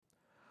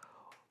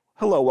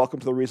Hello, welcome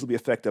to the Reasonably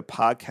Effective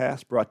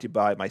podcast brought to you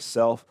by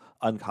myself,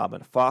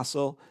 Uncommon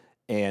Fossil,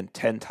 and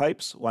 10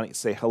 Types. Why don't you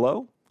say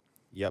hello?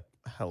 Yep.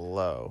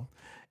 Hello.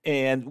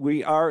 And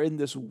we are in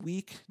this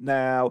week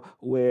now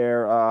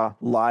where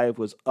Live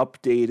was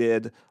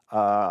updated,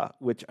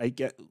 which I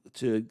get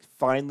to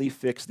finally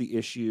fix the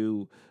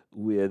issue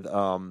with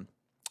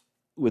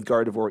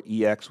Gardevoir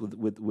EX,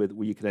 with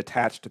where you can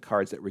attach to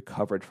cards that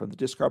recovered from the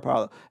discard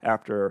pile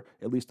after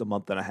at least a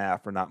month and a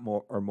half or not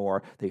more or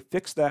more. They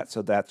fixed that,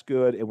 so that's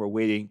good, and we're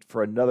waiting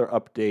for another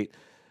update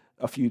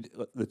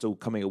that's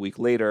coming a week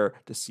later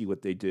to see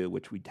what they do,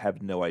 which we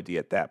have no idea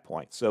at that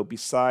point. So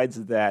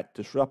besides that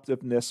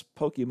disruptiveness,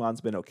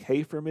 Pokemon's been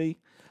okay for me.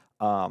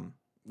 I'm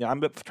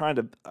trying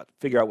to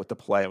figure out what to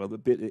play. I'm a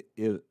bit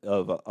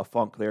of a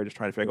funk there, just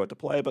trying to figure out what to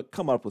play, but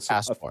come up with some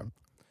Cast form.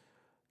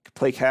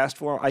 Play Cast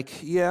Form.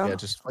 Yeah,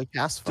 just play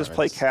Cast form. Just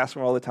play Cast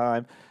Form all the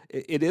time.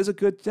 It is a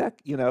good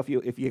deck. If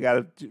you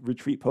got to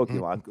retreat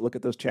Pokemon, look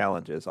at those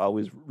challenges.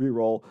 Always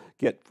reroll,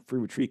 get free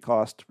retreat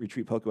cost,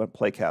 retreat Pokemon,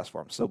 play Cast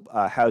Form. So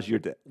how's your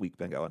week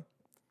been going?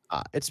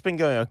 It's been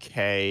going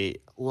okay.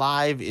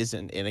 Live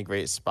isn't in a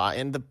great spot,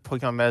 and the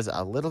Pokemon meta is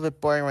a little bit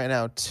boring right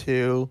now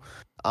too.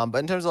 But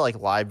in terms of like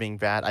Live being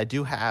bad, I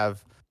do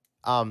have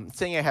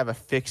saying I have a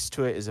fix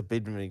to it is a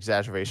bit of an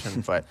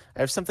exaggeration, but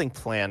I have something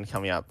planned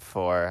coming up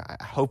for.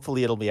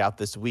 Hopefully, it'll be out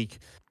this week.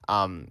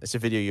 It's a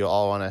video you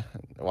all want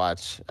to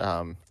watch.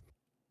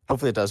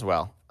 Hopefully, it does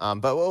well.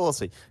 But we'll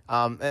see.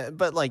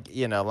 But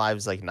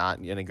Live's like not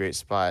in a great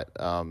spot.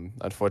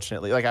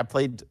 Unfortunately, like I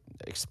played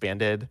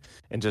Expanded,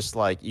 and just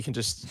like you can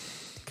just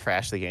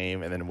crash the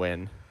game and then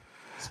win.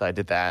 So I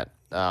did that.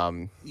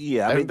 I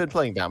haven't been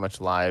playing that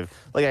much Live.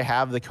 Like I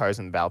have the cards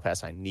in the Battle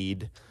Pass I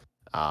need.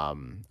 I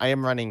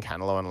am running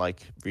kind of low on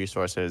like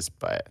resources,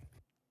 but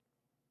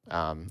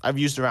I've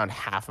used around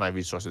half my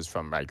resources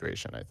from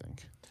migration, I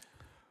think.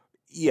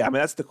 Yeah, I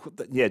mean that's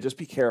just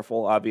be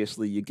careful.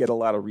 Obviously, you get a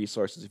lot of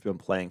resources if you've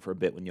been playing for a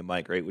bit when you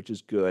migrate, which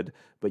is good,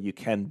 but you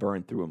can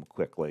burn through them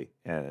quickly,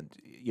 and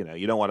you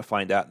don't want to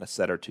find out in a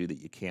set or two that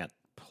you can't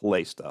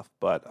play stuff.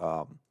 But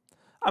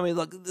I mean,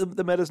 look,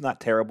 the meta's not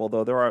terrible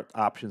though. There are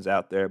options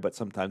out there, but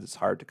sometimes it's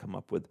hard to come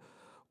up with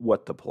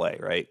what to play,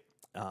 right?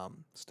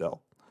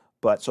 Still.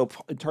 But so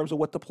in terms of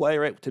what to play,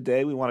 right,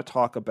 today we want to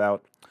talk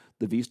about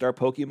the V-Star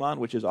Pokemon,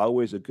 which is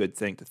always a good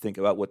thing to think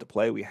about what to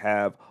play. We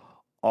have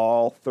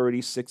all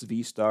 36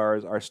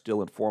 V-Stars are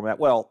still in format.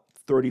 Well,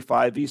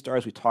 35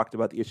 V-Stars. We talked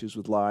about the issues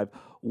with Live.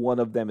 One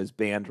of them is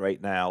banned right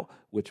now,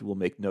 which we'll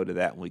make note of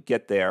that when we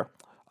get there.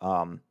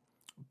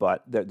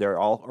 But they're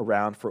all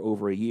around for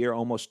over a year,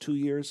 almost 2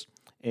 years.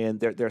 And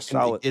they're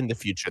solid. In the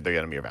future, they're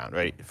going to be around,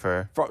 right?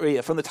 From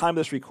the time of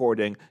this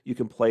recording, you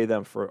can play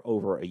them for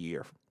over a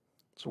year.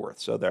 Worth.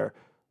 So they're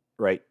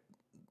right.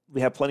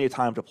 We have plenty of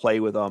time to play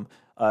with them.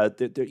 They're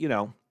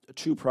a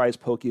true prize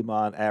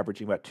Pokemon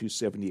averaging about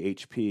 270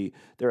 HP.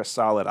 They're a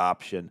solid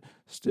option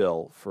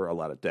still for a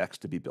lot of decks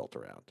to be built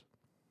around.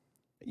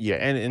 Yeah,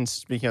 and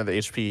speaking of the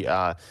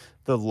HP,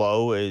 the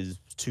low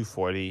is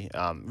 240.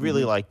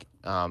 Really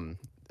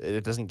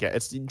it doesn't get.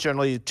 It's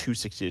generally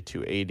 260 to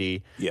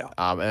 280. Yeah.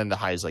 And then the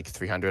high is like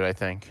 300, I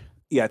think.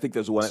 Yeah, I think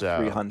there's one at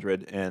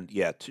 300, and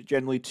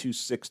generally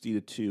 260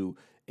 to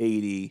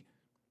 280.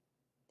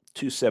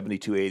 270,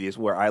 280 is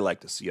where I like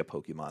to see a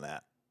Pokemon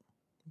at.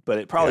 But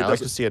it probably doesn't. I like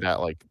to see it at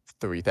like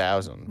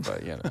 3,000,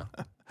 but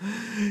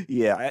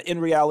Yeah, in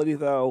reality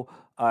though,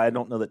 I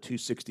don't know that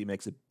 260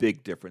 makes a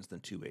big difference than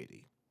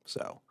 280.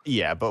 So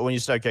yeah, but when you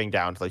start getting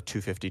down to like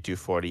 250,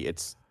 240,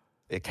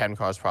 it can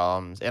cause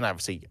problems, and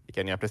obviously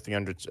getting up to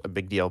 300 is a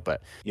big deal.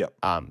 But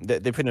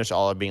they pretty much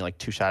all are being like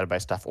two-shotted by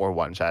stuff or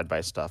one-shotted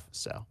by stuff.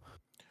 So.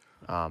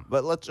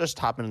 But let's just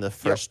hop into the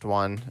first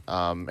one.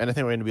 And I think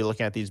we're going to be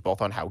looking at these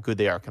both on how good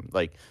they are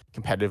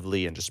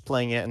competitively and just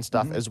playing it and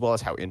stuff, as well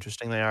as how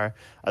interesting they are.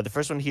 The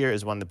first one here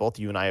is one that both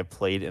you and I have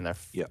played in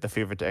the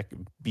favorite deck,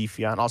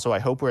 Beefeon. Also, I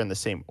hope we're in the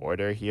same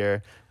order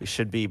here. We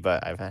should be,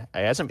 but I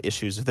had some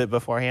issues with it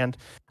beforehand.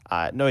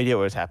 No idea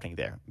what was happening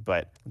there,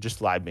 but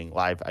just Live being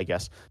Live, I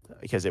guess,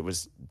 because it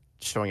was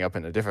showing up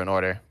in a different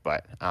order.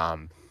 But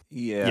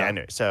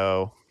anyway,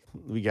 so...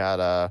 We got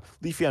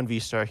Leafeon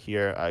V-Star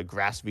here,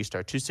 Grass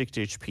V-Star,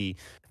 260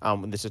 HP.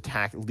 With this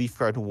attack, Leaf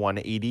Guard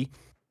 180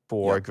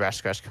 for Grass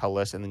Scratch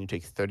colorless, and then you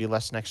take 30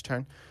 less next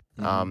turn.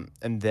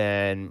 And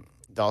then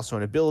also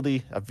an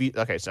ability.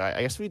 Okay, so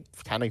I guess we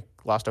kind of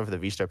glossed over the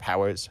V-Star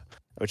powers,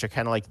 which are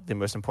kind of like the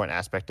most important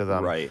aspect of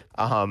them. Right.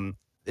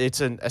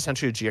 It's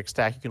essentially a GX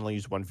stack. You can only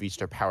use one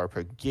V-Star power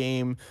per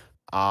game.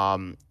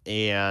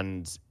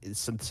 And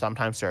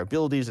sometimes there are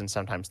abilities and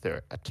sometimes there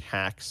are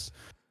attacks.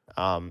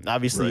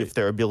 Obviously, if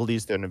there are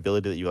abilities, they're an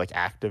ability that you like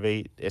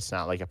activate. It's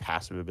not like a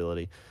passive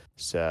ability.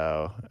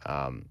 So,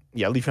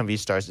 Leafeon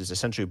V-Stars is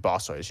essentially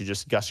boss orders. You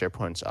just gust your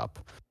opponents up.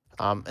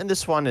 And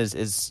this one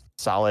is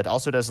solid.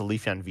 Also does a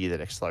Leafeon V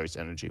that accelerates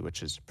energy,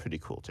 which is pretty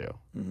cool too.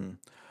 Mm-hmm.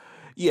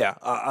 Yeah,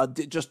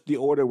 just the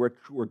order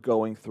we're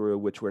going through,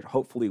 which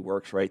hopefully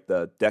works, right?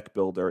 The deck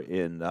builder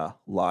in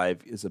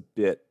Live is a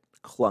bit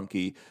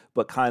clunky,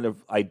 but kind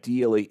of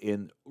ideally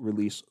in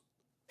release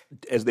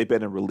as they've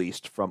been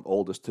released from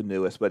oldest to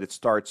newest, but it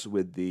starts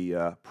with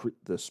the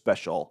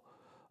special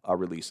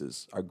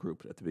releases are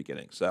grouped at the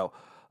beginning. So,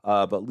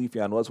 but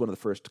Leafeon was one of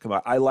the first to come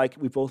out.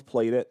 We both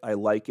played it. I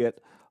like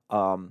it.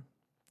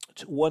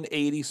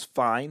 180's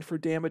fine for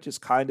damage. It's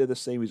kind of the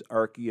same as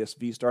Arceus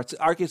V-Star.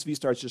 Arceus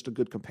V-Star is just a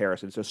good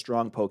comparison. It's a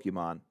strong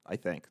Pokemon, I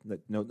think.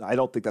 No, I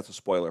don't think that's a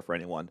spoiler for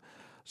anyone.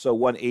 So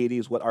 180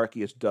 is what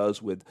Arceus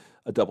does with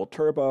a double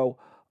turbo.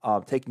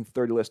 Taking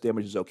 30 less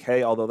damage is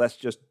okay, although that's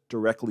just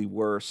directly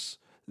worse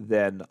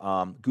than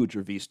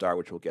Goodra V-Star,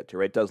 which we'll get to,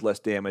 right? It does less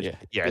damage.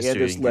 Yeah, and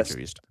it's less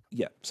V-Star.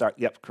 Yeah, sorry.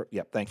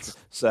 Yep, thanks.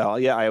 So,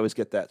 yeah, I always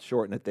get that,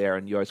 shorten it there,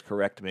 and you always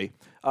correct me.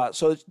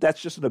 So that's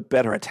just a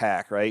better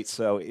attack, right?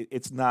 So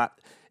it's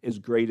not as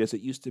great as it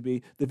used to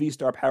be. The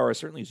V-Star power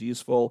certainly is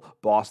useful,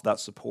 boss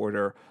without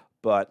supporter,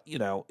 but,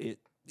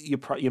 you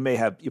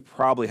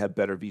probably have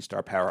better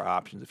V-Star power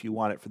options. If you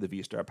want it for the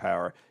V-Star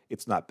power,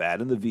 it's not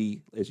bad. And the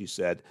V, as you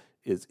said,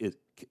 is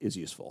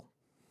useful.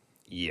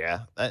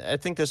 Yeah, I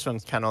think this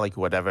one's kind of like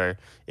whatever.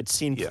 It's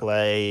seen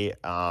play.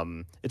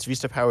 Its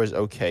V-Star power is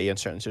okay in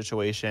certain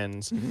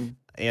situations,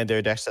 and there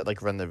are decks that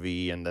like run the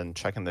V and then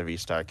check in the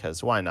V-Star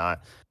because why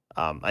not?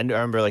 I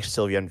remember like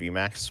Sylvia and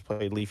VMAX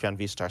played Leafeon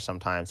V-Star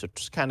sometimes,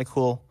 which is kind of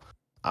cool.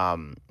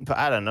 But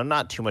I don't know,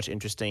 not too much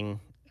interesting.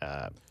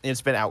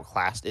 It's been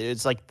outclassed.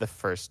 It's like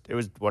it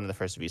was one of the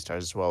first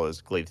V-Stars as well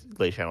as Glaceon,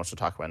 which we'll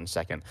talk about in a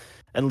second.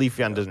 And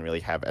Leafeon doesn't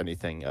really have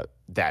anything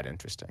that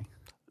interesting.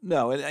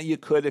 No, and you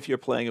could, if we're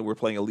playing a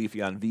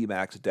Leafeon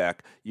VMAX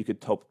deck, you could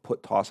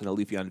toss in a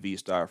Leafeon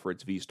V-Star for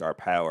its V-Star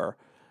power,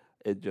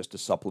 just to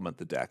supplement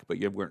the deck, but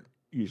you weren't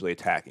usually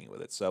attacking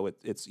with it. So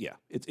it's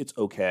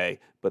okay,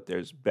 but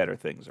there's better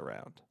things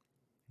around.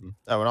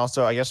 Oh, and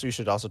also, I guess we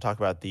should also talk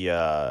about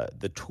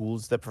the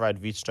tools that provide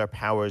V-Star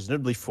powers.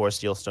 Notably, Force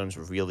Steel Stone's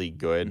really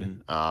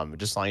good.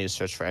 Just allowing you to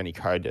search for any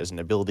card as an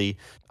ability.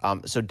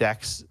 So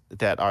decks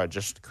that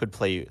could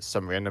play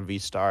some random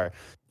V-Star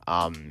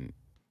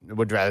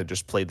would rather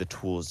just play the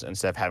tools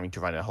instead of having to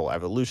run a whole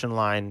evolution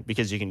line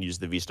because you can use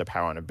the V-Star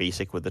power on a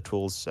basic with the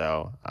tools.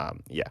 So,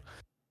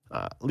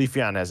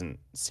 Leafeon hasn't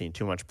seen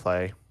too much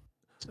play.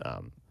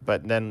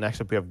 But then next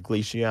up we have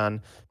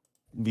Glaceon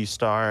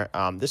V-Star.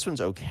 This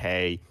one's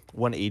okay.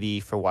 180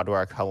 for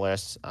Water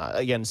Colorless.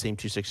 Again, same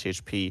 260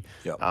 HP.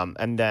 Yep.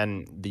 And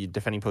then the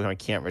defending Pokemon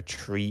can't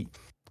retreat.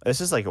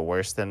 This is like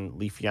worse than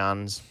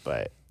Leafeon's,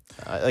 but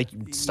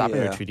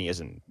stopping retreating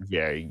isn't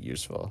very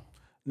useful.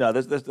 No,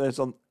 there's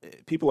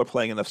people are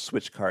playing enough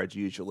switch cards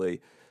usually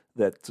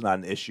that's not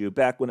an issue.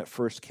 Back when it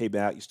first came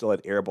out, you still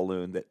had Air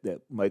Balloon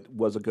that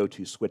was a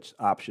go-to switch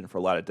option for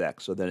a lot of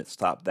decks. So then it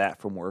stopped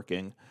that from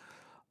working.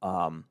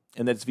 And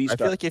then it's V-Star. I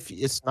feel like if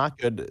it's not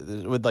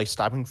good with like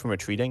stopping from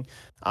retreating,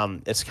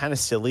 it's kind of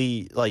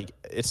silly. Like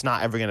it's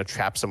not ever going to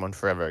trap someone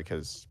forever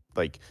because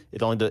like it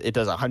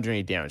does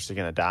 180 damage. They're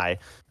going to die.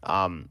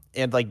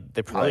 And like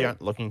they probably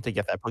aren't looking to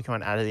get that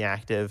Pokemon out of the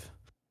active.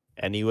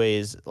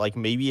 Anyways, like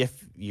maybe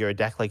if your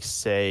deck, like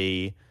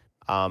say,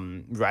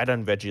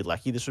 Rhydon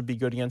Regieleki, this would be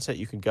good against it.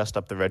 You can gust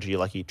up the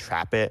Regieleki,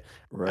 trap it,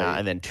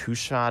 and then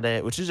two-shot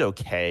it, which is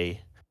okay.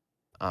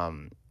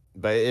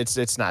 But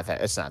it's not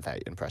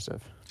that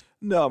impressive.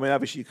 No, I mean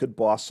obviously you could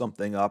boss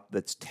something up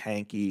that's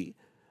tanky,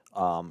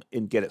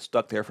 and get it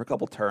stuck there for a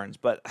couple turns.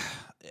 But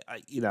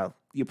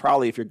you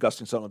probably if you're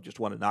gusting something up,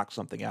 just want to knock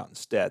something out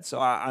instead. So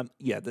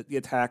the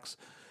attacks,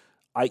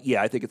 I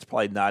think it's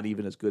probably not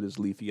even as good as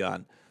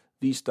Leafeon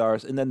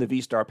V-Stars, and then the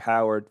V-Star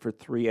powered for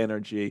 3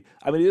 energy.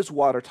 I mean, it is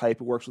water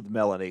type. It works with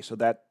Melanie, so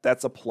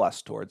that's a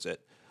plus towards it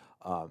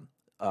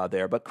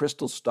there. But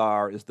Crystal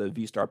Star is the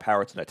V-Star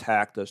power. It's an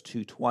attack, does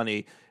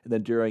 220, and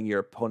then during your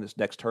opponent's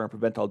next turn,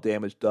 prevent all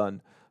damage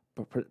and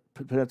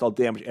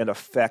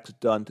effects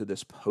done to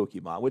this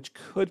Pokemon, which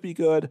could be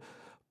good,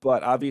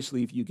 but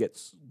obviously if you get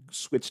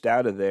switched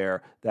out of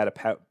there,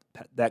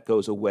 that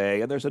goes away.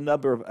 And there's a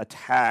number of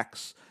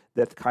attacks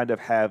that kind of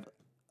have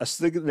a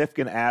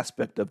significant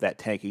aspect of that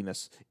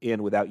tankiness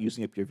in without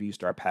using up your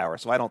V-Star power.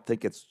 So I don't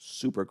think it's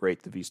super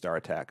great, the V-Star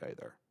attack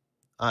either.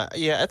 I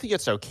think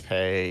it's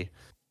okay.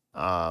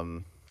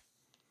 Again,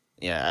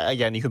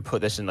 you could put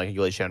this in like a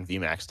Glaceon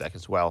VMAX deck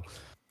as well.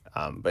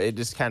 But it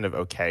is kind of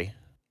okay.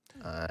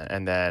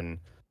 And then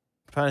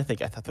I'm trying to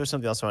think, I thought there was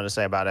something else I wanted to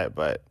say about it,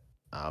 but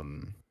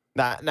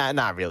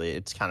not really.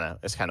 It's kind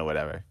of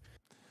whatever.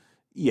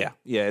 Yeah,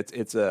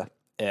 it's a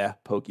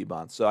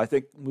Pokemon. So I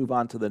think move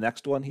on to the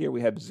next one here.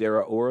 We have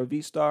Zeraora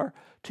V-Star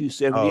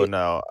 270. Oh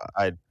no,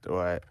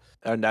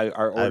 now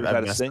our order's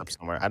out of sync.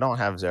 Somewhere. I don't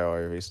have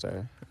Zeraora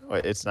V-Star.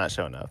 Wait, it's not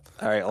showing up.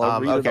 All right,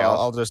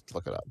 I'll just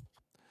look it up.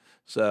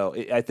 So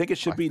I think it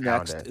should be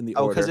next in the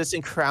order. Oh, because it's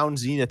in Crown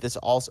Zenith. This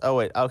also. Oh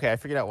wait, okay. I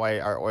figured out why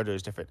our order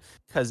is different.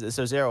 Because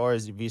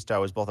Zeraora's V-Star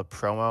was both a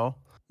promo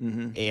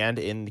and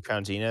in the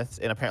Crown Zenith,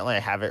 and apparently I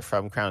have it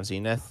from Crown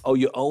Zenith. Oh,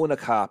 you own a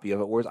copy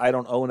of it, whereas I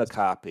don't own a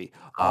copy.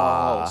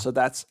 So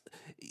that's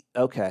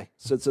okay.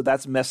 So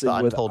that's messing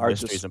with our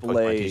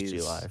displays,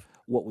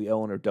 what we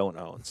own or don't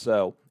own.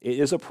 So it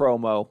is a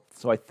promo.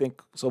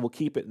 So we'll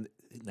keep it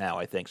now.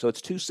 I think so.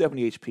 It's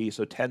 270 HP,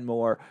 so 10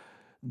 more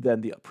than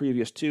the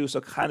previous two.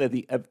 So kind of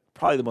the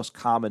probably the most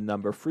common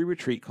number. Free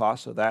retreat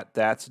cost, so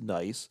that's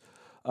nice.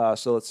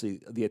 So let's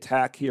see. The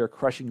attack here,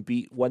 crushing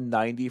beat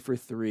 190 for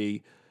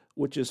 3,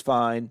 which is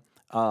fine.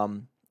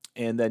 And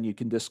then you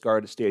can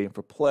discard a stadium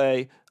for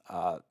play.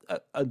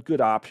 A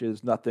good option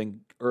is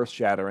nothing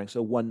earth-shattering,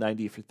 so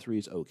 190 for 3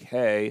 is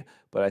okay,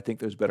 but I think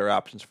there's better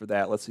options for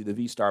that. Let's see, the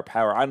V-Star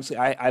Power. Honestly,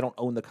 I don't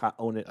own it.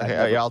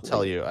 Okay, I'll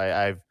tell you.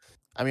 I've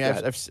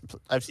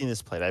seen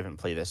this played. I haven't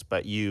played this,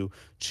 but you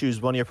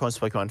choose one of your opponent's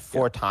Pokemon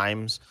 4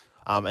 times,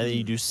 and then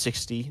you do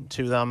 60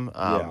 to them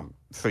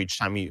for each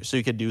time so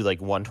you could do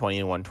like 120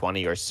 and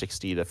 120 or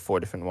 60 to 4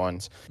 different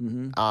ones.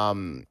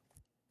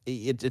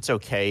 It's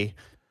okay.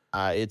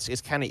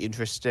 It's kind of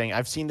interesting.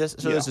 I've seen this.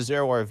 So there's a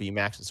Zero Hour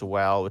VMAX as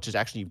well, which is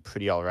actually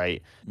pretty all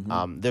right.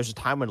 There's a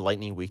time when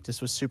Lightning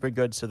Weakness was super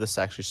good, so this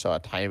actually saw a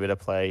tiny bit of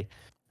play,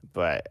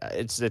 but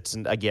it's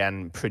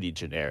again pretty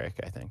generic,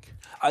 I think.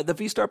 The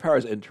V-Star Power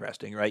is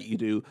interesting, right? You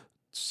do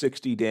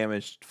 60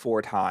 damage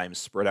 4 times,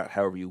 spread out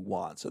however you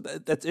want. So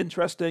that's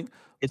interesting.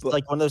 It's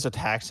like one of those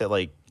attacks that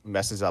like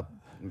messes up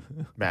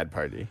Mad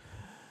Party.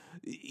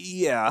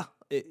 Yeah,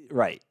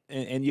 right.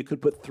 And you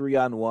could put 3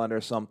 on 1 or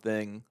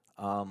something.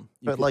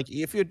 But like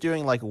if you're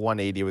doing like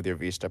 180 with your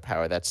V-Star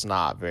Power, that's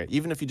not very.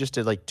 Even if you just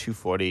did like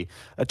 240,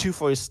 a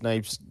 240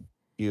 snipe's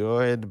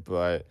good,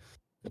 but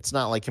it's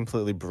not like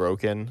completely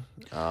broken.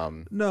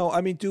 No,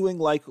 I mean doing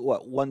like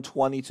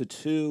 120 to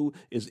 2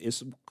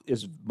 is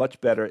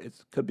much better. It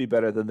could be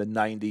better than the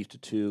 90 to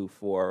 2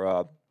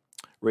 for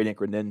Radiant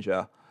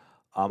Greninja,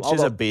 which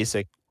is a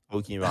basic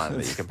Pokemon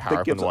that you can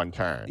power up in one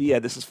turn. Yeah,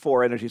 this is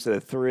 4 energy instead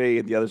of 3,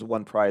 and the other's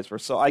 1 prize for.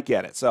 So I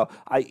get it. So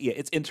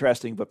it's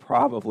interesting, but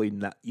probably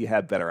not. You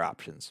have better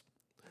options,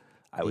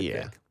 I would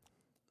think.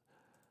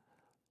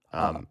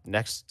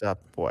 Next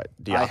up, what?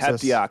 Deoxys? I have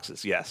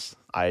Deoxys. Yes.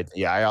 I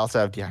also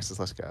have Deoxys.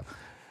 Let's go.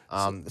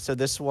 So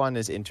this one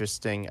is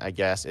interesting, I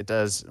guess. It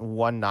does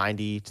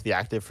 190 to the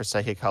active for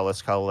Psychic,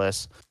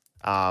 Colorless.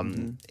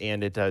 And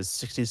it does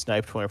 60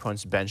 snipe to when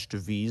opponent's bench to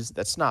Vs.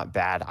 That's not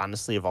bad,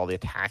 honestly, of all the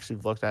attacks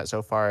we've looked at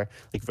so far.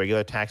 Like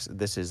regular attacks,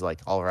 this is like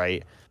all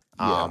right.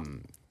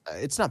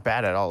 It's not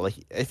bad at all. Like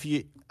if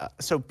you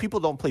so people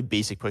don't play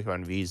basic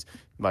Pokemon Vs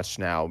much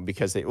now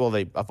because they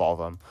evolve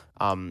them.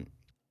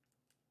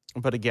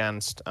 But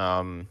against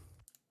I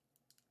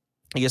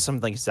guess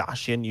something like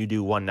Zacian, you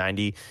do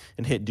 190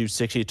 and do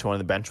 60 to one of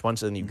the bench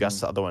ones, and then you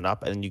gust the other one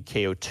up, and then you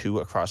KO 2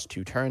 across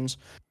 2 turns.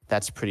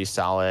 That's pretty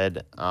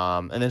solid.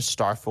 And then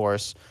Star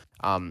Force,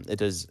 it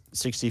does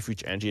 60 for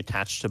each energy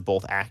attached to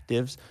both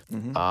actives.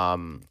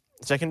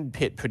 So I can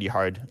hit pretty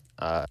hard.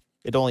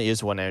 It only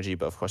is 1 energy,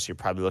 but of course you're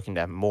probably looking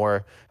to have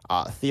more.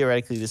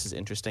 Theoretically, this is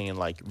interesting in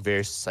like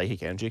various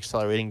psychic energy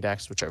accelerating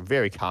decks, which are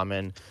very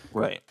common.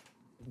 Right.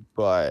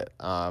 But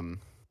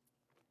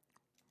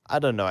I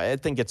don't know. I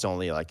think it's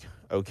only like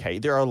okay.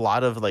 There are a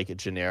lot of like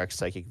generic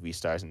psychic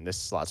V-Stars, and this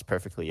slots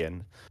perfectly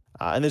in.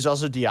 And there's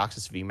also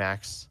Deoxys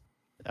VMAX.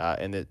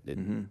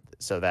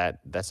 So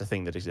that's a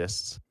thing that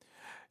exists.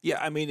 Yeah,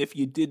 I mean, if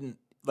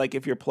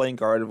you're playing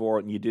Gardevoir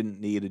and you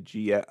didn't need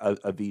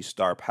a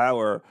V-Star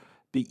Power,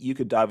 you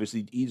could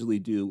obviously easily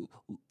do,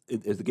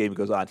 as the game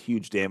goes on,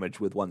 huge damage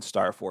with 1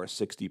 Star Force,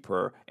 60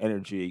 per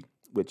energy,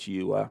 which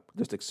you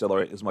just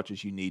accelerate as much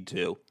as you need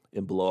to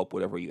and blow up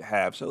whatever you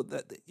have. So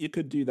that you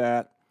could do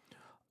that.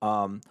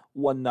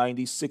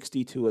 190,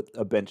 60 to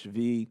a bench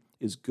V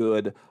is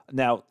good.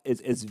 Now,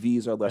 its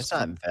Vs are less. It's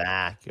not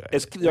that good.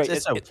 It's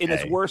okay. And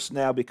it's worse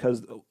now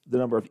because the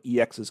number of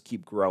EXs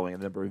keep growing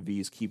and the number of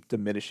Vs keep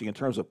diminishing in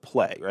terms of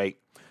play, right?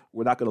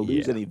 We're not going to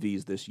lose any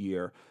Vs this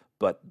year,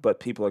 but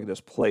people are going to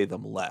just play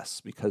them less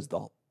because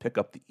they'll pick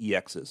up the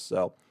EXs.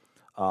 So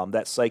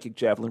that Psychic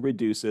Javelin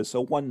reduces.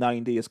 So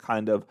 190 is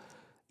kind of,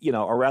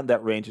 around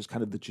that range is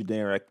kind of the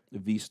generic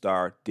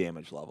V-Star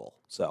damage level.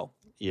 So.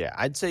 Yeah,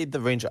 I'd say the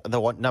range,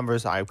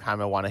 numbers I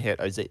kind of want to hit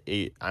is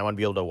I want to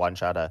be able to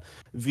one-shot a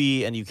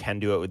V, and you can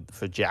do it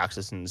for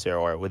Deoxys and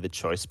Zero or with the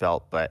Choice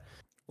Belt, but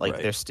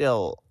they're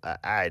still,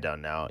 I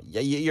don't know.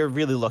 You're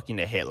really looking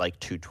to hit like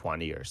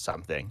 220 or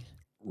something.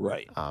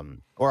 Right.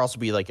 Or also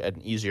be like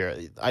an easier,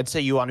 I'd say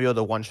you want to be able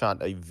to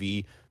one-shot a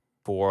V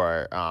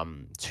for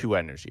 2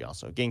 energy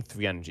also. Getting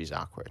 3 energy is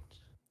awkward.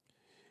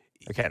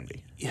 It can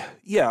be.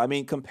 Yeah, I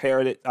mean,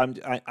 compare it.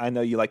 I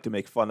know you like to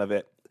make fun of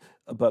it.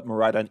 But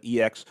Miraidon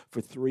EX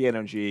for 3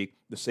 energy,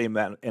 the same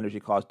amount of energy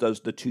cost,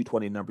 does the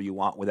 220 number you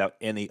want without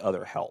any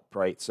other help,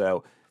 right?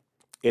 So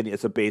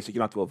it's a basic, you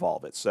don't have to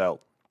evolve it.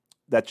 So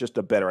that's just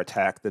a better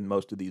attack than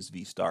most of these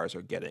V-Stars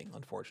are getting,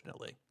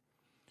 unfortunately.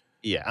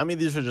 Yeah, I mean,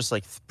 these are just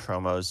like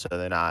promos, so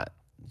they're not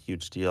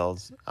huge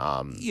deals.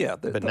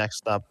 But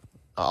next up,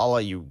 I'll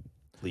let you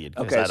lead.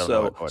 Okay,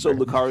 so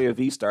Lucario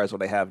V-Star is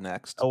what I have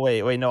next. Oh,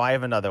 wait, no, I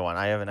have another one.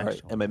 I have an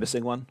extra one. Am I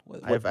missing one?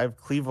 I have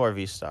Cleavor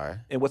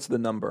V-Star. And what's the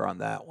number on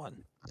that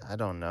one? I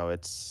don't know.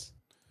 It's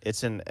a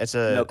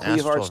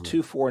Cleavor's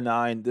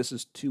 249. This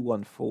is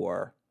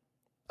 214.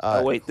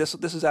 Wait, this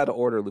is out of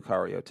order,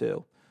 Lucario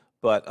too.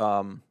 But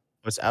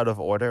it's out of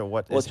order.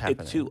 What is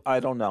happening? I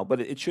don't know, but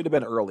it should have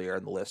been earlier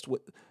in the list.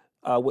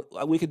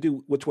 We could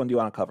do. Which one do you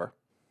want to cover?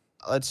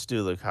 Let's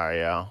do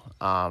Lucario.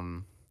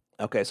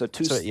 Okay, so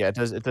So yeah, it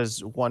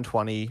does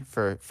 120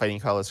 for fighting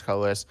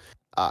colorless.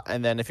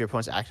 And then if your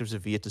opponent's actives a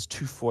V, it does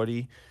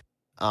 240.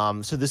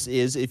 So this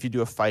is if you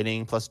do a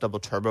fighting plus double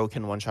turbo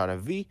can one shot a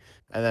V,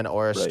 and then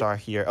or a right. star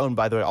here. Oh, and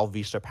by the way, all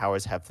V star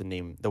powers have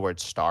the word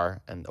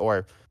star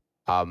or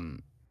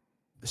um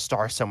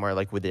star somewhere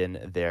like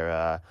within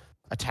their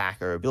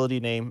attack or ability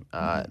name.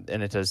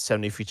 And it does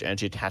 70 feature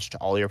energy attached to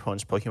all your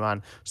opponent's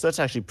Pokemon. So that's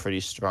actually pretty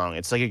strong.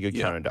 It's like a good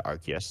Yeah. counter to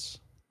Arceus.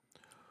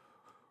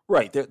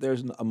 Right. There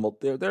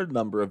are a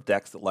number of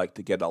decks that like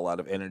to get a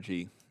lot of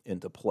energy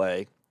into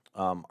play.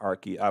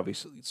 Archie,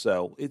 obviously,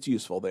 so it's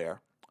useful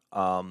there.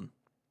 Um,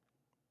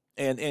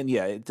 and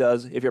yeah, it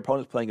does. If your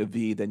opponent's playing a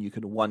V, then you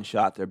can one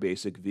shot their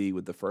basic V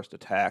with the first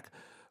attack,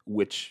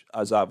 which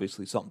is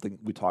obviously something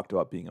we talked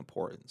about being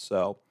important.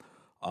 So,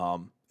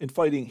 in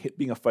fighting,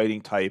 being a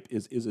fighting type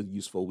is a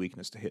useful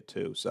weakness to hit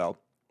too. So,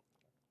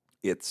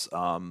 it's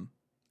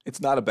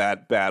not a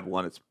bad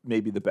one. It's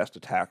maybe the best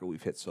attacker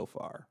we've hit so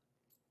far.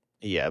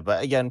 Yeah,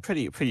 but again,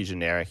 pretty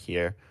generic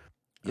here.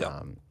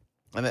 Yeah.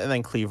 And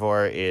then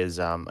Cleavor is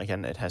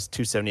again it has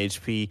 270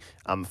 HP.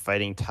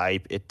 Fighting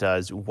type it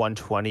does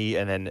 120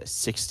 and then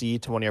 60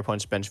 to one of your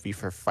opponent's bench V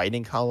for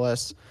fighting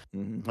colorless,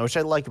 which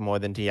I like more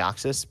than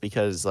Deoxys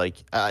because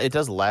like it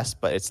does less,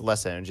 but it's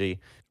less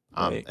energy.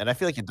 Right. And I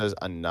feel like it does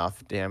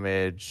enough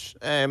damage.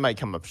 It might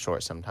come up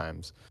short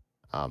sometimes.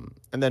 And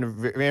then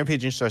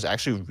Rampaging Star is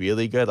actually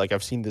really good. Like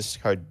I've seen this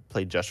card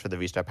played just for the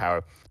V-Star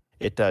power.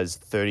 It does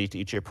 30 to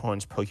each of your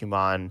opponent's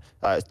Pokemon.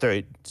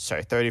 30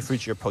 for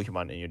each of your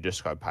Pokemon in your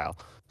discard pile.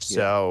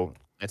 So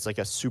it's like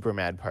a super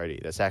mad party.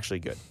 That's actually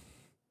good.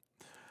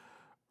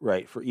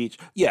 Right, for each.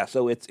 Yeah,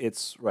 so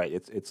it's right.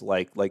 It's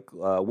like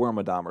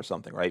Wormadam or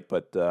something, right?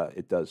 But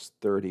it does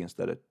 30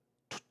 instead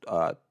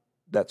of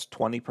that's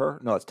 20 per.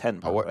 No, it's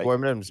 10 per. Right?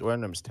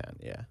 Wormadam's 10.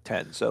 Yeah.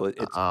 10. So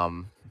it's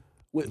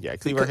yeah.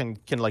 Cleaver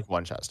can like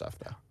one shot stuff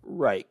though.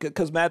 Right,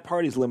 because Mad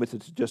Party is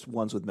limited to just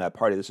ones with Mad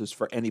Party. This is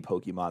for any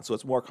Pokemon, so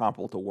it's more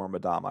comparable to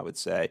Wormadam, I would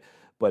say.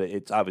 But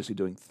it's obviously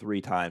doing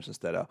 3 times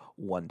instead of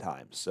 1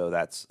 time, so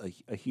that's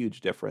a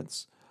huge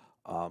difference.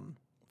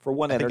 For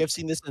one I think energy, I've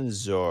seen this in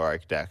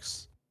Zoroark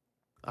decks,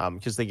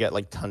 because they get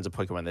like tons of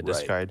Pokemon they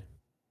discard.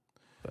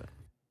 But.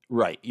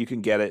 Right, you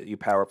can get it. You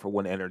power it for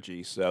 1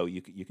 energy, so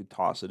you could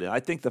toss it in. I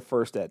think the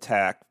first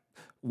attack,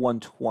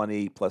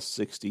 120 plus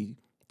 60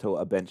 to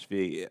a bench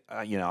V.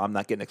 I'm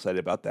not getting excited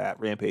about that.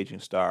 Rampaging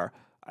Star,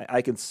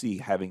 I can see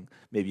having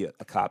maybe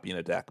a copy in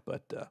a deck,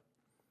 but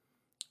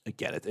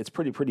again, it's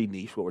pretty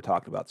niche what we're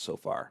talking about so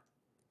far.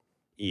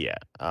 Yeah.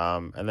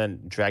 And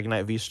then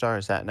Dragonite V-Star,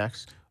 is that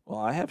next? Well,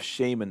 I have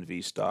Shaman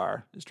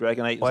V-Star. Is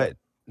Dragonite? What?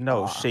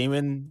 No,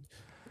 Shaman.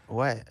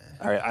 What?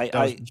 All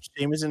right,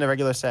 Shaman's in the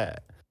regular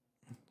set.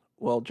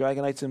 Well,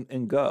 Dragonite's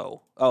in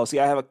Go. Oh, see,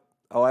 I have a.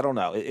 Oh, I don't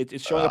know.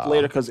 It's showing up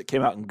later because it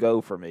came out in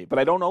Go for me, but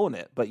I don't own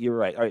it. But you're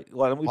right. All right.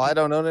 Well, I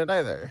don't own it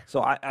either.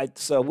 So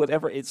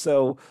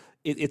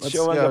it's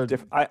showing up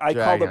different. I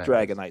called up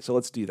Dragonite, so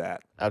let's do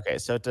that. Okay,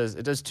 so it does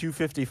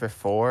 250 for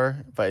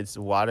 4, but it's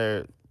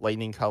water,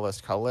 lightning,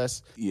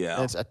 colorless. Yeah.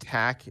 And its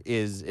attack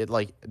is it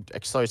like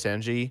accelerates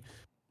energy,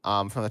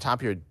 from the top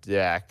of your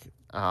deck,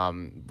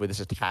 with this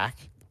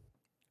attack.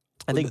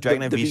 I think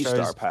Dragonite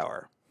V-Star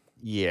power.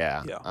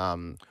 Yeah.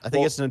 I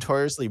think it's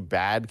notoriously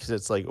bad because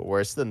it's like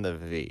worse than the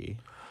V.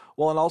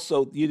 Well, and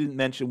also you didn't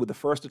mention with the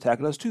first attack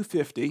it does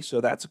 250,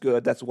 so that's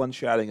good. That's one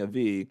shotting a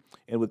V,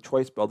 and with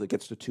Choice Belt it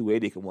gets to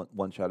 280, it can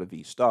one shot a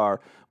V star,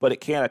 but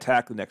it can't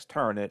attack the next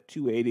turn. At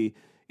 280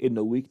 in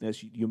the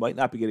weakness, you might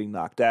not be getting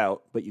knocked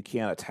out, but you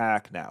can't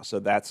attack now, so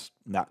that's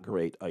not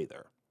great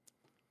either.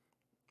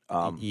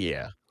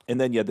 Yeah.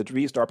 And then the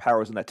V star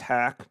power is an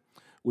attack,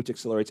 which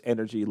accelerates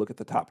energy. Look at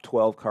the top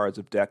 12 cards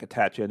of deck,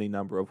 attach any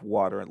number of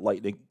water and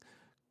lightning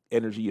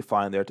energy you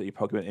find there to your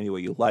Pokemon any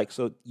way you like.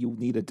 So you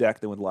need a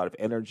deck then with a lot of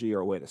energy or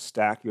a way to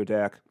stack your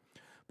deck.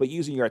 But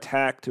using your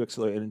attack to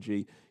accelerate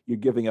energy, you're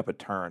giving up a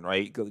turn,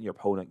 right? Your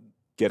opponent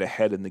get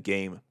ahead in the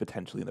game,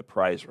 potentially in the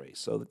prize race.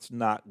 So it's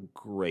not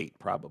great,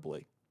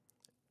 probably,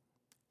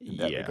 in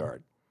that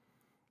regard.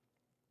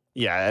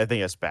 Yeah, I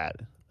think it's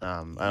bad.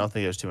 I don't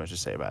think there's too much to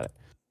say about it.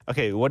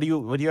 Okay, what do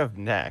you have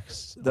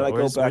next? Then I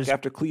go back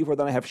after Cleaver.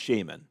 Then I have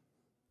Shaman.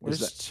 Where's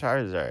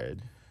Charizard?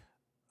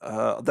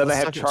 Then I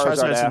have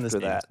Charizard after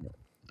that.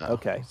 Oh.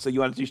 Okay, so you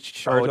want to do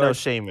Charizard? Oh no,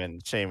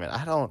 Shaman.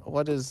 I don't.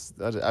 What is?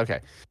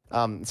 Okay.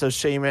 So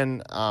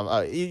Shaman.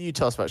 You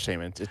tell us about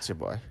Shaman. It's your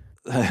boy.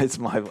 It's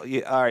my.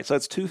 Yeah, all right. So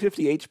it's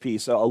 250 HP.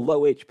 So a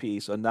low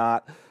HP. So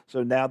not.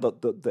 So now the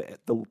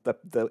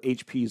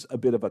HP is a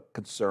bit of a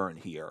concern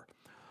here.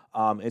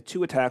 At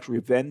 2 attacks,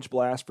 Revenge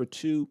Blast for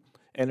 2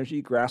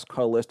 energy. Grass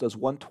colorless does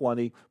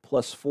 120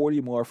 plus 40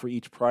 more for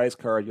each prize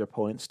card your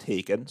opponent's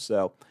taken.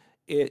 So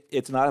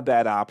it's not a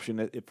bad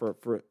option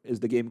for as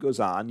the game goes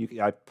on.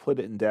 I put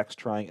it in decks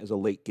trying as a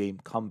late game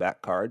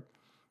comeback card.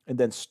 And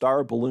then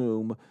Star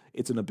Bloom,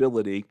 it's an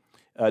ability.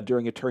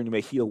 During a turn, you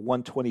may heal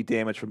 120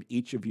 damage from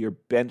each of your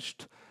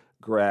benched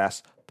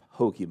grass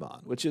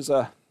Pokemon, which is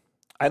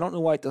I don't know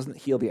why it doesn't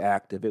heal the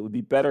active. It would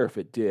be better if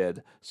it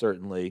did,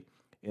 certainly.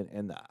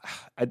 And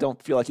I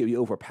don't feel like it would be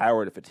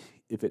overpowered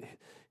if it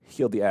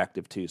heal the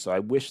active too. So I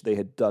wish they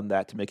had done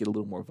that to make it a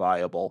little more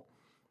viable.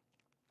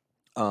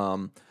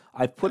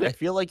 I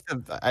feel like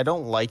I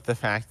don't like the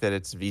fact that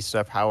it's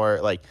V-Star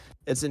power. Like,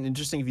 it's an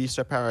interesting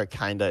V-Star power,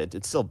 kinda.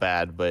 It's still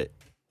bad, but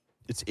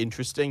it's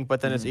interesting.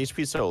 But then its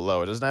HP is so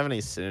low; it doesn't have any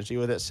synergy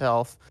with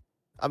itself.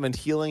 I mean,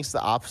 healing's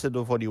the opposite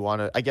of what you want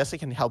to. I guess it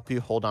can help you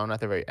hold on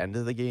at the very end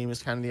of the game.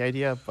 Is kind of the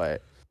idea,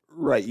 but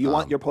right, you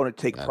want your opponent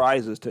to take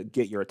prizes to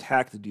get your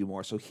attack to do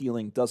more. So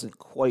healing doesn't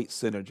quite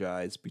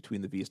synergize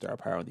between the V-Star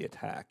power and the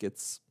attack.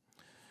 It's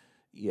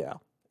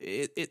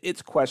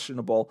it's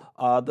questionable.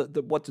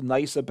 What's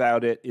nice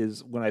about it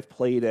is when I've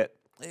played it,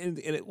 and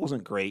it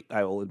wasn't great,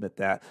 I will admit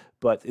that,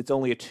 but it's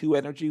only a 2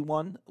 energy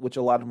one, which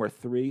a lot of them are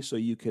 3, so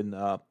you can,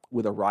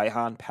 with a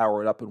Raihan,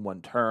 power it up in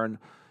 1 turn,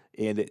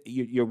 and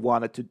you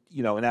want it to,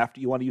 and after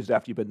you want to use it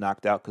after you've been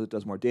knocked out because it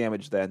does more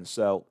damage then,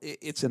 so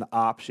it's an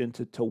option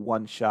to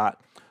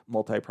one-shot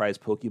multi-prize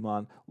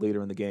Pokemon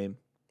later in the game,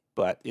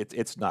 but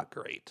it's not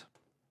great.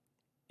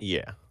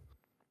 Yeah.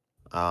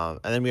 And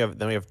then we have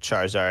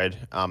Charizard,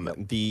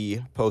 the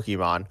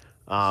Pokemon.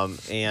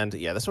 And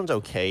yeah, this one's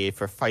okay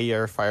for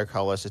fire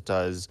colors. It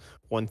does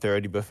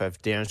 130, but if I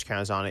have damage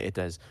counters on it, it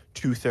does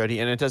 230,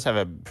 and it does have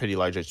a pretty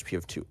large HP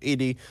of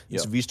 280.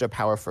 It's V-Star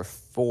power for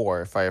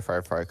 4 fire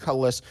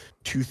colorless,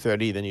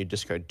 230. Then you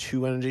discard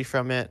 2 energy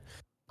from it.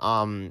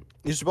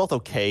 These are both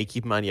okay.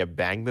 Keep in mind you have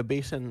Magma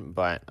Basin,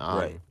 but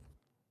Right.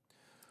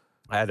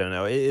 I don't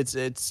know.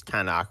 It's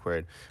kind of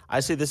awkward. I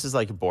say this is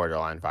like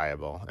borderline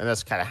viable, and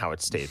that's kind of how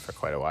it stayed for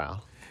quite a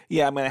while.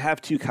 Yeah, I mean, I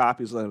have 2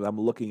 copies of it. I'm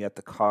looking at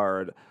the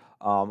card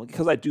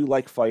because I do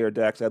like fire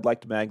decks. I'd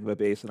like to Magma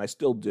Base, and I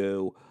still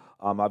do.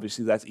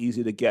 Obviously, that's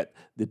easy to get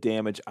the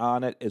damage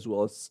on it, as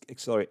well as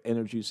accelerate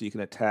energy, so you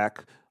can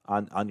attack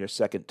on your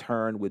second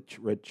turn with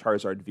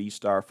Charizard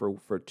V-Star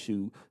for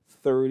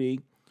 230.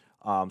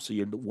 So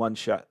you're one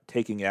shot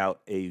taking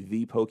out a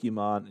V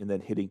Pokemon and then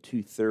hitting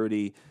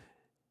 230.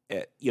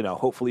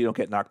 Hopefully you don't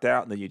get knocked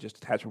out, and then you just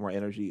attach more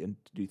energy and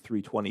do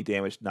 320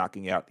 damage,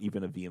 knocking out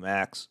even a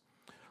VMAX.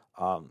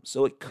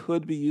 So it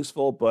could be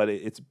useful, but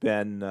it's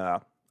been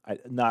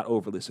not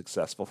overly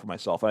successful for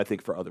myself, and I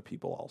think for other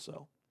people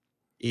also.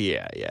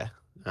 Yeah.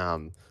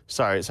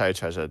 Sorry,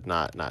 Charizard,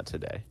 not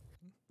today.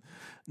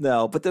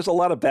 No, but there's a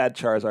lot of bad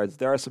Charizards.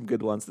 There are some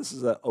good ones. This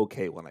is an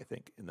okay one, I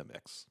think, in the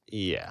mix.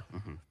 Yeah.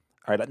 Mm-hmm.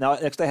 All right, now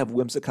next I have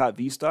Whimsicott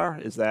V-Star.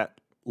 Is that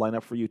line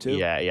up for you too?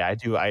 Yeah,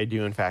 I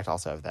do in fact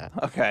also have that.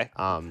 Okay.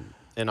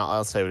 And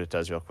I'll say what it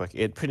does real quick.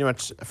 It pretty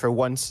much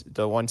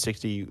the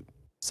 160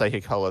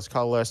 psychic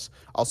colorless.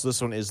 Also, this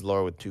one is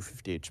lower with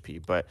 250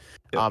 HP, but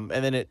and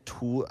then it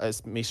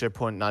makes your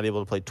opponent not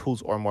able to play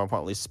tools or, more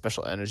importantly,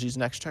 special energies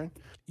next turn.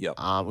 Yep.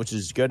 Which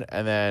is good.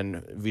 And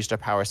then V-Star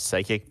power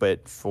psychic,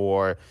 but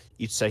for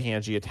each psychic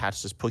energy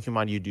attached to this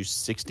Pokemon, you do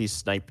 60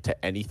 snipe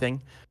to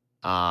anything.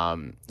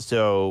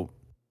 So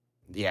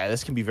yeah,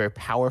 this can be very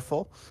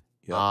powerful.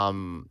 Yep.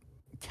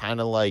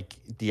 Kind of like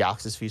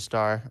Deoxys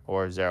V-Star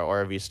or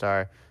Zeraora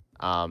V-Star.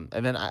 And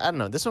then I don't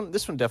know. This one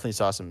definitely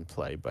saw some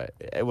play, but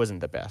it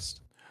wasn't the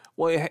best.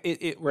 Well,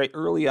 it right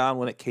early on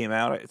when it came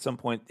out, at some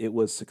point it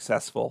was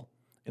successful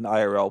in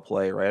IRL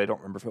play. Right, I don't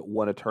remember if it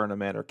won a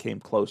tournament or came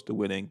close to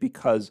winning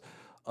because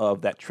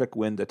of that trick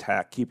wind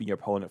attack, keeping your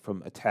opponent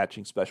from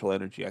attaching special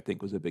energy. I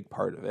think was a big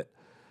part of it.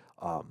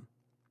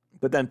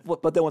 But then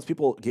once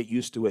people get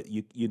used to it,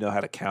 you know how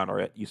to counter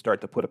it. You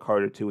start to put a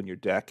card or 2 in your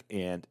deck,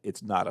 and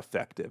it's not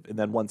effective. And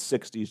then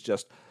 160 is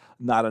just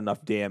not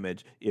enough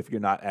damage if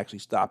you're not actually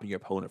stopping your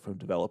opponent from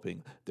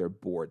developing their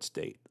board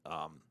state.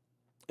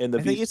 And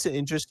I think it's an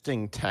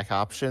interesting tech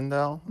option,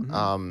 though.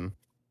 Mm-hmm.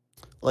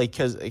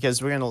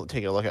 Because we're going to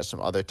take a look at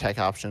some other tech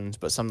options,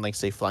 but something like,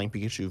 say, Flying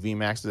Pikachu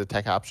VMAX is a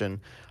tech option.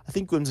 I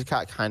think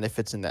Whimsicott kind of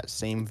fits in that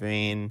same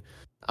vein.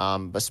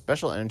 But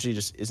special energy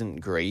just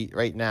isn't great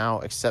right now,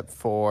 except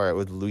for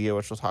with Lugia,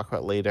 which we'll talk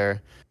about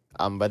later.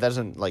 But that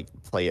doesn't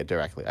play it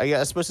directly.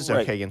 I suppose it's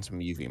okay against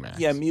Mew VMAX.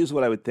 Yeah, Mew's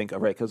what I would think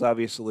of, right? Because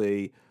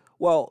obviously,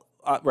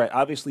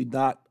 obviously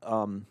not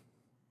Art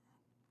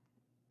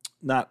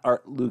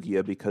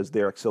Lugia because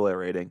they're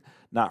accelerating,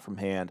 not from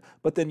hand.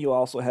 But then you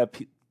also have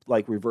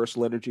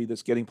reversal energy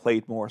that's getting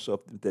played more,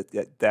 so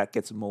if that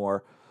gets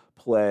more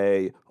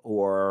play,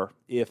 or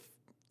if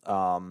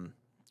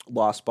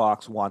Lost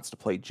Box wants to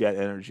play Jet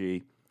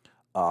Energy,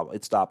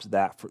 it stops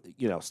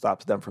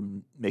stops them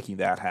from making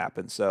that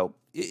happen. So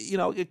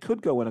it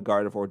could go in a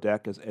Gardevoir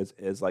deck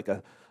as like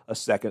a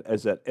second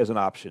as an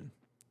option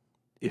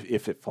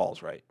if it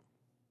falls right.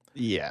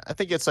 Yeah, I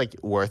think it's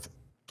worth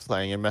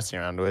playing and messing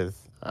around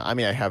with. I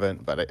mean, I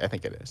haven't, but I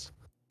think it is.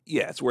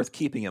 Yeah, it's worth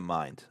keeping in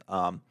mind.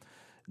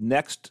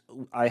 Next,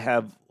 I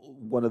have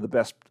one of the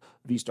best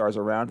V-Stars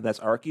around, and that's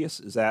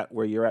Arceus. Is that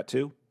where you're at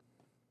too?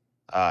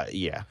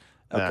 Yeah.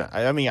 Okay.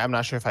 I mean, I'm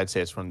not sure if I'd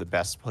say it's one of the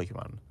best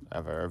Pokemon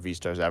ever, or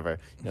V-Stars ever.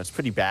 It's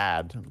pretty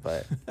bad,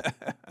 but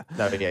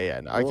no, yeah.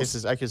 No,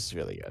 Arceus is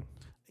really good.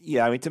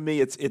 Yeah, I mean, to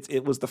me,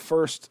 it was the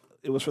first.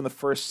 It was from the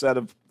first set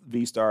of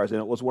V-Stars, and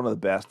it was one of the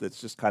best. It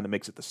just kind of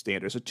makes it the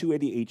standard. So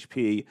 280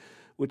 HP,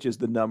 which is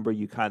the number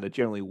you kind of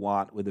generally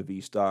want with a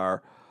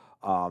V-Star.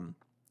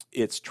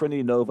 Its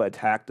Trinity Nova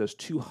attack does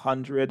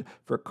 200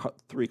 for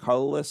 3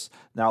 colorless.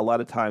 Now, a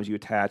lot of times you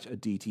attach a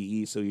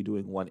DTE, so you're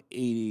doing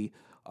 180.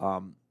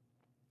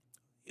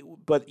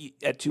 But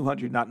at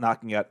 200, you're not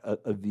knocking out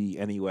a V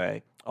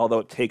anyway. Although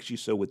it takes you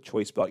so with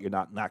Choice Belt, you're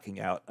not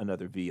knocking out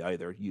another V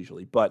either,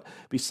 usually. But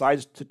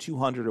besides to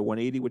 200 or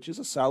 180, which is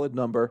a solid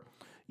number,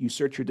 you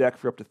search your deck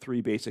for up to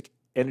 3 basic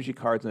energy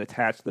cards and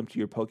attach them to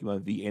your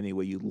Pokemon V any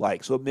way you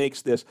like. So it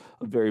makes this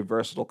a very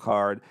versatile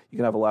card. You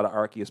can have a lot of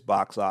Arceus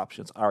box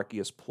options,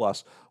 Arceus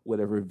plus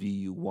whatever V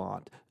you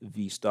want,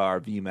 V Star,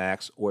 V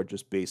Max, or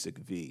just basic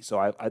V. So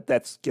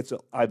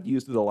I've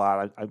used it a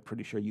lot. I'm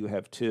pretty sure you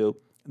have too.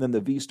 And then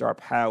the V-Star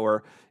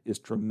power is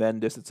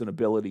tremendous. It's an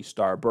ability,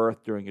 Star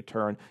Birth. During your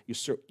turn,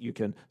 you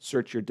can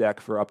search your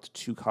deck for up to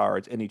 2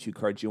 cards, any 2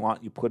 cards you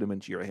want, you put them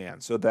into your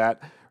hand. So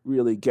that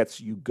really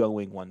gets you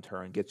going one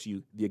turn, gets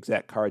you the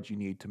exact cards you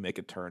need to make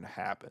a turn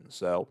happen.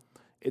 So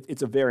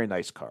it's a very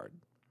nice card.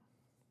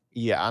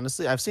 Yeah,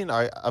 honestly, I've seen,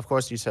 of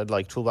course, you said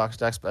like toolbox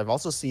decks, but I've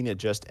also seen it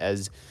just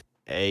as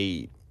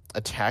a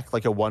attack,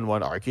 like a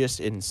 1/1 Arceus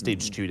in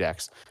stage 2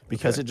 decks,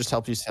 because it just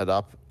helps you set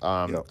up.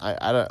 Yep.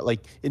 I don't like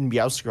in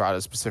Meowscarada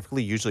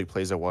specifically usually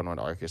plays a 1/1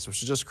 Arceus,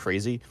 which is just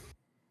crazy.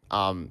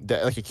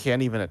 That like it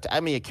can't even I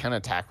mean it can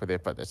attack with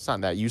it, but it's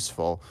not that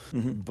useful.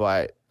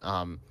 But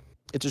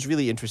it's just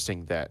really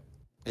interesting that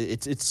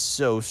it's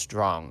so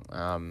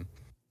strong.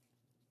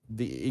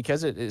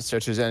 Because it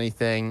searches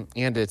anything,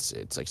 and it's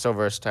like so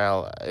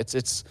versatile.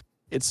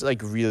 It's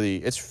like really,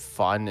 it's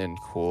fun and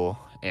cool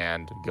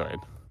and good.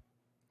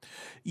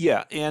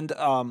 Yeah, and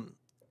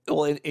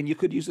and you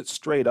could use it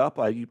straight up.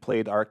 You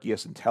played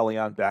Arceus and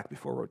Teleon back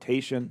before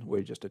rotation,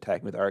 where you just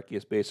attack with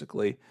Arceus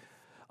basically.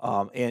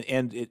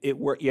 And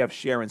you have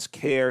Sharon's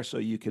Care, so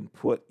you can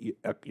put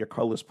your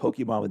colorless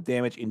Pokemon with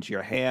damage into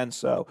your hand.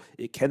 So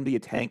it can be a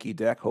tanky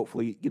deck.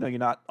 Hopefully, you're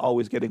not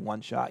always getting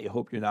one shot. You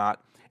hope you're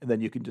not. And then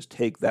you can just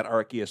take that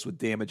Arceus with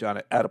damage on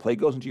it out of play. It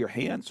goes into your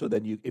hand. So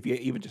then if you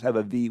even just have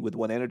a V with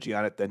 1 energy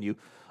on it, then you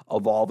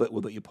evolve it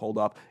with what you pulled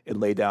up and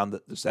lay down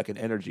the second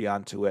energy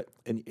onto it,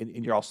 and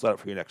you're all set up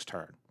for your next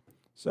turn.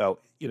 So,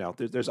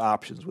 there's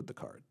options with the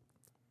card.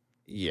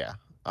 Yeah.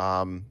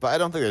 But I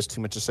don't think there's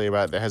too much to say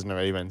about it that hasn't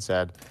already been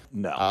said.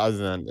 No. Other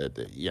than,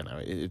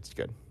 it's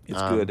good.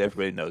 It's good.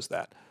 Everybody knows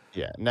that.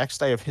 Yeah.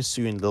 Next, I have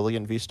Hisuian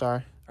Lillian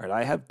V-Star. All right.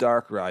 I have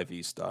Darkrai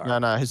V-Star. No,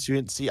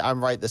 Hisuian. See,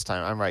 I'm right this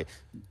time. I'm right.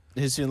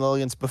 Hisuian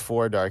Lillian's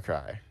before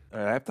Darkrai. All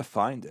right, I have to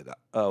find it.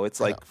 Oh, it's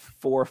like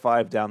 4 or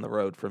 5 down the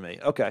road for me.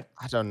 Okay.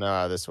 I don't know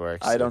how this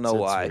works. I don't know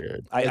why. It's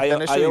weird. I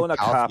own a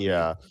copy,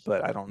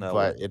 but I don't know.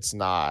 But it's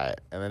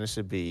not. And then it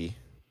should be...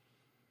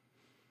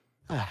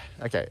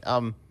 Okay.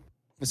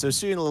 So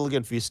Hisuian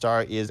Lillian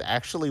V-Star is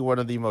actually one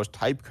of the most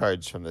hype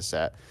cards from the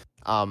set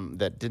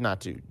that did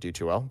not do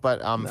too well. But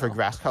for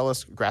Grass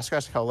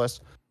Colorless,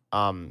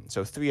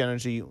 so 3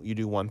 energy, you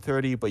do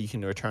 130, but you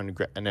can return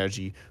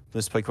energy from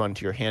this Pokemon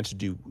to your hand to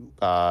do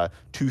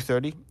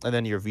 230. And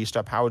then your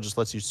V-Star power just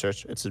lets you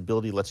search, its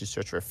ability lets you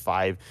search for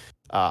 5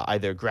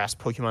 either grass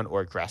Pokemon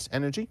or grass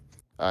energy,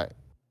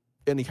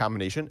 any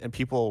combination. And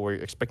people were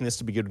expecting this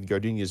to be good with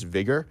Gardenia's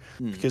Vigor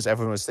because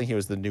everyone was thinking it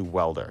was the new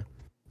Welder.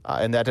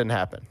 And that didn't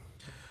happen.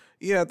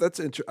 Yeah, that's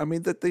interesting. I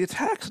mean, the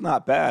attack's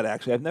not bad,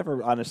 actually. I've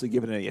never honestly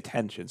given any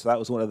attention, so that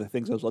was one of the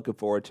things I was looking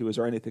forward to. Is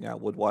there anything I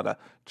would want to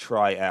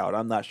try out?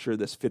 I'm not sure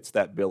this fits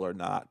that bill or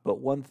not, but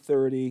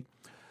 130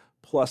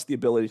 plus the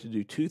ability to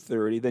do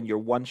 230, then you're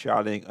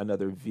one-shotting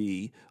another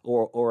V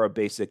or a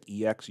basic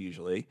EX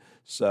usually.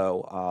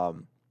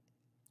 So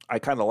I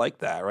kind of like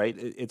that, right?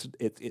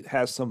 It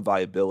has some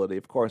viability.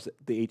 Of course,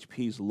 the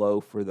HP's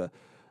low for the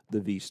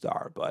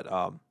V-Star, but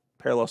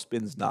parallel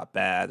spin's not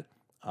bad.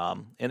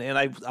 And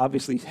I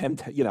obviously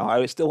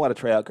I still want to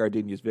try out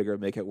Gardenia's Vigor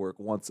and make it work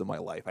once in my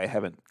life. I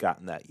haven't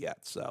gotten that yet,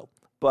 so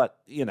but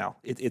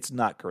it's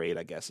not great,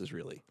 I guess, is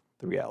really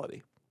the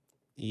reality.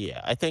 Yeah,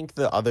 I think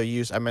the other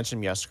use I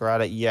mentioned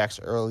Meowscarada EX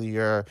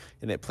earlier,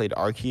 and it played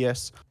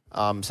Arceus.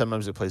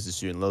 Sometimes it plays the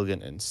Hisuian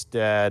Lillian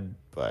instead,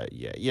 but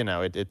yeah,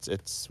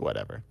 it's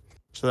whatever.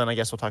 So then I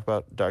guess we'll talk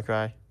about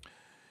Darkrai.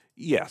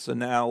 Yeah, so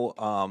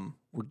now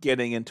we're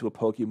getting into a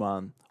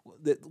Pokemon.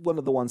 One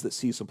of the ones that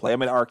sees some play. I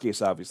mean,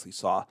 Arceus obviously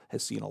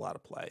has seen a lot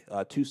of play.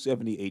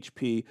 270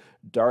 HP,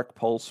 Dark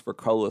Pulse for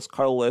colorless.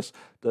 Colorless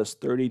does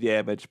 30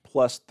 damage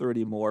plus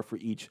 30 more for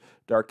each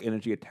dark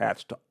energy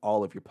attached to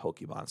all of your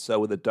Pokemon. So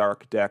with a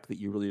dark deck that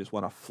you really just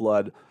want to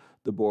flood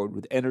the board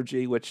with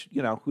energy, which,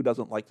 who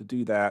doesn't like to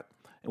do that?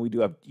 And you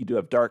do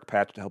have Dark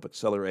Patch to help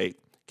accelerate,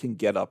 can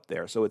get up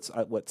there. So it's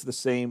what's the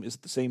same? Is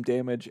it the same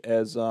damage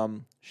as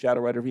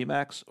Shadow Rider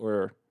VMAX,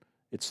 or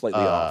it's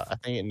slightly off? I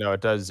think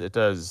it does. It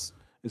does.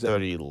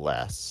 30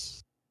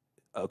 less.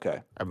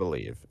 Okay. I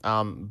believe.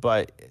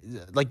 But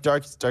like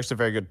Dark's a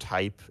very good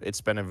type.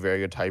 It's been a very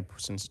good type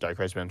since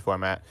Darkrai's been in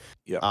format.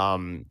 Yeah.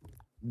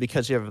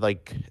 Because you have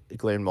like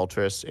Galarian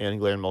Moltres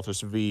and Galarian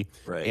Moltres V,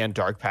 right, and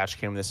Dark Patch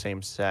came in the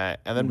same set.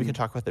 And then we can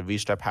talk about the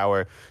V-Star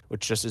power,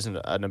 which just is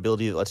an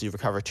ability that lets you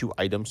recover 2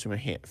 items from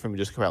your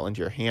discard pile into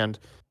your hand.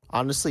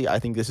 Honestly, I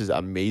think this is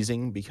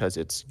amazing because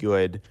it's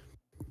good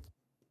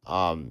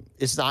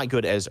It's not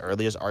good as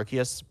early as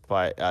Arceus,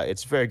 but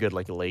it's very good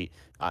like late,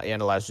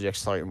 and allows you to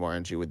accelerate more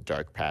energy with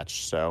Dark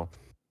Patch. So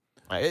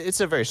it's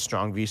a very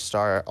strong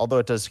V-Star, although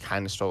it does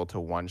kind of struggle to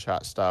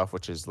one-shot stuff,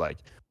 which is like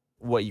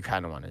what you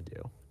kind of want to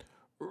do.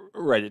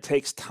 Right, it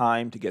takes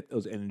time to get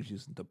those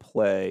energies into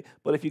play,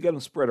 but if you get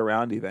them spread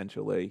around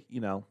eventually,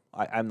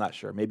 I'm not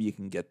sure. Maybe you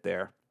can get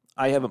there.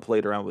 I haven't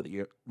played around with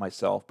it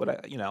myself,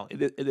 but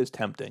it is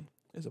tempting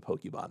as a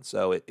Pokemon,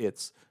 so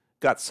it's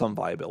got some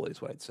viability,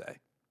 is what I'd say.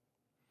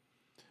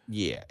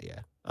 Yeah.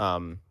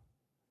 And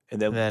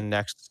then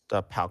next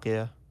up,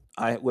 Palkia.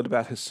 What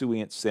about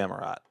Hisuian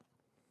Samurott?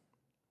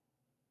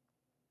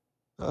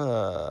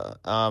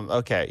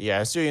 Okay,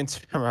 yeah, Hisuian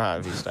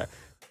Samurott V-Star.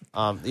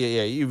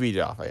 Yeah, you read it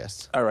off, I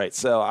guess. All right,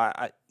 so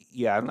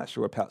I'm not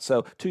sure what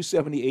so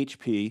 270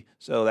 HP,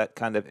 so that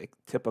kind of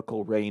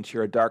typical range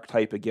here. A dark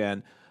type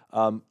again.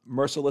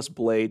 Merciless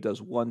Blade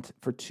does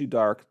for 2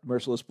 dark.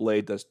 Merciless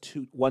Blade does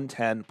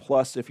 110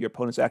 plus if your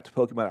opponent's active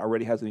Pokemon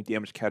already has any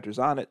damage counters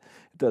on it,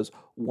 it does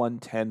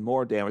 110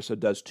 more damage, so it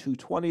does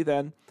 220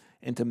 then.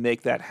 And to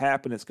make that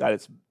happen, it's got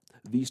its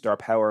V-Star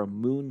power,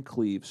 Moon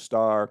Cleave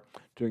Star.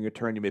 During your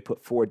turn, you may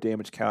put 4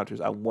 damage counters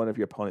on one of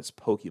your opponent's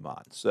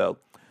Pokemon. So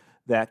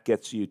that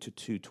gets you to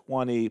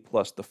 220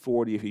 plus the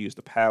 40 if you use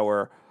the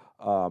power,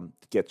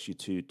 gets you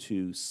to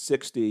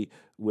 260,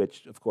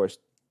 which of course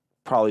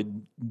probably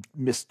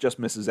just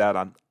misses out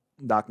on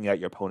knocking out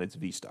your opponent's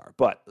V-Star.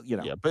 But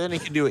yeah, but then you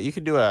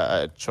can do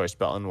a choice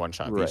belt in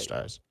one-shot right.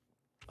 V-Stars.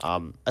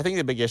 I think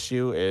the big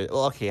issue is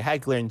it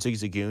had Glaring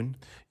Zigzagoon, so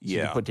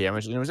you could put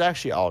damage, and it was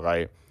actually all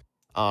right.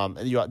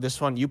 This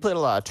one you played a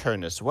lot of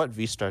Turnus. What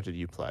V-Star did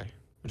you play?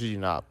 Or did you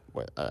not?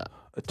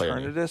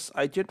 Eternatus?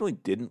 I generally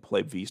didn't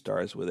play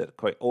V-Stars with it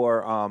quite.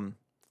 Or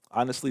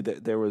honestly,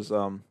 there was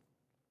I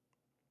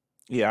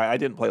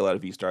didn't play a lot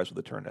of V-Stars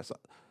with Eternatus.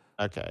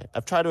 Okay,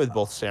 I've tried it with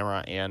both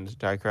Samurai and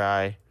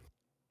Darkrai.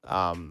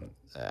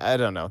 I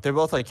don't know. They're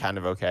both like kind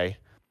of okay.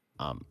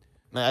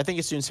 I think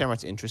Hisuian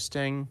Samurai's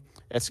interesting.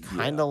 It's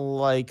kind of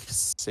like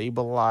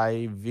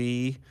Sableye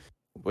V,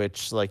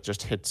 which like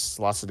just hits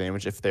lots of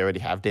damage if they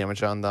already have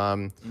damage on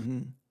them.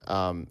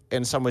 Mm-hmm.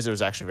 In some ways, it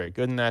was actually very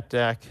good in that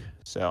deck.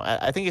 So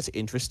I think it's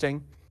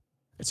interesting.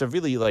 It's a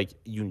really like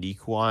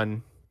unique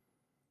one.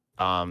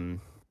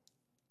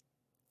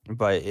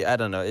 But I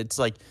don't know. It's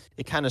like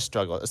it kind of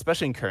struggles,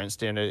 especially in current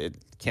standard. It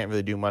can't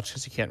really do much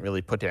because you can't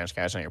really put damage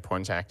counters on your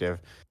opponent's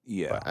active.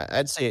 Yeah, but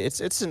I'd say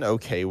it's an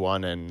okay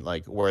one and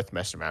like worth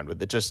messing around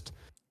with.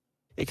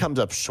 It comes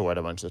up short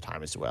a bunch of the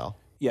time as well.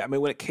 Yeah, I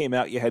mean, when it came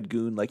out, you had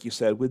Goon, like you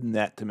said, with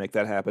Net to make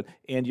that happen.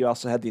 And you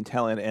also had the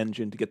Italian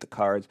engine to get the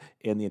cards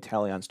and the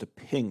Italians to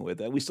ping with.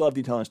 And we still have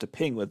the Italians to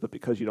ping with, but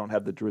because you don't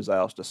have the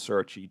Drizzles to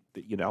search,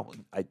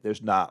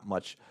 there's not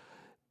much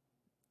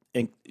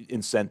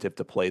incentive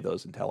to play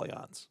those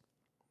Italians.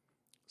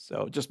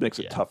 So it just makes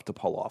it tough to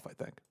pull off, I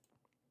think.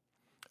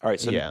 All right,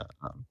 so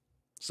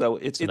so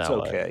it's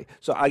okay.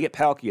 So I get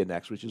Palkia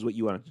next, which is what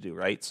you wanted to do,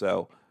 right?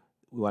 So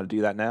we want to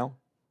do that now?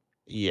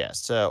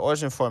 Yes,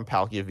 Origin Form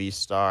Palkia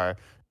V-Star.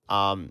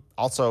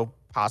 Also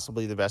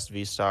possibly the best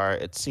V-Star.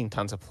 It's seen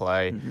tons of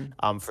play.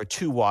 Mm-hmm. For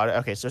 2 water.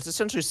 Okay, so it's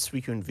essentially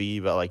Suicune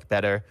V, but like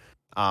better.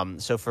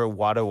 So for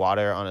water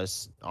on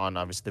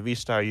obviously the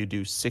V-Star, you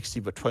do 60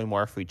 but 20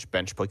 more for each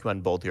bench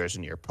Pokemon, both yours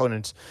and your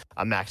opponents.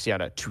 Maxing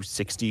out at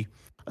 260,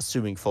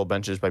 assuming full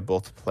benches by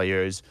both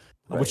players,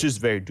 which is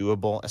very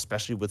doable,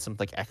 especially with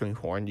something like Echoing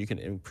Horn. You can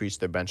increase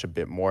their bench a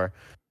bit more.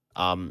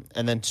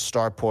 And then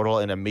Star Portal,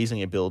 an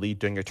amazing ability.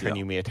 During your turn,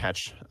 you may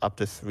attach up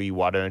to 3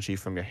 water energy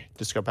from your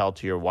discard pile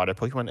to your water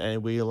Pokemon any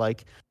way you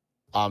like.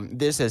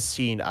 This has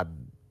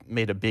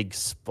made a big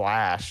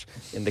splash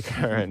in the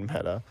current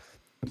meta.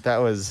 That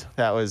was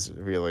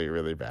really,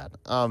 really bad.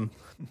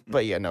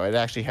 But yeah, no, it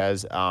actually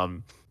has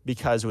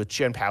because with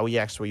Chien-Pao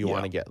EX, where you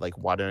want to get like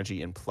water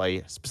energy in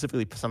play,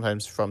 specifically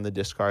sometimes from the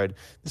discard,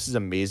 this is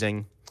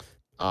amazing.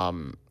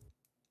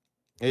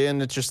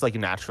 And it's just like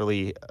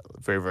naturally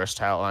very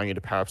versatile, allowing you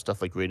to power up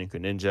stuff like Radiant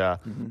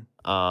Greninja.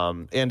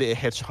 Mm-hmm. And it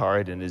hits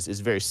hard and is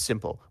very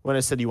simple. When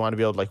I said you want to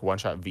be able to like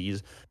one-shot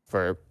Vs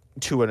for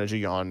 2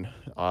 energy on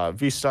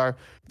V-Star,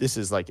 this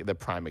is like the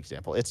prime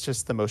example. It's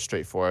just the most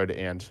straightforward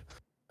and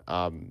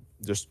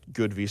just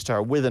good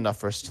V-Star with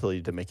enough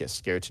versatility to make it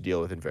scary to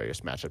deal with in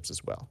various matchups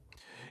as well.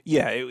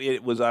 Yeah,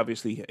 it was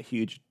obviously a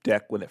huge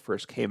deck when it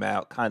first came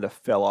out. Kind of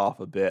fell off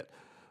a bit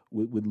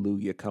with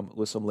Lugia come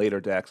with some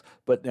later decks,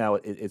 but now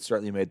it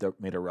certainly made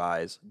a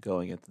rise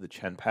going into the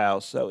Chien-Pao.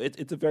 So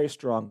it's a very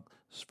strong,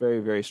 very,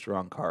 very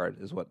strong card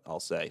is what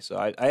I'll say. So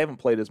I haven't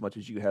played as much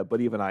as you have,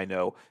 but even I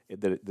know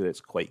that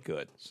it's quite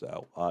good.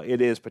 So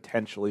it is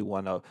potentially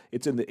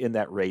it's in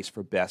that race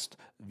for best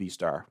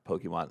V-Star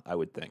Pokemon, I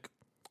would think.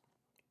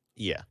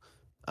 Yeah.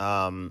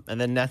 And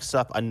then next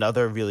up,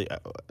 another really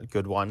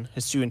good one,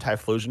 Hisuian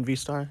Typhlosion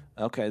V-Star.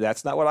 Okay,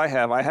 that's not what I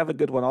have. I have a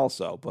good one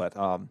also, but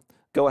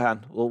go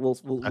ahead. We'll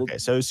okay,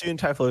 so Hisuian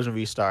Typhlosion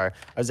V-Star.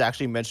 I was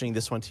actually mentioning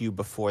this one to you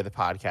before the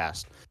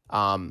podcast.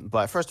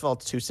 But first of all,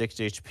 it's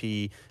 260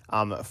 HP,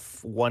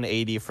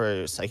 180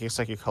 for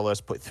Psychic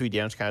Colors. Put 3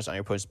 damage counters on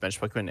your opponent's bench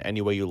Pokemon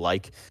any way you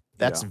like.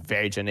 That's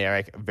very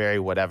generic, very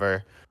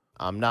whatever.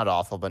 Not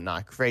awful, but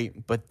not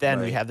great. But then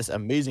we have this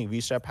amazing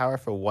V-Star power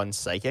for 1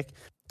 Psychic.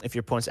 If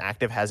your opponent's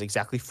active has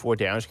exactly 4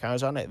 damage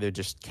counters on it, they're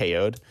just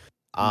KO'd.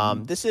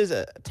 This is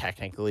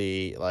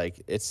technically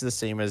like it's the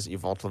same as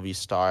Evolta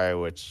V-Star,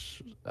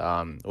 which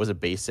was a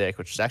basic,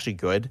 which is actually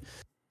good.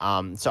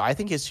 So I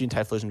his Student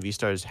Typhlosion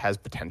V-Stars has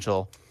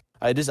potential.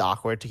 It is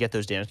awkward to get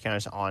those damage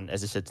counters on,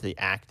 as I said, to the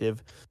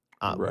active.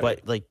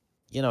 But like,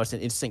 it's an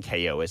instant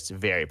KO. It's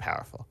very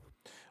powerful.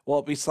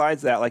 Well,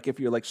 besides that, like if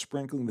you're like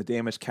sprinkling the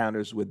damage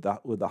counters with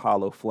the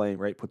Hollow Flame,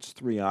 right? Puts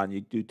 3 on,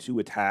 you do 2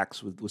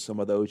 attacks with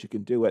some of those, you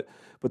can do it.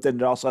 But then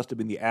it also has to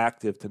be in the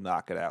active to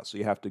knock it out. So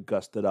you have to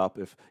gust it up.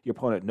 If your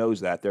opponent knows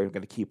that, they're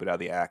going to keep it out of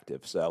the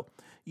active. So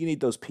you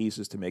need those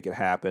pieces to make it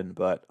happen.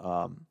 But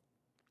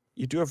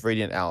you do have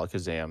Radiant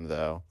Alakazam,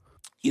 though.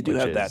 You do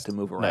have that to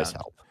move around. Nice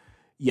help.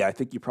 Yeah, I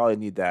think you probably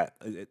need that.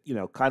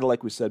 Kind of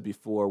like we said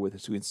before with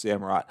Hisuian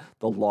Samurott,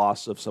 the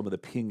loss of some of the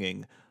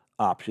pinging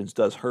options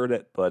does hurt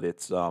it, but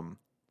it's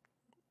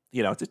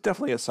it's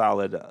definitely a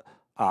solid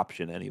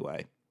option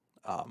anyway.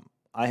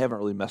 I haven't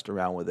really messed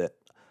around with it.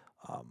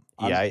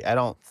 I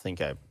don't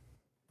think I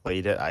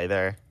played it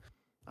either.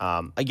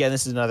 Again,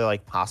 this is another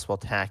like possible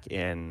attack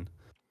in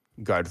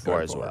Guard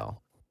 4 as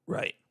well.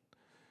 Right.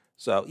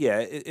 So yeah,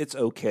 it's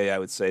okay. I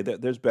would say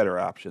that there's better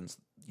options.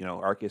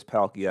 Arceus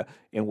Palkia,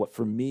 and what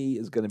for me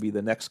is going to be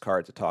the next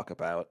card to talk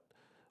about,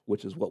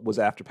 which is what was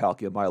after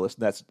Palkia on my list,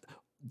 and that's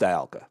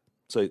Dialga.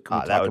 So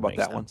can we talk about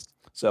that one?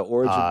 So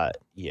Origin,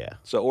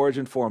 So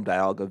Origin form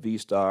Dialga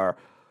V-Star,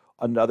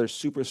 another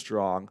super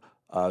strong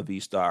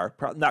V-Star.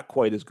 Not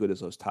quite as good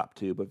as those top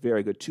 2, but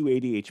very good.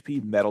 280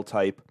 HP, Metal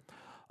type.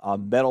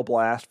 Metal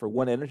Blast for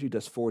 1 energy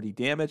does 40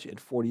 damage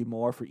and 40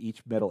 more for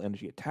each metal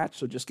energy attached.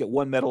 So just get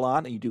 1 metal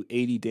on and you do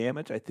 80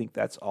 damage. I think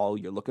that's all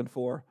you're looking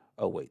for.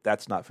 Oh, wait,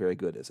 that's not very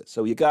good, is it?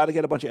 So you got to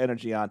get a bunch of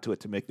energy onto it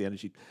to make the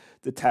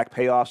attack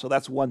pay off. So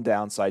that's one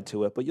downside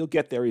to it, but you'll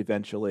get there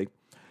eventually.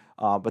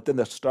 But then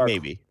the start...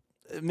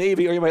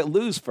 Maybe, or you might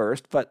lose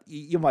first, but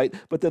you might.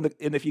 But then,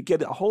 and if you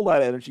get a whole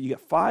lot of energy, you get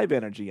 5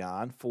 energy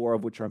on, 4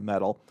 of which are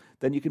metal.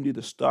 Then you can do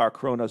the Star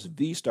Chronos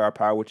V-Star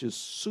power, which is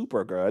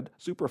super good,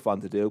 super fun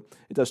to do.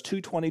 It does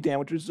 220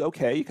 damage, which is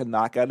okay. You can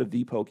knock out a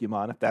V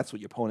Pokemon if that's what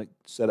your opponent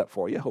set up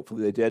for you.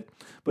 Hopefully they did.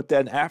 But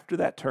then after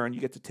that turn, you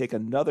get to take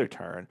another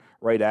turn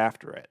right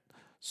after it.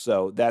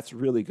 So that's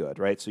really good,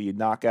 right? So you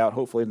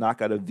hopefully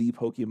knock out a V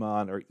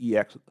Pokemon or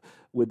EX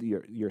with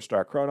your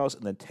Star Chronos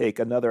and then take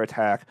another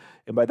attack.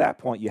 And by that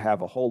point, you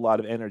have a whole lot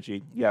of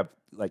energy. You have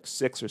like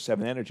 6 or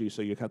 7 energy,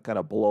 so you can kind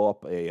of blow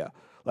up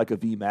like a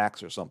V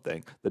Max or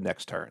something the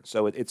next turn.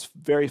 So it's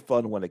very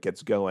fun when it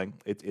gets going.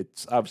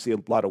 It's obviously a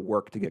lot of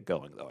work to get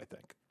going, though, I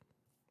think.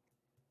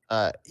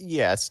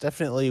 It's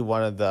definitely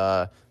one of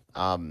the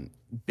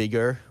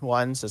bigger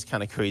ones. It's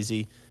kind of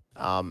crazy.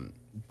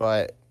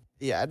 But...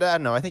 yeah, I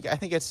don't know. I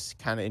think it's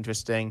kind of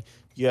interesting.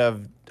 You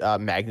have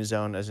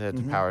Magnezone as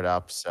it's powered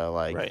up, so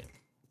like, right.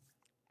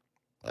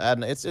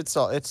 And it's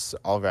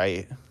all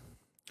right.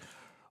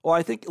 Well,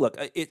 I think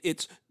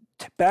it's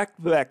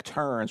back-to-back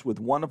turns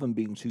with one of them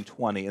being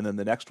 220 and then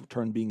the next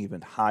turn being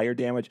even higher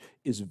damage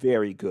is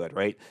very good,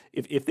 right?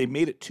 If they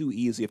made it too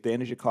easy, if the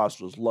energy cost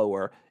was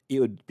lower,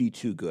 it would be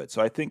too good.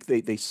 So I think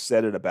they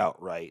set it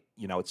about right.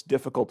 It's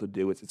difficult to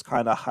do. It's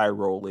kind of high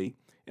rolly.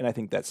 And I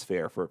think that's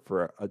fair for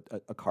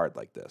a card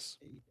like this.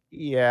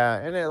 Yeah,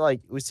 and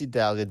we see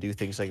Dialga do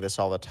things like this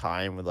all the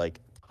time with like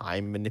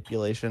time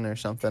manipulation or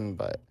something,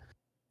 but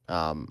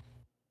it's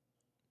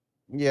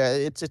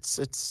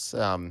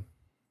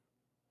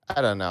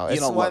I don't know.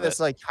 It's one that's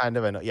like kind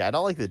of I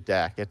don't like the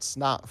deck. It's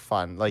not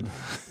fun. Like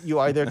you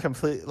either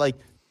complete like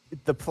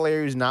the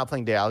player who's not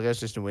playing Dialga is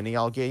just winning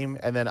all game,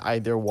 and then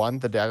either one,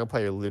 the Dialga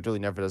player literally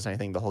never does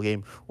anything the whole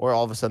game, or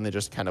all of a sudden they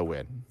just kind of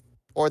win.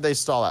 Or they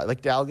stall out.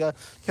 Like Dialga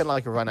can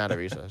like run out of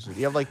resources.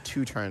 You have like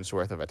 2 turns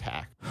worth of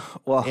attack.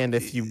 Well, and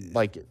if you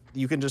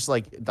you can just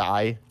like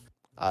die.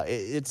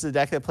 It's the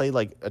deck that played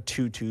like a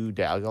 2/2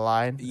 Dialga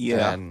line.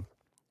 Yeah. And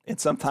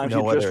sometimes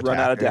you just run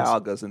out of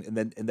Dialgas,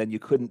 and then you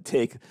couldn't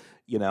take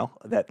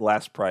that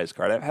last prize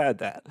card. I've had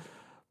that.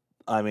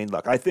 I mean,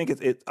 look, I think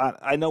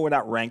I know we're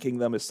not ranking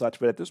them as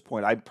such, but at this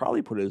point, I'd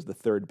probably put it as the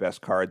 3rd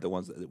best card, the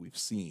ones that we've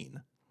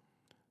seen.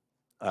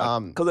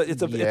 Because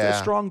it's a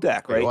strong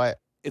deck, right?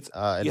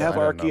 You have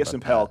Arceus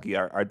and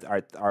Palkia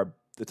are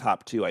the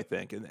top 2, I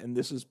think, and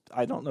this is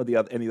I don't know any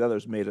of the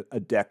others made a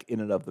deck in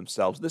and of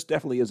themselves. This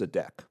definitely is a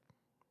deck,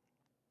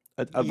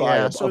 a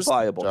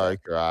viable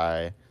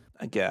Darkrai,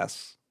 I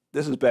guess.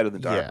 This is better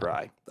than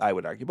Darkrai, I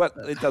would argue, but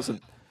it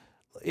doesn't.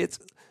 It's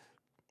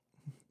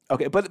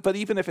okay, but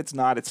even if it's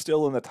not, it's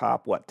still in the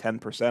top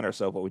 10% or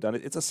so of what we've done.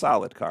 It's a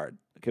solid card.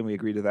 Can we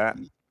agree to that?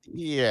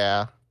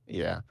 Yeah.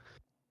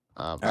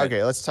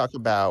 Okay, let's talk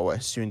about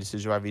what Hisuian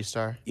Decidueye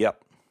V-Star.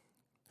 Yep.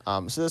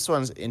 So this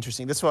one's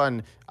interesting. This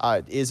one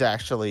is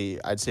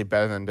actually, I'd say,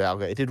 better than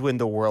Dialga. It did win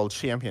the World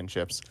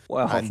Championships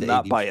Well, in the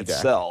not by ADP deck.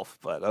 itself,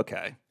 but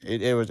okay.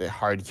 It was a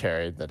hard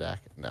carry the deck.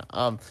 No.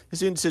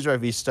 This is Decidueye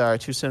V-Star,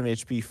 270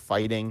 HP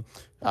fighting.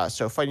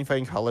 So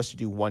fighting colors, you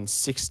do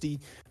 160.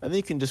 And then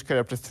you can discard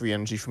up to 3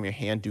 energy from your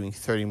hand, doing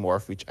 30 more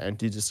for each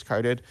energy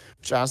discarded,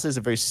 which honestly is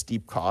a very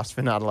steep cost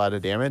for not a lot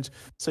of damage.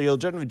 So you'll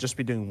generally just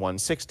be doing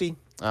 160.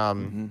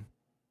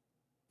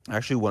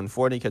 Actually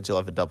 140 because you'll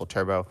have a double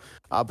turbo.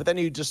 But then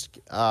you just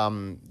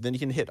then you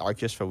can hit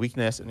Arceus for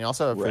weakness, and you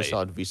also have a very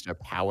solid V-Star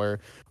power,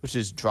 which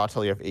is draw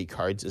till you have 8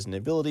 cards as an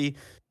ability.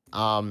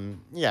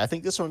 I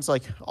think this one's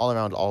like all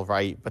around all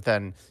right, but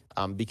then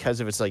because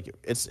of it's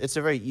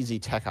a very easy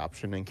tech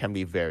option and can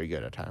be very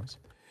good at times.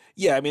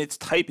 Yeah, I mean, its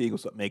typing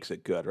is what makes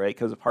it good, right?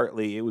 Because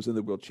partly it was in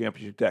the World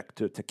Championship deck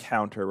to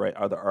counter, right,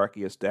 other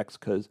Arceus decks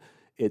because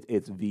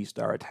its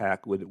V-Star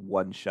attack would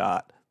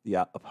one-shot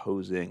the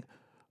opposing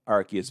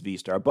Arceus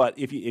V-Star. But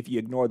if you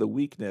ignore the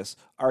weakness,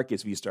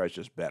 Arceus V-Star is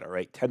just better,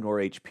 right? 10 more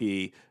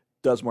HP,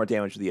 does more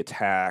damage to the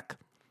attack,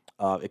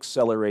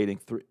 accelerating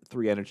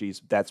 3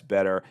 energies, that's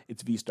better.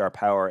 Its V-Star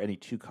power, any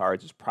 2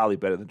 cards, is probably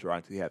better than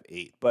drawing till you have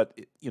 8. But,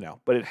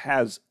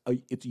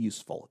 it's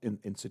useful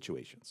in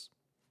situations.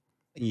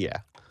 Yeah.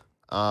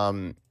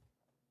 I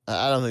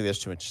don't think there's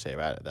too much to say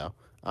about it, though.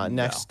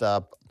 Next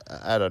up,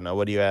 I don't know.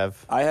 What do you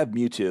have? I have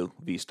Mewtwo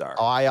V-Star.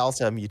 Oh, I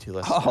also have Mewtwo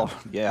listed. Oh,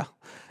 yeah.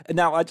 And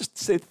now I just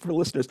say for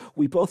listeners,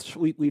 we've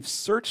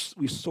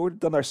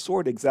done our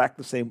sort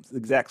exact same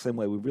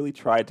way. We really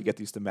tried to get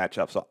these to match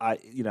up. So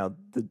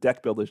the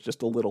deck build is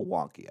just a little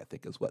wonky, I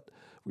think, is what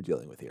we're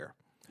dealing with here.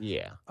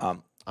 Yeah.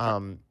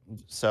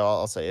 So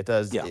I'll say it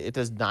does. Yeah. It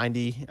does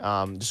 90.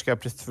 Just get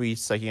up to 3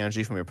 psychic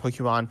energy from your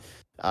Pokemon.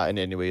 And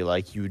anyway,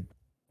 like you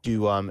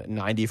do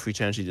 90 for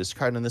each energy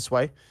discard in this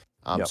way.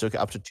 So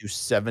up to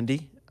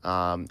 270.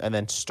 And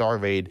then Star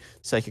Raid,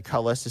 Psychic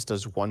Colorless, this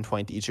does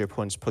 120 to each of your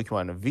opponent's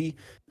Pokemon in V.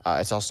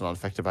 It's also not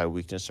affected by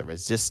weakness or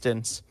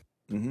resistance.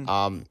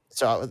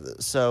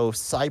 So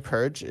Psy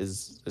Purge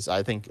is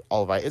I think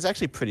all right. It's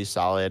actually pretty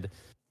solid.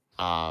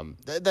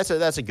 That's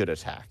a good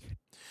attack.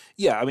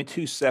 Yeah, I mean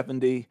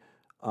 270,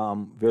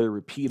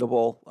 very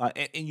repeatable,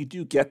 and you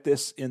do get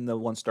this in the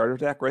one starter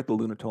deck, right? The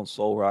Lunatone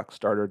Soul Rock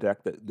starter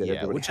deck that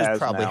everybody which has is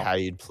probably now. How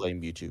you'd play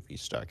Mewtwo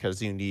V-Star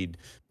because you need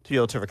to be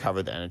able to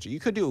recover the energy. You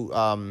could do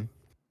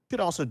could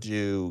also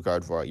do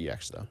Gardevoir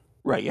EX though.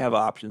 Right, you have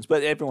options,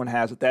 but everyone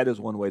has it. That is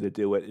one way to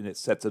do it, and it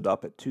sets it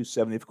up at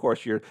 270. Of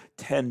course, you're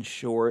 10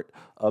 short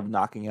of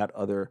knocking out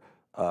other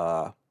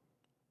of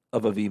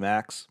a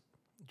VMAX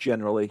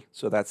generally,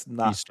 so that's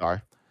not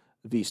V-Star.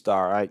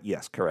 V-Star,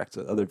 yes, correct.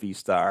 So other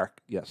V-Star,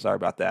 yeah, sorry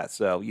about that.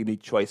 So you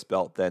need Choice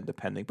Belt then,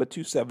 depending. But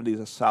 270 is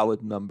a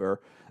solid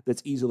number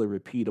that's easily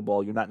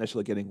repeatable. You're not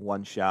necessarily getting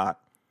one shot.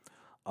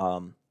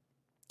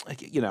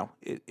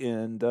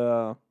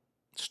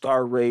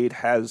 Star Raid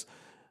has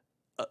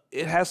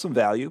some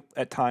value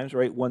at times,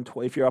 right?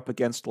 120. If you're up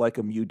against like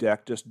a Mew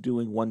deck, just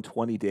doing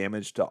 120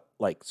 damage to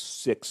like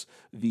 6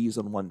 Vs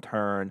on one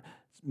turn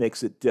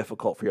makes it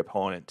difficult for your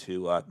opponent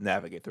to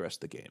navigate the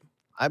rest of the game.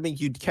 I mean,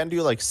 you can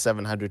do like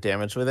 700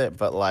 damage with it,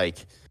 but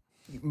like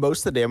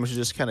most of the damage is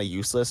just kind of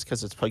useless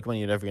because it's Pokemon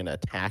you're never going to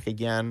attack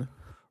again.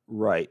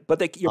 Right, but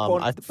they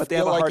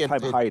have a hard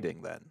time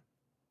hiding then.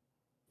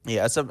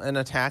 Yeah, it's an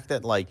attack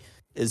that like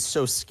is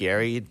so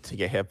scary to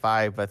get hit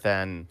by, but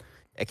then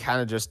it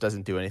kind of just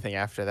doesn't do anything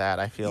after that.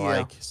 I feel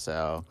like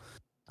so.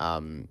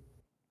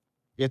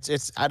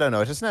 It's I don't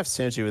know. It doesn't have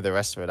synergy with the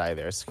rest of it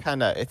either.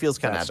 It feels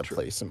kind of out of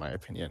place in my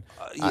opinion.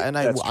 And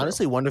I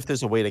honestly wonder if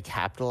there's a way to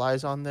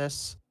capitalize on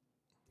this.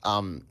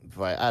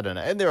 But I don't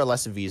know. And there are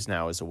less Vs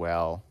now as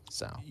well.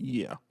 So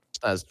yeah,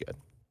 it's not as good.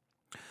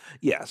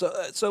 Yeah.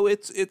 So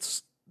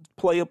it's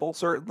playable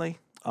certainly.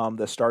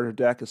 The starter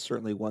deck is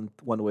certainly one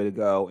way to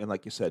go. And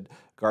like you said,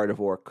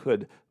 Gardevoir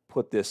could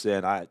put this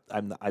in.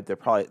 There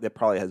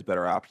probably has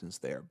better options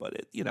there, but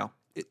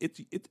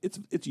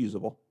it's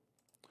usable.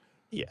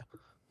 Yeah.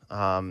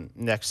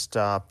 Next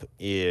up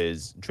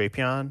is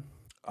Drapion.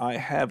 I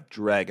have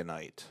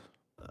Dragonite.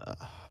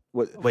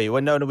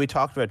 Wait, no, we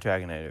talked about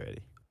Dragonite already.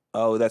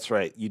 Oh, that's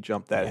right. You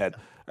jumped that ahead.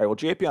 All right. Well,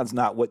 Drapion's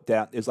not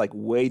is like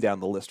way down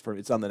the list for me.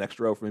 It's on the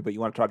next row for me. But you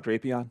want to talk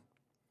Drapion?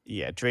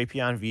 Yeah,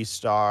 Drapion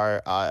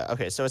V-Star.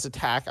 Okay, so its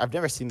attack. I've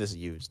never seen this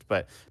used,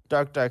 but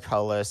Dark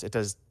Colorless. It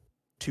does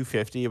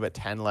 250, but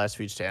 10 less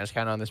for each damage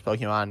count on this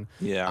Pokemon.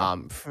 Yeah.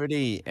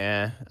 Pretty.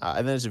 And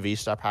then there's a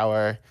V-Star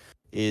power.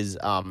 Is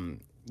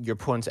your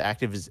opponent's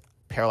active is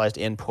paralyzed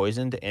and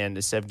poisoned, and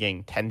instead of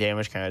getting 10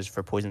 damage counters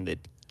for poison, they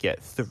get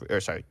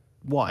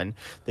 1.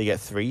 They get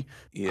 3.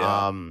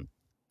 Yeah.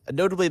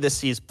 Notably, this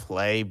sees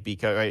play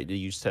because you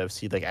used to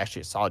see like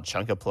actually a solid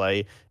chunk of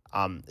play.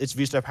 Its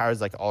V-Star power is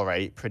like all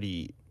right,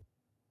 pretty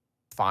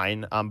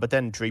fine. But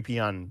then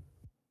Drapion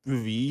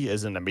V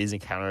is an amazing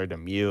counter to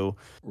Mew.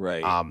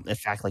 Right. In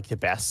fact, like the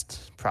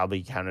best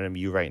probably counter to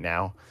Mew right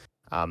now.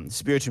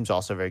 Spiritom's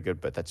also very good,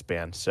 but that's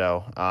banned.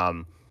 So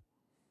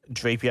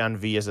Drapion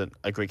V is a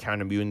great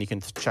counter to Mew, and you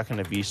can chuck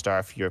in a V-Star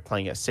if you're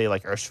playing it. Say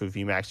like Urshifu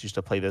VMAX used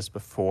to play this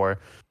before.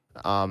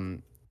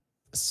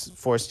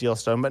 4 Steel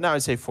Stone, but now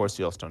I'd say 4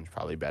 Steel Stone's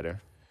probably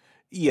better.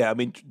 Yeah, I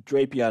mean,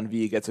 Drapion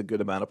V gets a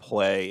good amount of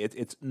play.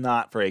 It's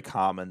not very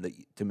common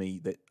to me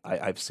that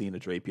I've seen a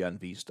Drapion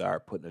V Star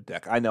put in a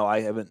deck. I know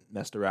I haven't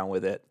messed around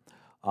with it.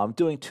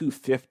 Doing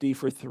 250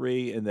 for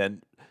 3 and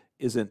then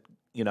isn't,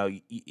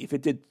 if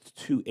it did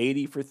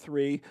 280 for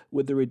 3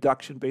 with the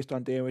reduction based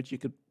on damage, you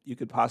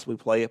could possibly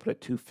play it, but at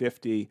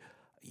 250,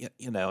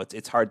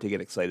 it's hard to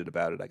get excited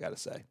about it, I got to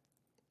say.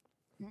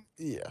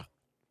 Yeah.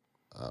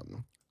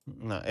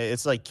 No,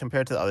 it's like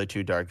compared to the other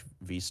 2 Dark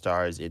V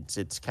Stars,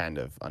 it's kind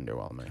of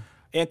underwhelming.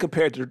 And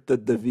compared to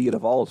the V it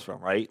evolves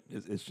from, right?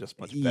 It's just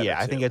much better. Yeah,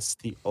 I think it's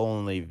the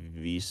only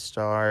V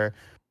Star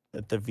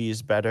that the V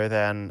is better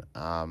than.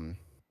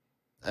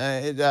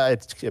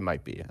 It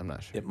might be. I'm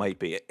not sure. It might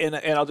be. And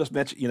I'll just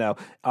mention,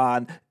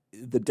 on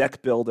the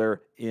deck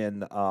builder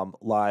in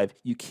live,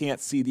 you can't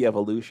see the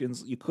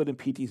evolutions. You could in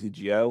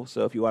PTCGO.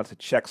 So if you wanted to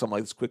check something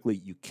like this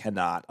quickly, you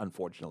cannot,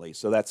 unfortunately.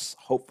 So that's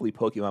hopefully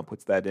Pokemon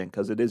puts that in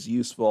because it is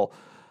useful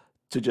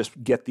to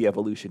just get the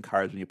evolution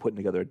cards when you're putting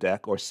together a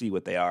deck or see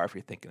what they are if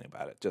you're thinking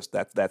about it. Just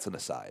that's an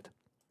aside.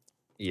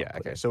 Yeah.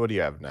 Okay. So what do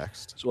you have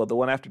next? So the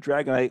one after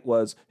Dragonite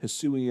was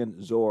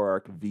Hisuian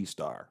Zoroark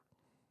V-Star.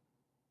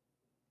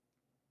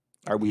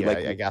 Are we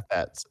I got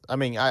that. I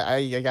mean,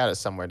 I got it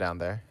somewhere down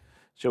there.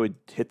 Shall we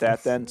hit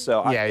that then?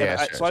 So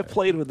sure. I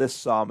played with this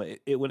some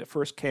when it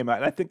first came out.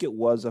 And I think it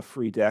was a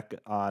free deck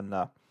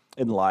on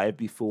in live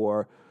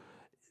before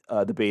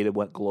the beta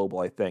went global,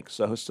 I think.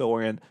 So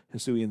Hisuian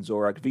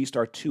Zoroark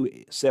V-Star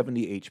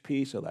 270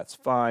 HP, so that's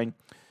fine.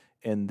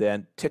 And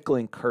then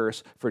Tickling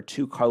Curse for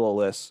 2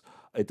 colorless.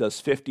 It does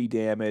 50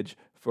 damage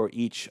for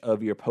each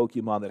of your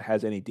Pokemon that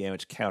has any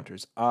damage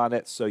counters on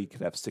it. So you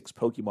could have 6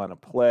 Pokemon in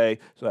play.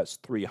 So that's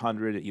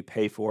 300 that you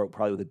pay for it,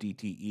 probably with a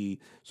DTE.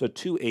 So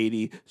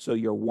 280. So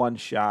you're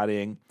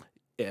one-shotting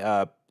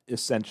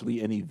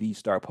essentially any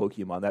V-Star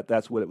Pokemon.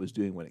 That's what it was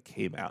doing when it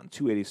came out. And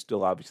 280 is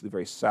still obviously a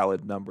very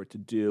solid number to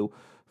do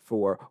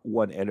for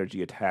 1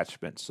 energy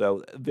attachment.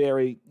 So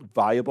very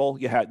viable.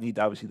 You need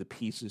obviously the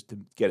pieces to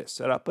get it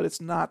set up, but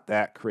it's not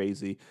that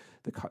crazy.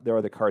 There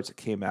are the cards that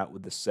came out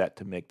with the set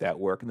to make that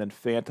work. And then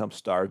Phantom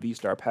Star,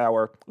 V-Star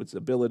Power, with its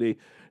ability.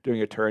 During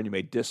your turn, you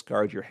may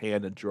discard your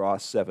hand and draw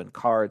 7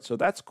 cards. So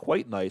that's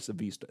quite nice.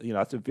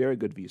 It's a very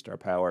good V-Star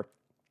Power.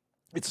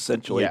 It's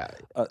essentially a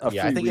free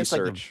I think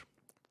research.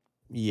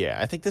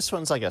 I think this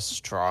one's like a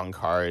strong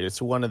card.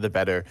 It's one of the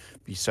better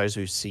V-Stars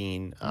we've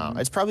seen.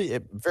 It's probably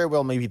very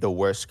well maybe the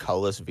worst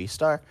colorless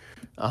V-Star,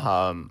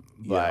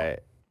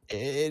 but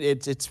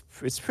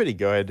it's pretty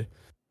good.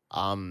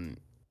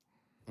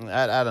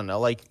 I don't know,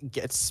 like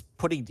it's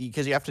putting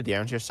because you have to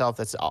damage yourself.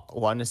 That's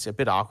one. It's a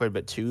bit awkward,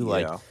 but 2,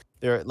 like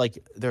there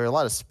are a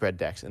lot of spread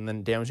decks, and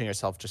then damaging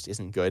yourself just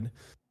isn't good.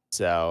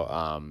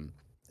 So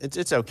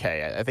it's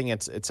okay. I think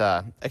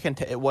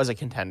it was a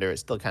contender. It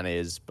still kind of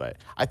is, but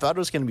I thought it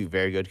was going to be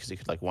very good because it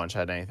could like one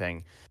shot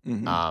anything.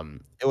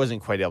 It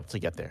wasn't quite able to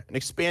get there.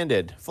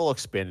 And full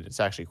expanded, it's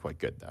actually quite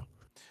good though.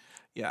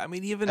 Yeah, I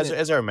mean, even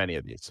as there are many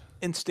of these.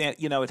 Instant,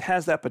 it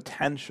has that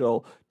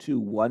potential to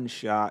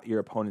one-shot your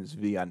opponent's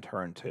V on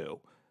turn 2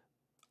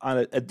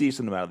 on a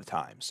decent amount of the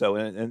time. So,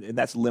 and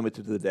that's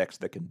limited to the decks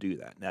that can do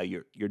that. Now,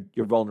 you're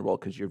vulnerable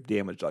because you've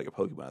damaged all your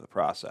Pokemon in the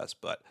process,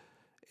 but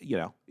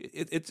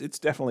it's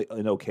definitely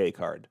an okay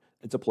card.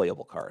 It's a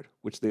playable card,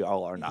 which they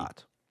all are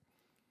not.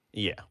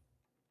 Yeah,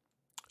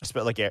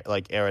 like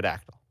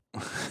Aerodactyl.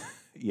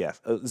 Yes,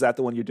 is that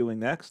the one you're doing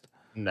next?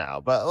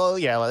 No, but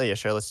yeah,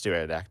 sure. Let's do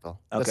Aerodactyl. Okay.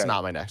 That's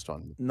not my next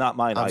one. Not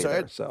mine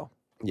either. So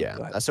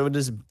so it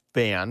is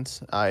banned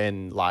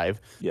in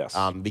live. Yes.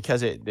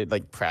 Because it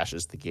like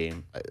crashes the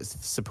game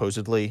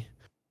supposedly.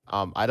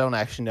 I don't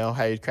actually know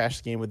how you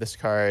crash the game with this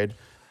card.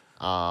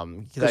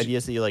 The idea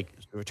is that you like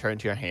return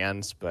to your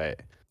hands,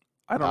 but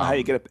I don't know how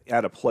you get it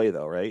out of play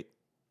though, right?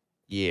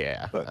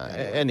 Yeah. But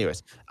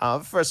anyways,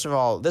 first of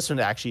all, this one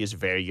actually is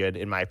very good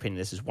in my opinion.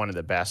 This is one of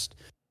the best.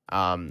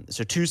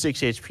 So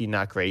 260 HP,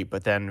 not great,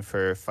 but then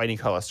for fighting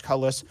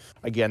colorless,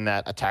 again,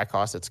 that attack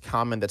cost, that's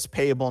common, that's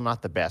payable,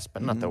 not the best,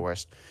 but not the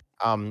worst.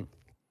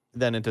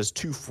 Then it does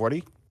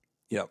 240.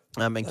 Yep.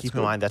 And keep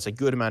in mind, that's a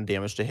good amount of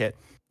damage to hit,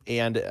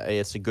 and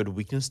it's a good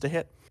weakness to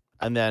hit.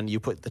 And then you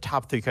put the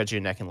top 3 cards of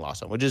your neck in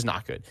loss on, which is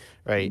not good,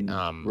 right?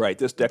 Right,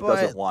 this deck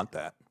doesn't want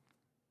that.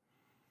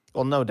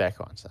 Well, no deck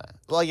wants that.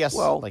 Well, I guess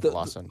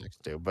loss on decks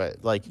do,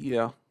 but like...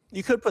 Yeah.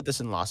 You could put this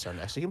in Lost Zone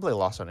next. You can play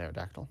Lost Zone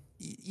Aerodactyl.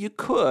 You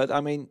could.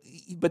 I mean,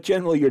 but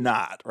generally you're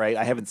not, right?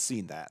 I haven't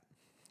seen that.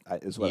 I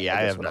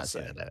have not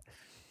seen that.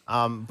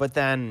 But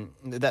then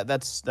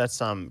that's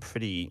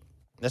pretty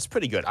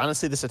good.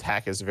 Honestly, this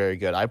attack is very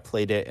good. I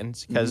played it, and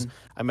because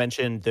I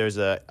mentioned there's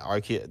the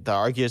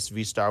Arceus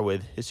V-Star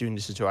with Hisuian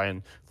Decidueye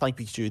and Flying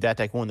Pikachu. That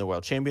deck won the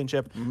World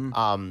Championship.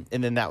 And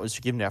then that was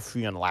given out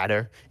free on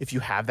ladder. If you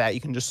have that,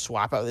 you can just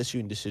swap out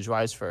Hisuian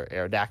Decidueyes for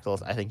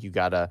Aerodactyls. I think you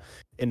gotta.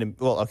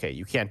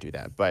 You can't do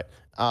that, but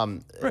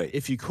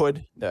if you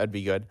could, that would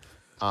be good.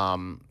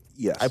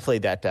 Yes, I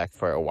played that deck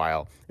for a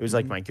while. It was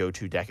like my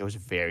go-to deck. It was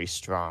very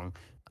strong.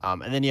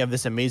 And then you have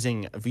this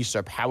amazing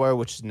V-Star Power,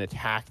 which is an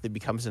attack that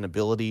becomes an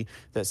ability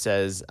that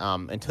says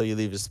until it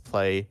leaves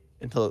play,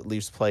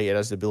 it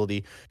has the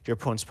ability your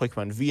opponent's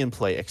Pokemon V in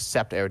play,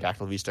 except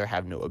Aerodactyl V-Star,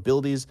 have no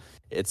abilities.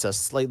 It's a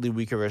slightly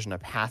weaker version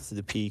of Path to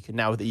the Peak.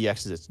 Now with the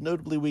EXs, it's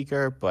noticeably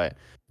weaker, but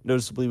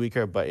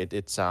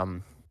it's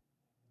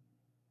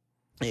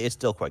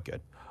still quite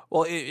good.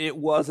 Well, it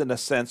was in a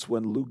sense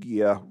when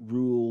Lugia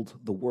ruled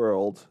the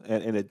world,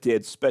 and it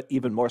did,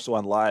 even more so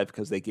on live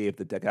because they gave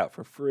the deck out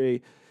for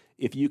free.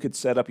 If you could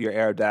set up your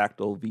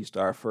Aerodactyl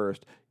V-Star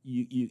first,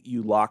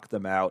 you lock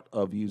them out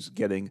of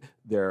getting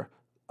their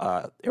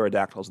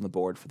Aerodactyls on the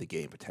board for the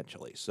game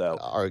potentially. So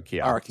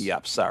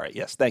Archeops. Sorry,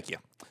 yes, thank you.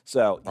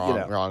 So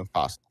wrong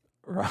cost.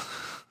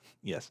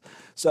 Yes.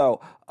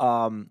 So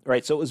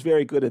right. So it was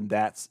very good in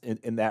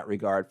that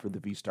regard for the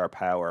V-Star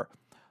Power.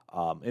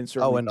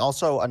 And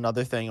also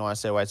another thing I want to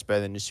say why it's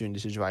better than Nishu and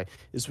Decidueye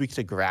is weak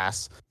to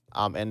grass.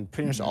 And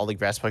pretty much all the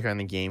grass Pokemon in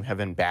the game have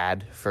been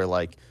bad for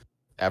like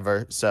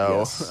ever. So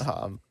yes.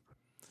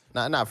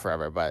 Not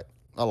forever, but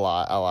a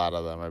lot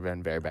of them have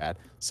been very bad.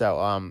 So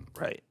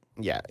right.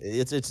 Yeah,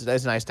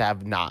 it's nice to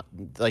have not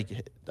like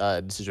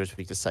Decidueye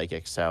weak to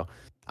Psychic. So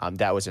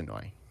that was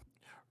annoying.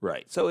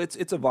 Right. So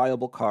it's a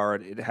viable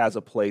card. It has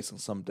a place in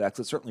some decks.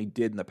 It certainly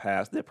did in the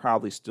past. It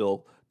probably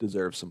still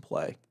deserves some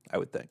play, I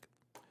would think.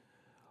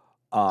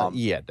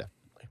 Yeah,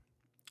 definitely.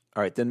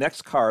 All right. The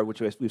next card,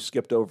 which we've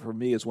skipped over for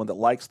me, is one that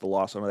likes the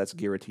Lost Armor. That's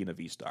Giratina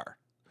V-Star.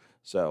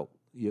 So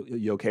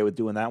you okay with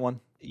doing that one?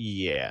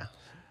 Yeah.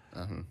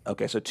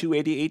 Okay. So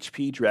 280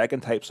 HP, Dragon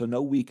type, so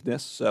no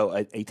weakness. So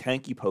a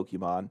tanky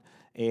Pokemon,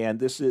 and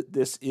this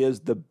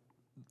is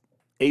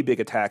a big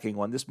attacking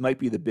one. This might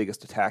be the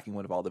biggest attacking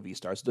one of all the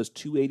V-Stars. It does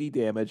 280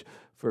 damage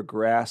for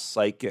Grass,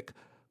 Psychic,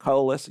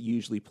 Colorless. You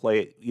usually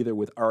play it either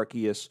with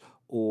Arceus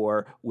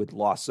or with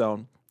Lost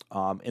Zone.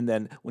 And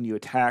then when you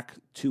attack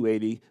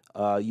 280,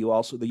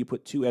 you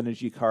put 2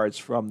 energy cards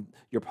from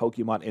your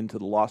Pokemon into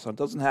the Lost Zone. It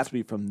doesn't have to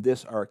be from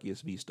this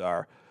Arceus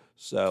V-Star.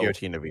 So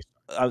Giratina V-Star.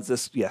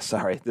 This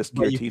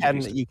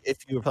Giratina. If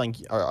you were playing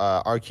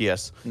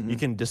Arceus, you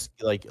can just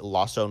like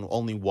Lost Zone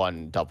only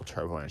one double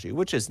turbo energy,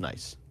 which is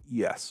nice.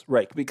 Yes,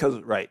 right.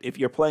 Because if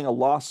you're playing a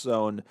Lost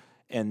Zone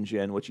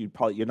engine, which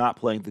you're not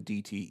playing the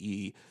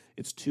DTE,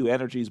 it's 2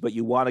 energies, but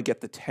you want to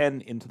get the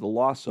 10 into the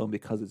Lost Zone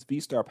because it's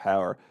V-Star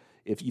Power.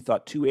 If you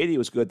thought 280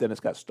 was good, then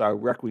it's got Star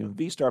Requiem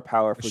V-Star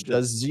Power which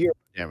does 0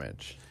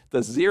 damage.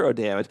 Does 0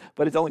 damage,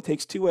 but it only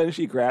takes 2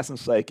 energy, Grass and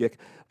Psychic.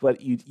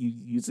 But you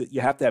use it.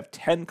 You have to have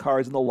 10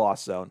 cards in the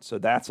Lost Zone, so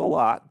that's a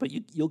lot. But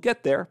you'll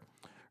get there,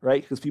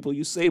 right? Because people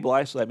use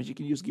Sableye, so that means you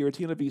can use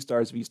Giratina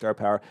V-Star's V-Star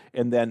Power,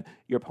 and then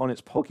your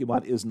opponent's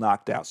Pokemon is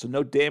knocked out. So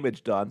no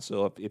damage done.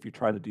 So if you're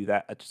trying to do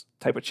that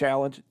type of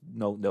challenge,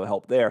 no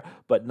help there.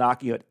 But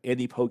knocking out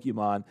any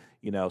Pokemon,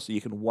 so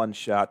you can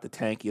one-shot the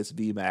tankiest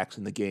VMAX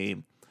in the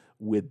game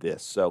with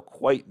this. So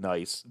quite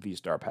nice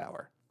V-Star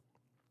Power.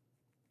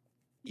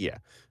 Yeah.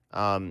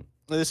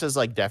 This is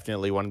like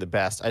definitely one of the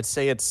best. I'd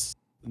say it's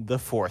the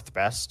 4th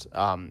best.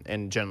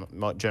 And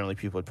generally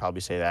people would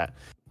probably say that.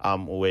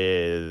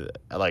 With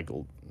like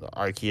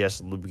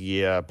Arceus,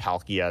 Lugia,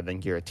 Palkia,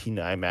 then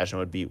Giratina, I imagine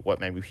would be what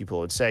maybe people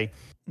would say.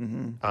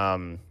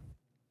 Mm-hmm.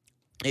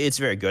 It's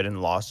very good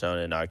in Lost Zone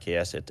and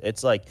Arceus.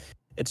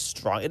 It's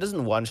strong. It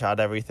doesn't one-shot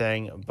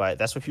everything, but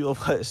that's what people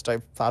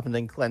start popping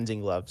in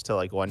Cleansing Gloves to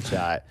like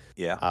one-shot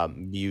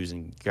Muse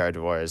and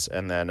Gardevoirs.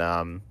 And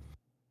then,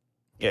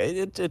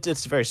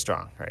 it's very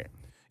strong, right?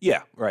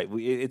 Yeah, right.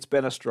 It's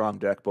been a strong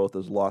deck, both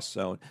as Lost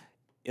Zone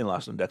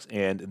decks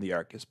and in the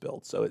Arceus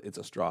build. So it's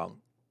a strong...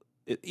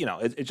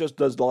 It just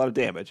does a lot of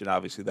damage, and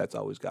obviously that's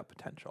always got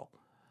potential.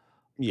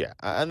 Yeah,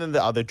 and then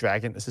the other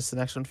dragon, is this the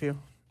next one for you?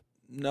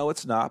 No,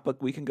 it's not,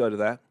 but we can go to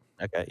that.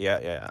 Okay,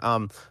 yeah.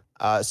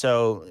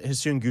 So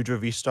Hisuian Gudra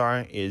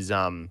V-Star is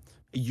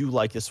you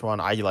like this one,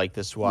 I like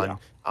this one.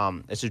 Yeah.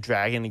 It's a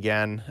dragon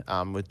again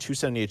with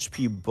 270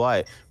 HP,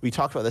 but we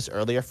talked about this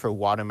earlier for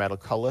Water Metal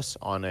Colorless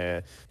on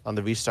the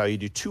V-Star. You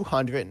do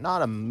 200,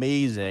 not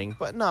amazing,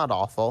 but not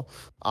awful.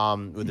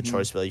 With the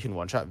choice ability, you can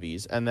one-shot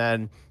Vs, and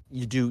then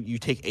you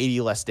take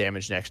 80 less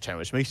damage next turn,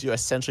 which makes you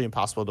essentially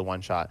impossible to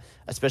one-shot,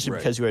 especially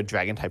because you're a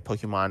dragon-type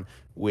Pokemon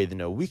with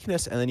no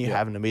weakness, and then you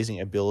have an amazing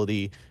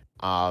ability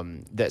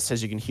that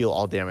says you can heal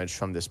all damage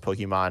from this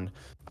Pokemon.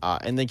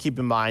 And then keep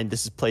in mind,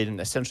 this is played in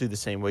essentially the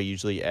same way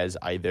usually as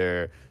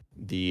either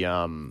with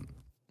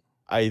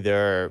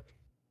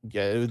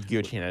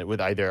Giratina,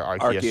 with either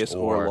Arceus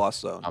or Lost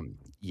Zone.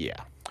 Yeah.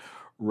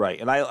 Right.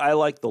 And I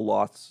like the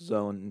Lost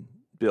Zone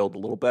build a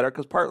little better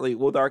because partly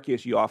with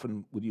Arceus, you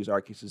often would use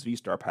Arceus's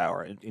V-Star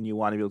Power, and you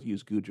want to be able to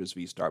use Gudra's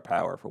V-Star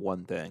Power for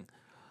one thing.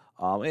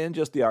 And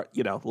just the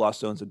Lost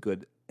Zone's a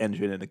good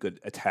engine and a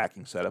good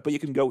attacking setup, but you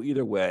can go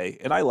either way.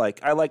 And I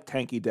like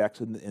tanky decks,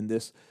 and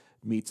this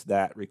meets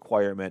that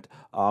requirement.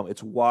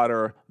 It's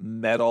water,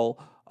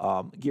 metal,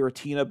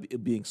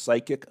 Giratina being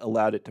psychic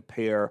allowed it to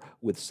pair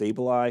with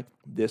Sableye.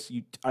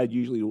 I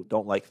usually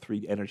don't like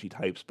 3 energy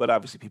types, but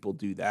obviously people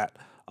do that.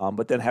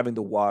 But then having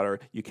the water,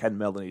 you can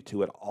Melanie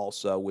to it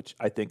also, which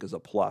I think is a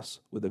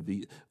plus with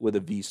a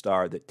V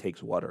star that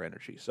takes water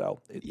energy.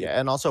 So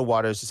and also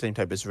water is the same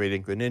type as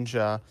Radiant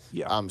Greninja.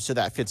 Yeah. So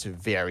that fits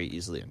very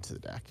easily into the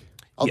deck.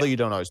 Although you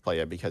don't always play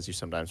it because you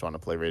sometimes want to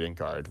play Radiant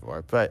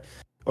Gardevoir,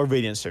 or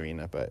Radiant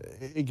Serena, but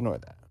ignore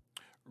that.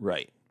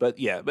 Right. But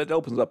it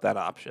opens up that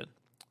option.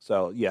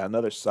 So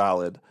another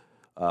solid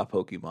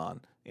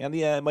Pokemon. And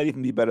it might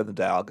even be better than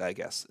Dialga, I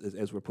guess,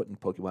 as we're putting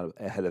Pokemon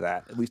ahead of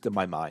that, at least in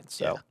my mind.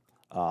 So,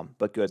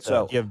 but good.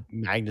 So you have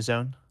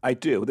Magnezone? I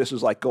do. This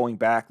is like going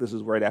back. This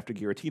is right after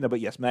Giratina. But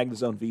yes,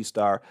 Magnezone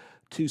V-Star,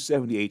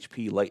 270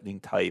 HP, lightning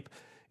type.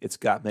 It's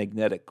got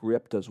magnetic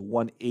grip, does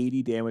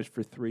 180 damage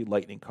for 3,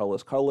 lightning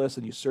colorless,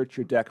 and you search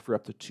your deck for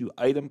up to 2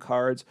 item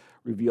cards,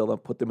 reveal them,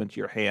 put them into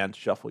your hand,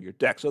 shuffle your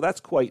deck. So that's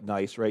quite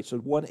nice, right? So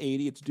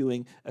 180, it's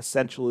doing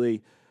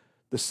essentially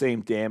the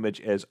same damage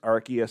as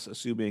Arceus,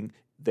 assuming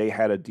they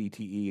had a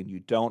DTE and you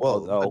don't.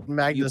 Well,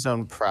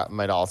 Magnezone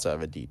might also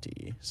have a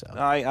DTE. So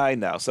I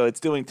know. So it's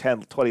doing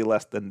 10, 20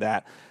 less than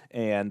that.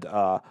 And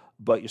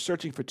but you're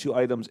searching for 2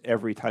 items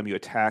every time you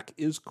attack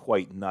is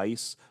quite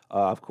nice.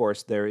 Of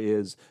course, there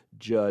is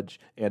Judge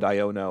and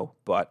Iono,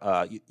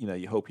 but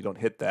you hope you don't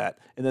hit that.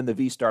 And then the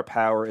V-Star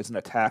power is an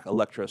attack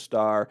Electro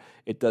Star.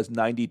 It does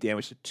 90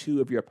 damage to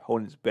 2 of your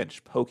opponent's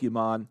bench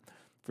Pokemon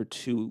for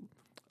 2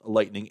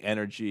 lightning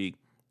energy,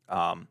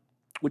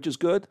 which is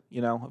good.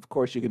 Of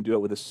course, you can do it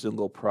with a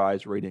single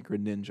prize Radiant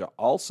Greninja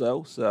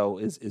also. So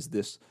is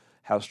this,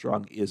 how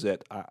strong is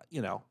it?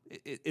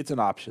 It's an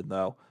option,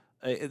 though.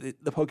 The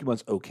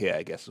Pokemon's okay,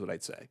 I guess is what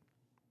I'd say.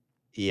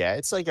 Yeah,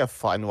 it's like a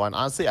fun one.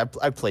 Honestly, I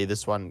play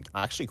this one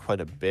actually quite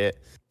a bit.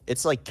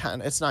 It's like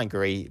it's not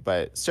great,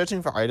 but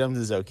searching for items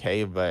is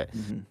okay. But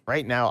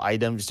right now,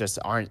 items just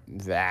aren't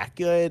that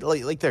good.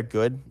 Like they're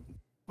good,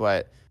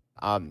 but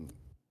I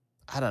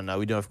don't know.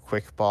 We do have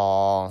Quick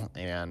Ball,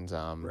 and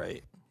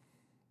right.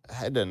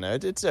 I don't know.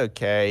 It's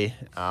okay.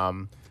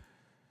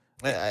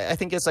 I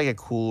think it's like a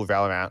cool,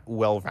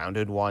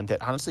 well-rounded one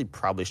that honestly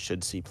probably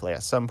should see play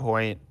at some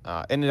point.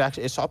 And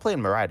it saw play in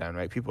Miraidon,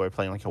 right? People are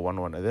playing like a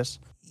 1/1 of this.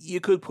 You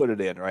could put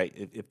it in, right?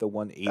 If the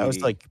 180. That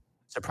was like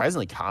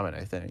surprisingly common,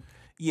 I think.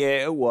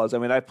 Yeah, it was. I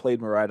mean, I played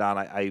Miraidon.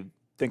 I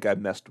think I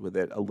messed with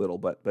it a little,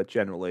 but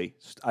generally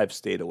I've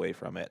stayed away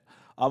from it.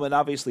 And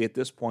obviously at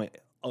this point,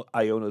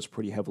 Iono's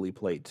pretty heavily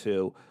played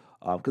too.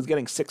 Because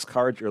getting 6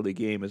 cards early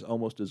game is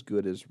almost as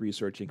good as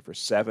researching for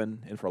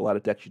 7, and for a lot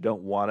of decks you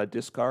don't want to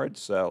discard.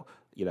 So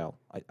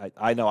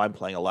I know I'm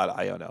playing a lot of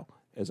Iono,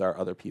 as are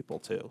other people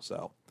too.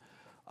 So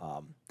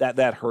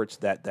that hurts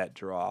that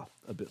draw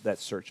a bit, that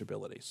search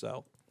ability.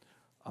 So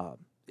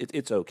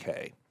it's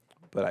okay,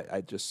 but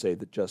I just say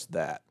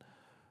that.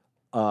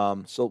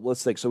 So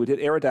let's think. So we did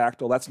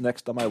Aerodactyl. That's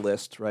next on my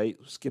list, right?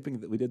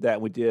 Skipping, we did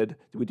that. And did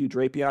we do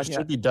Drapion?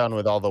 Should be done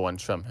with all the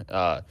ones from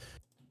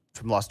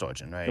Lost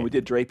Origin, right? And we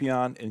did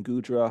Drapion and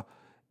Gudra.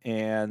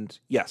 And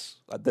yes,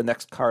 the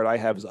next card I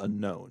have is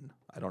Unknown.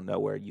 I don't know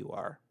where you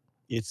are.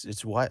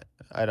 It's what?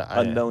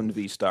 Unknown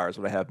V-Stars,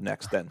 what I have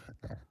next then.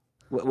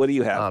 What do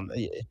you have?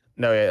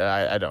 No,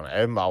 I don't.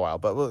 I'm a while,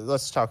 but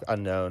let's talk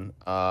Unknown.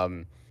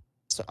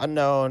 So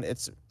Unknown,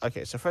 it's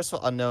okay. So first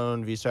of all,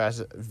 Unknown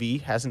V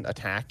has an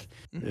attack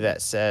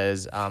that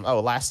says,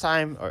 last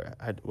time, or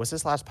was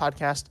this last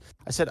podcast?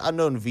 I said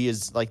Unknown V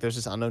is like, there's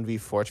this Unknown V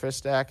Fortress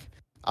deck.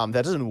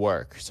 That doesn't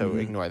work, so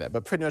ignore that.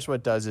 But pretty much what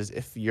it does is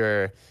if you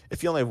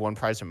only have 1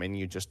 prize remaining,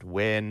 you just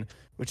win,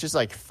 which is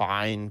like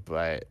fine,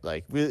 but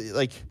like really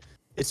like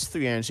it's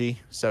 3 energy,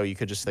 so you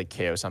could just like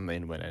KO something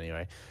and win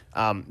anyway.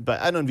 But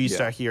Unknown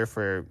V-Star here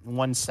for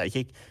 1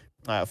 psychic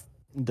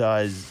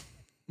does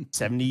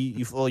 70.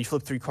 You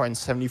flip 3 coins,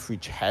 70 for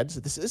each head.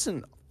 So this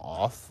isn't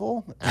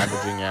awful,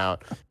 averaging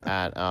out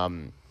at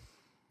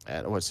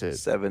what's it?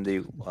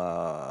 70.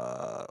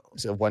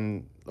 So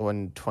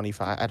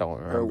 125. I don't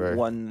remember.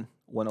 Or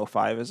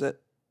 105 is it?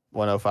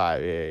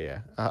 105. Yeah.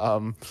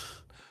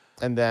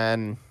 And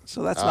then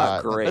so that's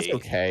not great. That's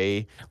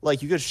okay.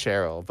 Like you could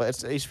Cheryl, but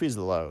it's HP is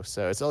low,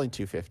 so it's only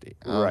 250.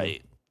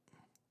 Right.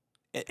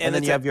 And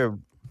then you have you're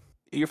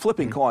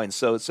flipping coins.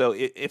 So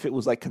if it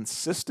was like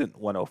consistent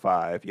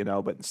 105,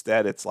 but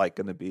instead it's like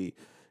going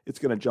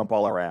to jump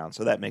all around.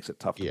 So that makes it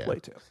tough to play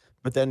too.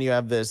 But then you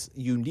have this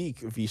unique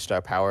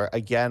V-Star power,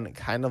 again,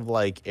 kind of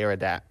like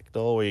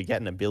Aerodactyl, where you get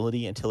an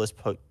ability until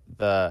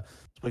the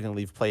Pokemon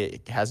Leaf play.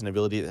 It has an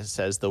ability that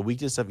says the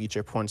weakness of each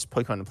opponent's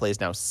Pokemon in play is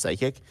now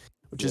psychic,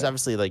 which is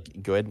obviously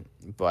like good,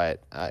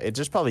 but it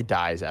just probably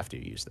dies after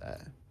you use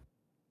that.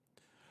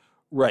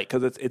 Right,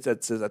 because it's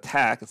its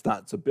attack, it's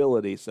not its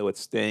ability, so it's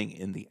staying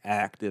in the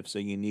active. So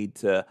you need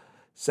to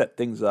set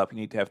things up. You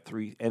need to have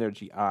 3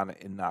 energy on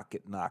it and not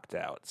get knocked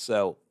out.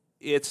 So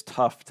it's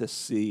tough to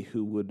see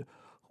who would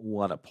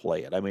want to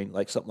play it. I mean,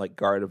 like something like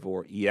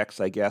Gardevoir EX,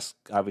 I guess.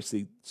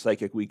 Obviously,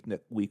 Psychic Weak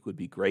would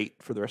be great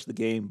for the rest of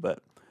the game,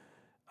 but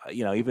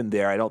even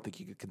there, I don't think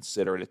you could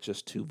consider it. It's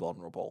just too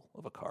vulnerable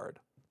of a card.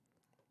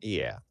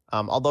 Yeah.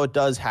 Although it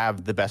does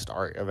have the best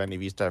art of any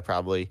V-Star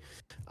probably,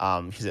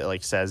 because it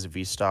like says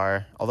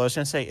V-Star. Although I was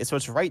gonna say so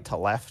it's right to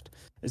left.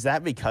 Is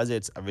that because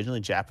it's originally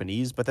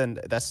Japanese? But then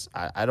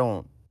I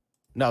don't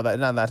no that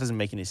doesn't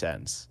make any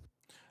sense.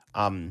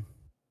 Are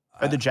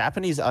the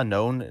Japanese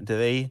unknown? Do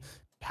they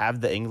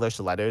have the English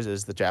letters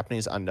as the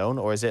Japanese unknown,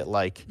 or is it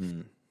like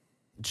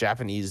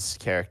Japanese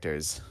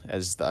characters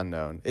as the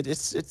unknown?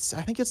 It's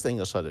I think it's the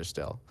English letters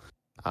still.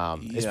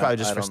 It's probably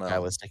just for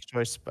stylistic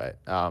choice, but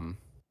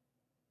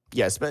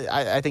yes, but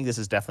I think this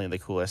is definitely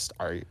the coolest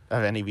art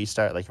of any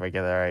V-Star, like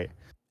regular art.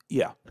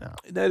 Yeah,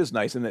 that is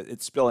nice, and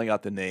it's spelling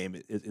out the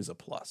name is a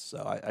plus.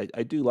 So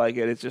I do like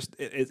it. It's just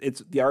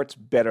it's the art's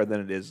better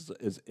than it is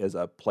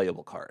a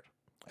playable card.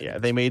 Yeah,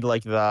 they made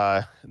like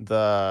the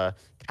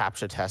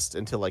captcha test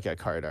into like a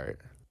card art.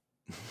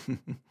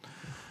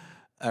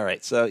 All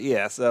right, so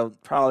so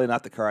probably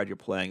not the card you're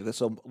playing.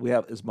 So we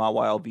have is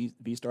Mawile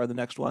V-Star the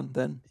next one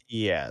then?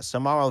 Yeah, so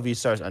Mawile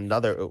V-Star is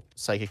another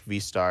psychic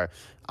V-Star,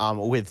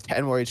 with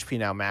 10 more HP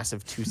now,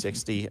 massive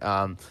 260.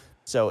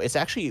 So it's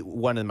actually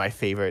one of my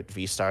favorite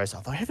V-Stars,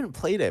 although I haven't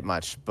played it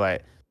much,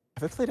 but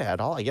have I played it at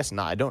all? I guess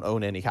not. I don't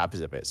own any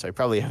copies of it, so I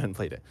probably haven't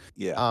played it.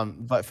 Yeah.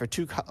 But for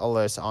 2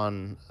 colors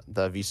on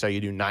the V-Star, you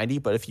do 90,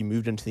 but if you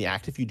moved into the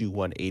active, you do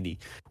 180,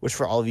 which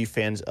for all of you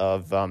fans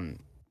of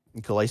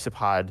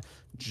Glycopod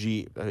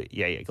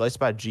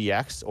Glycopod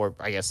GX, or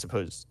I guess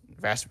suppose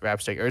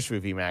Rapstrike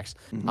Urshifu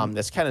VMAX,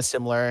 that's kind of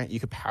similar. You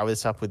could power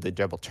this up with the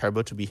double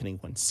turbo to be hitting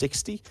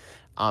 160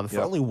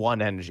 for only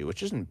 1 energy,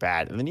 which isn't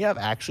bad. And then you have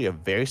actually a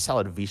very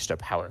solid V-Star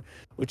power,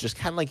 which is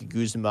kind of like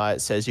Guzma.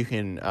 It says you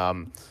can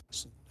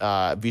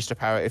V-Star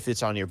power if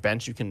it's on your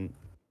bench, you can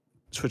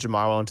switch a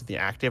Marvel into the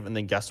active and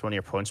then guess one of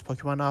your opponent's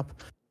Pokemon up.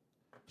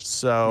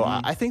 So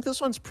I think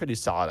this one's pretty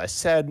solid. I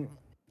said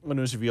when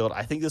it was revealed,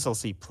 I think this will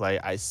see play.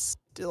 I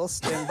still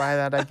stand by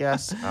that, I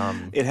guess.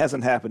 It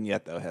hasn't happened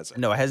yet, though, has it?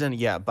 No, it hasn't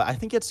yet, but I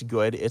think it's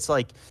good.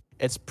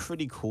 It's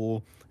pretty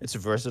cool. It's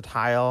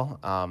versatile,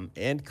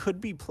 and could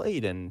be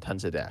played in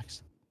tons of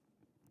decks.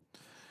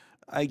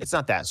 It's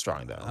not that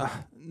strong, though.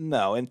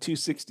 No, and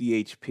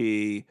 260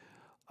 HP,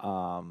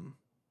 I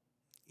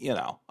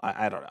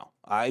don't know.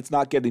 It's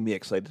not getting me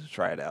excited to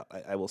try it out.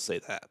 I will say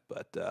that,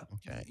 but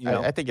okay,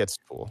 I think it's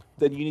cool.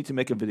 Then you need to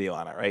make a video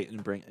on it, right,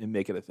 and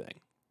make it a thing.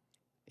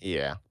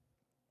 Yeah.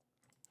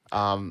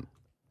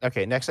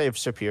 Okay, next I have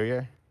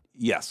Superior.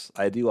 Yes,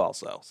 I do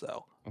also.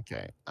 So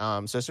okay.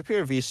 So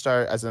Superior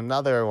V-Star as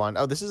another one.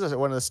 Oh, this is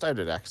one of the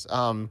starter decks.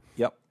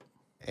 Yep.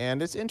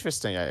 And it's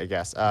interesting, I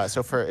guess.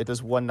 So it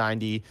does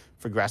 190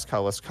 for grass,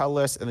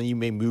 colorless, and then you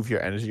may move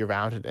your energy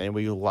around it any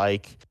way you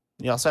like.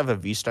 And you also have a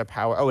V-Star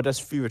power. Oh, it does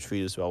free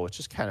retreat as well, which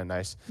is kind of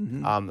nice.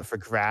 For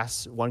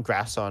grass, 1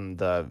 grass on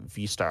the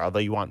V-Star, although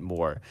you want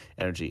more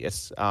energy.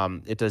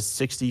 It does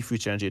 60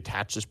 future energy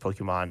attached to this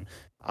Pokemon.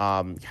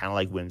 Kind of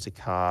like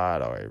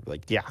Whimsicott or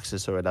like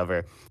Deoxys or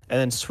whatever, and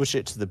then switch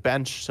it to the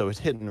bench so it's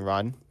hit and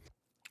run.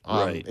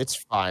 Right. It's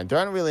fine. There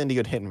aren't really any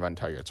good hit and run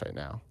targets right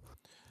now.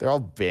 They're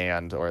all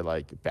banned or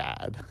like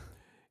bad.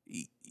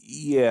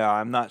 Yeah,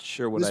 I'm not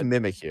sure what This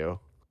Mimikyu.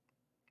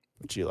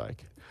 Would you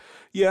like?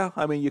 Yeah,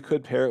 I mean you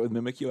could pair it with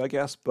Mimikyu, I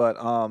guess, but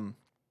and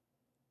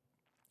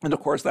of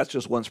course that's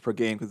just once per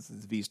game because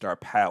it's V-Star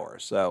power.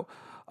 So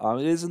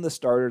it is in the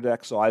starter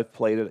deck, so I've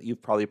played it.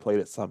 You've probably played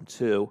it some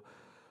too.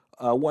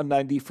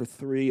 190 for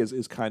 3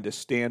 is kind of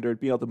standard.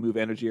 Being able to move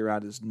energy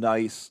around is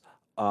nice.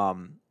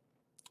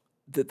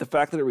 The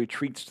fact that it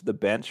retreats to the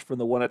bench from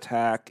the 1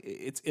 attack,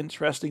 it's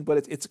interesting, but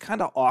it's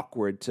kind of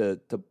awkward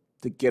to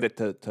get it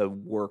to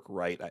work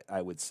right,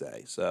 I would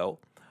say. So,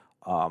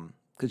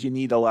 because you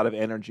need a lot of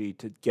energy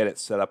to get it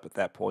set up at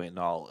that point and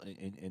all,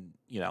 and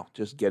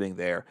just getting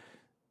there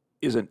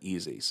isn't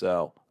easy.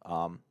 So,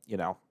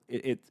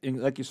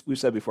 like we've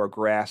said before,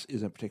 grass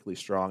isn't particularly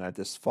strong, and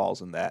this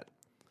falls in that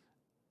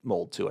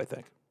mold too, I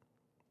think.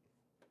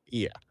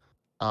 Yeah.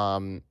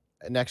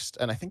 Next,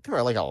 and I think there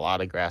are like a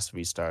lot of grass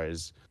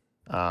V-Stars.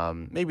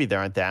 Maybe there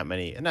aren't that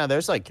many. No,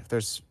 there's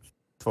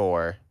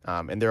 4,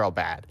 and they're all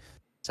bad.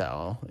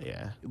 So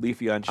yeah.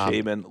 Leafeon,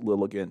 Shaman,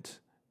 Lilligant,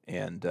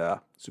 and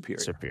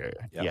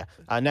Superior. Yeah.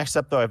 Next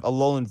up though, I have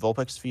Alolan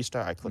Vulpix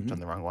V-Star. I clicked on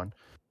the wrong one.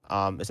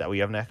 Is that what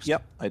you have next?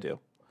 Yep, I do.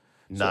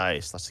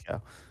 Nice. Let's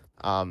go.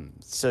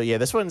 So yeah,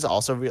 this one's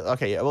also real.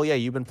 Okay, well, yeah,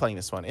 you've been playing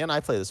this one, and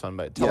I play this one,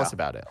 but tell us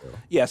about it.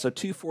 Yeah, so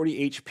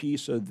 240 HP.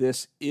 So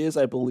this is,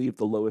 I believe,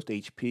 the lowest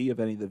HP of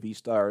any of the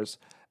V-Stars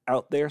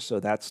out there. So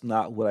that's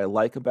not what I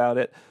like about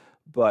it.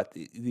 But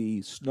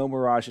the Snow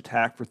Mirage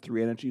attack for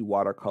 3 energy,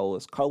 water,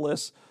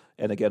 colorless,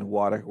 and again,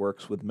 water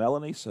works with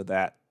Melanie, so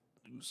that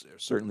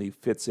certainly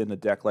fits in a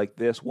deck like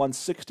this.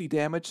 160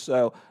 damage,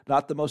 so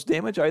not the most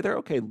damage either.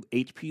 Okay,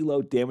 HP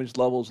low, damage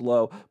levels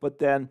low, but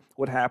then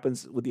what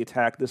happens with the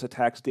attack, this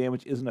attack's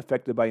damage isn't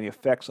affected by any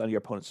effects on your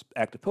opponent's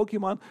active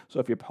Pokemon, so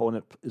if your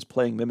opponent is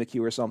playing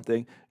Mimikyu or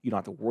something, you don't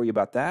have to worry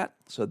about that,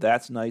 so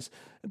that's nice.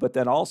 But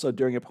then also,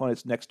 during your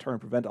opponent's next turn,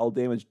 prevent all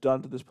damage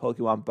done to this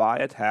Pokemon by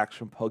attacks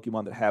from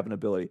Pokemon that have an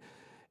ability.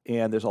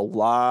 And there's a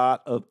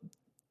lot of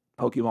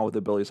Pokemon with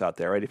abilities out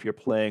there, right? If you're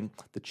playing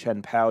the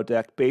Chen Pao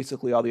deck,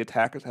 basically all the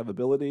attackers have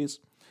abilities.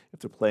 if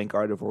they're playing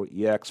Gardevoir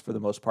EX, for the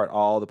most part,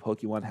 all the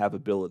Pokemon have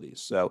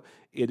abilities. So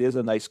it is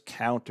a nice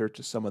counter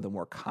to some of the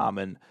more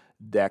common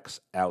decks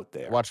out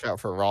there. Watch out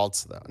for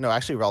Ralts, though. No,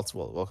 actually, Ralts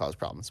will cause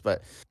problems,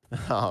 but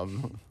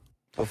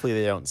hopefully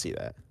they don't see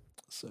that.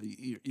 So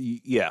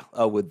yeah,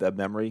 with the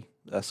memory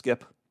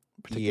skip.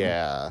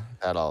 Yeah,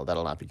 that'll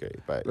not be great.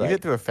 But you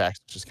get through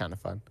effects, which is kind of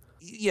fun.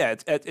 Yeah,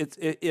 it's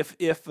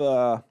if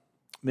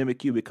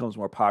Mimikyu becomes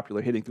more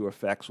popular, hitting through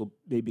effects will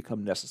maybe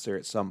become necessary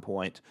at some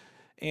point.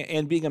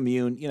 And being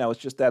immune, it's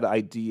just that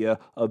idea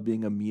of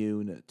being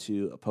immune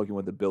to a Pokemon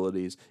with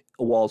abilities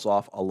walls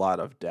off a lot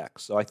of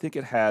decks. So I think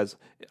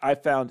I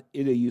found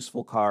it a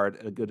useful card,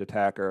 a good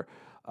attacker.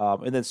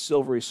 And then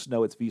Silvery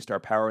Snow, its V-Star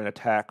power and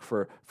attack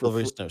for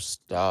Silvery Snow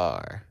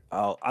Star.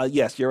 Oh,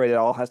 yes, you're right. It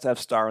all has to have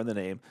star in the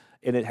name.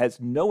 And it has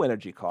no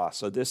energy cost.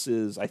 So this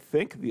is, I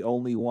think, the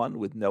only one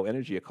with no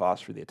energy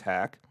cost for the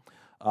attack.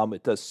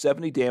 It does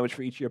 70 damage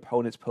for each of your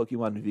opponent's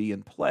Pokemon V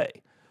in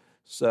play.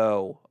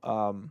 So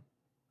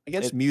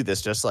against Mew,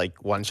 this just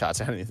like one shots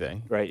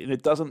anything, right? And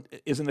it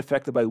isn't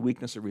affected by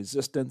weakness or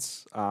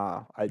resistance.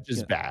 Which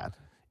is bad.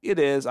 It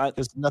is.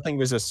 Because nothing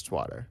resists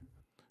water.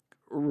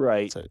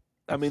 Right. So,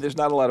 I mean, there's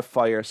not a lot of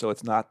fire, so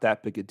it's not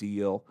that big a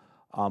deal.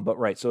 But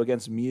right, so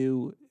against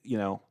Mew,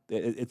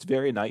 it's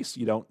very nice.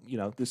 You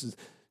don't, this is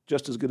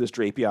just as good as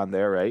Drapion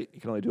there, right? You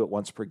can only do it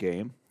once per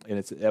game, and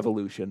it's an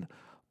evolution.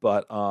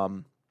 But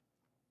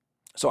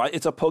so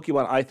it's a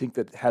Pokemon I think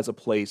that has a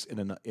place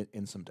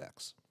in some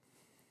decks.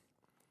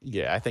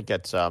 Yeah, I think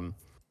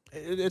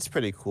it's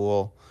pretty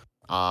cool.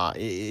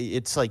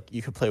 It's like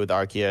you could play with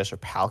Arceus or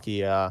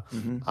Palkia,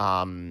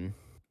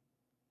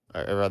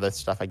 or other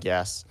stuff, I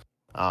guess.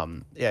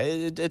 Yeah,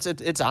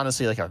 it's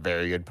honestly like a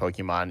very good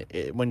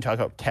Pokemon. When you talk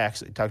about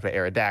text, you talk about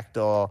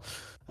Aerodactyl,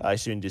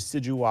 soon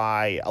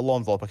Decidueye,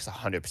 Alolan Vulpix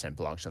 100%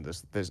 belongs on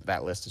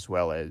that list as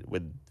well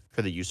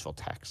for the useful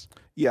text.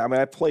 Yeah, I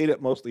mean, I played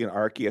it mostly in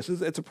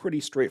Arceus. It's a pretty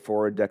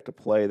straightforward deck to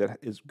play that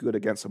is good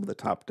against some of the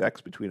top decks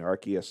between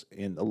Arceus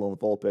and Alolan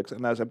Vulpix.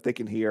 And as I'm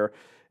thinking here,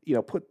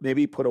 put a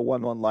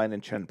 1/1 line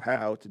in Chen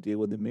Pao to deal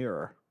with the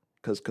mirror,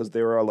 because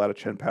there are a lot of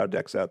Chen Pao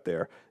decks out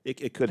there.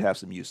 It could have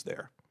some use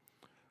there.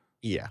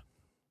 Yeah.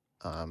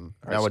 Now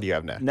what do you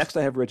have next? Next,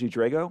 I have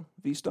Regidrago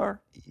V-Star.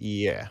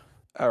 Yeah.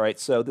 All right,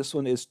 so this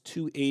one is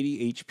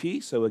 280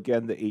 HP. So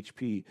again, the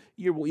HP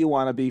you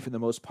want to be for the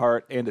most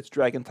part, and it's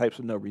Dragon type,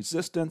 so no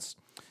resistance.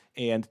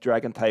 And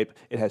Dragon type,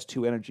 it has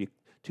two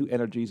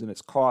energies in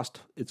its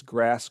cost. It's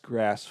Grass,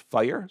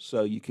 Fire.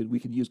 So we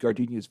can use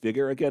Gardenia's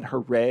Vigor again.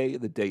 Hooray!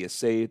 The day is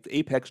saved.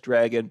 Apex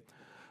Dragon.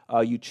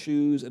 You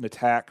choose an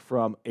attack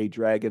from a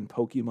Dragon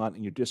Pokemon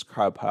in your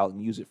discard pile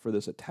and use it for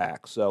this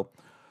attack. So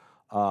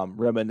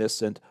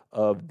reminiscent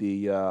of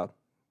the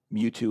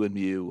Mewtwo and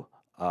Mew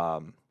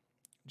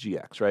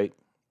GX, right?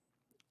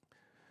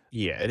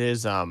 Yeah, it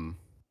is.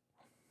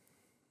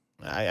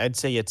 I'd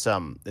say it's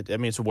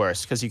it's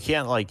worse because you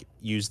can't like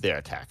use their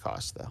attack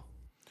cost though.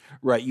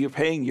 Right, you're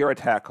paying your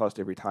attack cost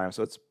every time,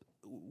 so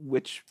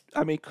which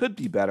could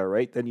be better,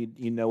 right? Then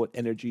you know what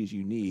energies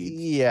you need.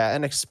 Yeah,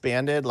 and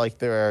expanded, like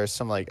there are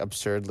some like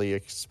absurdly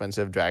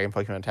expensive Dragon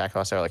Pokemon attack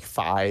costs that are like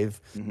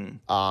 5.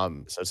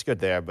 So it's good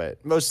there,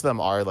 but most of them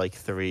are like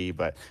 3.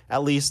 But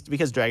at least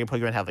because Dragon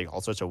Pokemon have like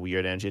all sorts of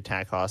weird energy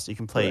attack costs, you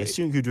can play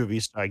Sungoodra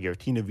V-Star,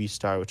 Giratina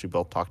V-Star, which we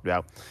both talked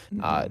about,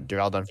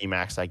 Duraludon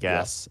VMAX, I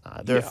guess.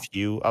 There are a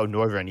few. Oh,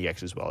 Northern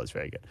EX as well is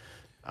very good.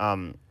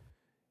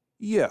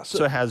 Yeah,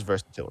 so it has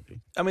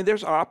versatility. I mean,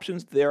 there's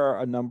options. There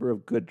are a number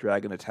of good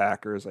dragon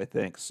attackers, I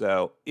think.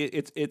 So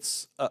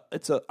it's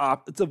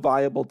a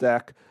viable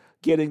deck.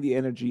 Getting the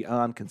energy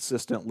on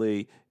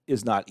consistently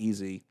is not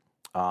easy.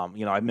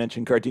 I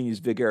mentioned Gardenia's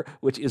Vigor,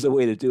 which is a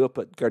way to do it,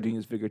 but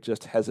Gardenia's Vigor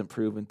just hasn't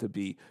proven to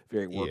be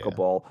very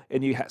workable.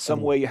 And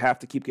some way you have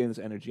to keep getting this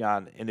energy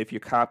on. And if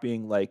you're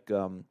copying like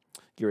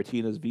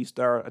Giratina's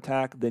V-Star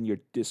attack, then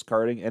you're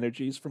discarding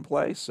energies from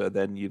play. So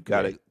then you've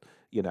got to,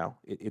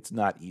 it's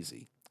not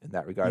easy in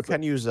that regard. You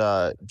can use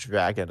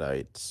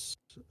Dragonite's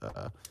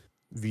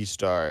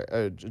V-Star,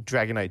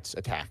 Dragonite's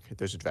attack.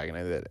 There's a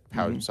Dragonite that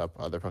powers up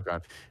other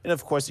Pokemon. And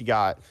of course, you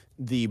got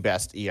the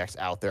best EX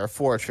out there,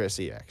 Fortress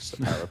EX. So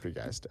power up your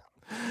guys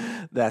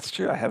down. That's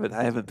true. I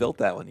haven't built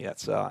that one yet,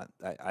 so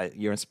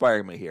you're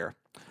inspiring me here.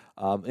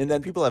 And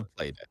then people have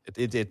played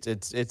it.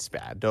 It's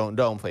bad.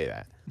 Don't play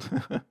that.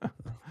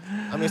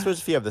 I suppose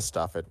if you have this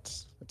stuff,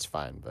 it's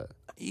fine, but.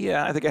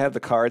 Yeah, I think I have the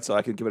card, so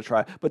I can give it a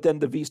try. But then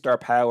the V-Star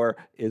power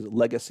is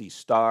Legacy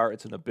Star.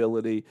 It's an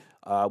ability,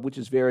 which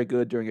is very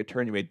good. During your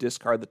turn, you may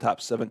discard the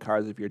top 7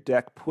 cards of your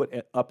deck, put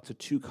up to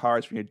 2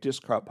 cards from your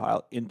discard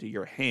pile into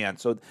your hand.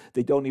 So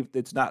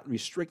it's not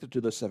restricted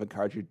to the 7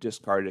 cards you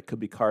discarded. It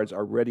could be cards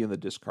already in the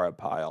discard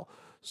pile.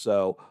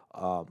 So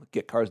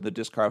get cards in the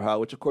discard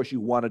pile, which of course you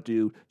want to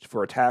do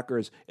for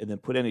attackers, and then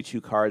put any 2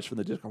 cards from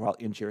the discard pile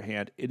into your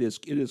hand. It is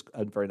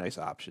a very nice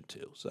option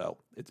too. So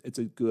it's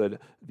a good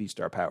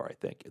V-Star power, I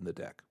think, in the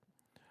deck.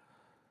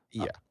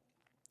 Yeah,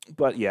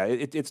 but yeah,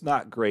 it's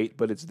not great,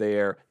 but it's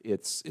there.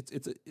 It's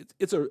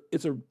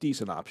a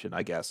decent option,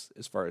 I guess,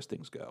 as far as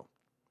things go.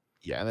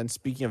 Yeah, and then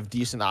speaking of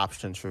decent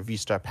options for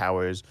V-Star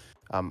powers,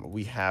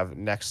 we have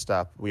next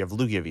up, we have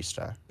Lugia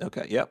V-Star.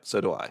 Okay, yep,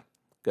 so do I.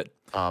 Good.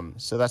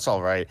 So that's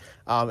all right.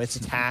 Its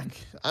attack,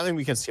 I think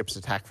we can skip its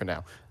attack for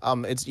now.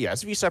 Its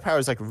V-Star power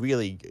is like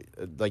really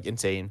like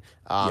insane.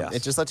 Yes.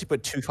 It just lets you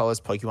put 2 colors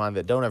Pokemon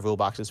that don't have rule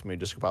boxes from your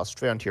discard pile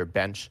straight onto your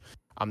bench.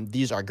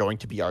 These are going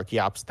to be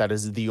Archeops. That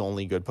is the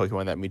only good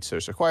Pokemon that meets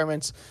those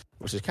requirements,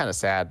 which is kind of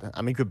sad.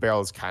 I mean, Good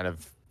Barrel is kind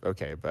of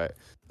okay, but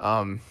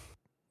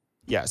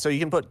yeah. So you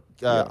can put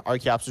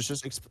Archeops, which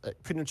just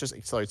pretty much just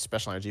accelerates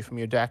special energy from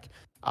your deck.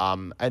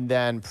 And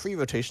then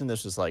pre-rotation,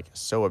 this was like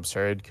so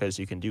absurd because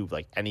you can do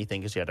like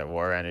anything because you had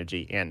Aurora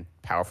energy and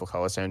powerful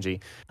colorless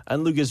energy.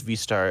 And Lugia's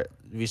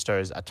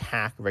V-Star's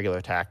attack, regular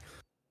attack,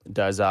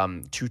 does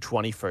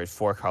 220 for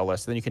 4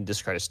 colorless. Then you can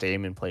discard a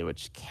Stadium in play,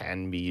 which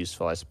can be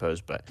useful, I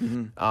suppose. But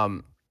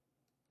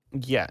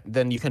yeah,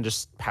 then you can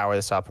just power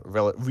this up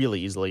really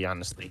easily,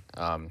 honestly.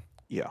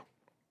 Yeah.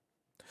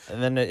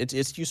 And then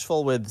it's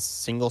useful with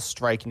single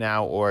strike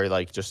now or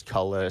like just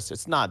colorless.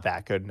 It's not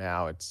that good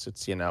now. It's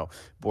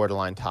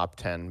borderline top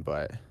 10,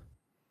 but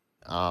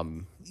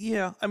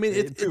yeah, I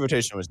mean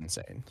pre-rotation was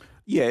insane.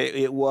 Yeah,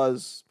 it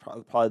was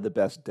probably the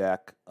best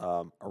deck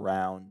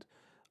around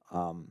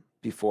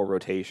before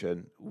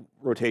rotation.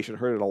 Rotation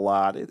hurt it a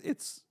lot.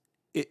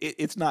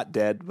 It's not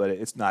dead, but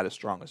it's not as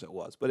strong as it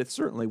was. But it's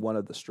certainly one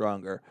of the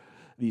stronger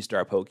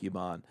V-Star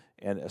Pokemon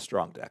and a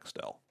strong deck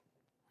still.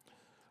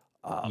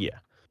 Yeah.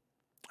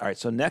 All right,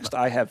 so next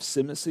I have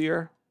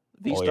Simisear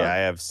V-Star. Oh, yeah, I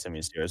have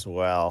Simisear as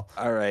well.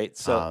 All right,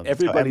 so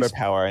everybody's... Ember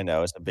Power, I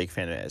know, is a big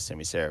fan of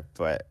Simisear,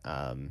 but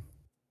yeah,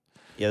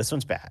 this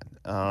one's bad.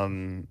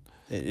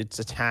 Its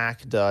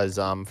attack does,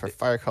 for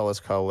Fire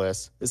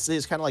colorless,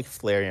 it's kind of like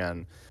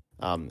Flareon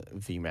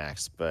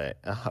VMAX, but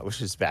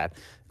which is bad.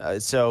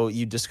 So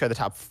you discard the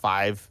top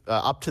 5,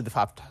 up to the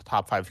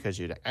top 5 because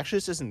you deck. Actually,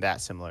 this isn't that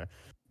similar,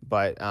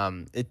 but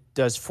it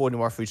does 40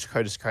 more for each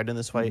card discarded in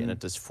this way, and it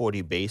does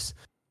 40 base.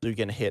 So you're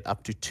going to hit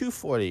up to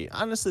 240.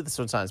 Honestly, this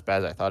one's not as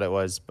bad as I thought it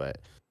was, but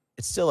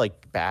it's still,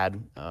 like,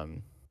 bad.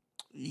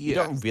 You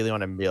don't really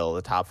want to mill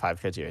the top 5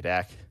 cards of your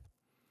deck.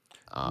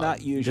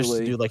 Not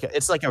usually. Just do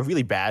it's like a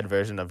really bad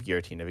version of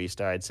Giratina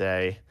V-Star, I'd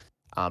say.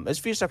 Its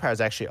V-Star power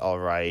is actually all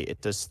right. It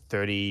does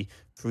 30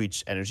 for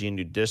each energy in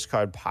your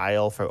discard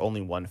pile for only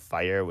 1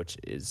 fire, which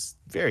is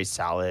very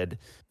solid.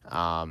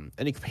 And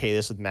you can pay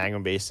this with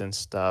Magma Base and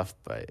stuff,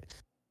 but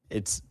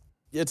it's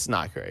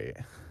not great.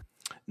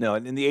 No,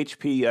 and in the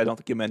HP, I don't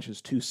think you mentioned,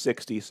 is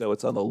 260, so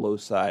it's on the low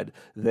side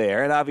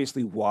there. And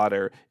obviously,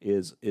 water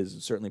is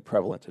certainly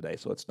prevalent today,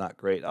 so it's not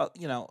great.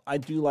 I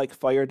do like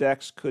fire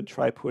decks. Could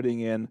try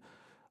putting in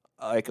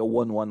like a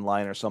 1/1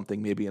 line or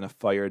something, maybe in a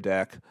fire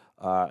deck.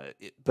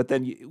 But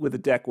then with a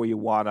deck where you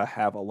want to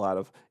have a lot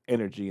of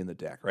energy in the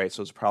deck, right?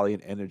 So it's probably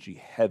an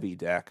energy-heavy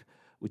deck,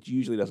 which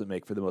usually doesn't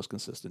make for the most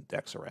consistent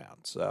decks around.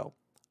 So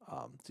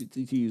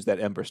to use that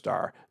Ember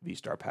Star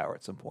V-Star power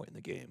at some point in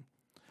the game.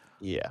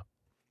 Yeah.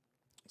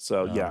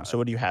 So yeah. So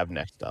what do you have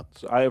next up?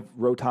 So I have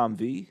Rotom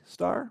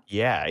V-Star.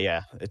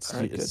 Yeah.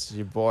 It's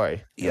your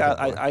boy. Yeah,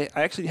 I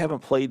actually haven't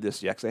played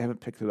this yet because I haven't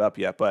picked it up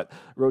yet. But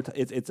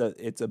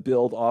it's a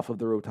build off of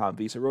the Rotom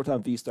V. So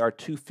Rotom V-Star,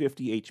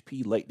 250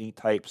 HP, Lightning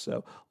type,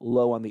 so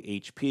low on the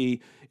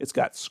HP. It's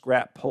got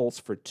Scrap Pulse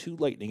for 2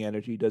 Lightning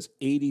energy, does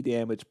 80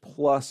 damage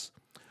plus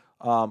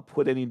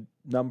put any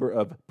number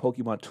of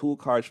Pokemon tool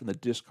cards from the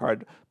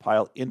discard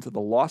pile into the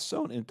Lost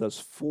Zone, and it does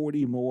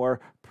 40 more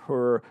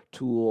per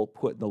tool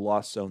put in the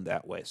Lost Zone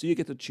that way. So you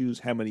get to choose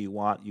how many you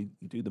want. You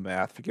do the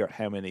math, figure out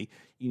how many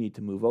you need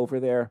to move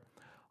over there.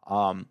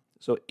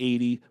 So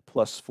 80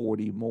 plus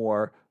 40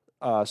 more.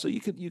 So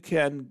you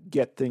can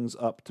get things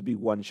up to be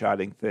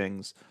one-shotting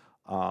things.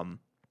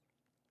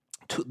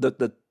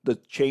 The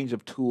change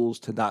of tools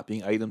to not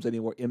being items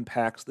anymore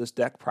impacts this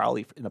deck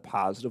probably in a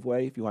positive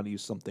way. If you want to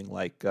use something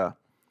like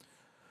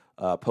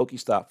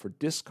Pokestop for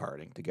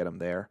discarding to get them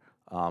there,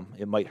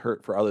 it might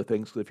hurt for other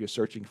things. Because if you're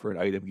searching for an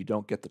item, you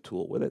don't get the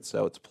tool with it.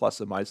 So it's plus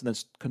and minus. And then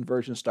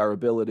Conversion Star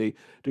ability.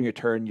 During your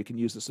turn, you can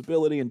use this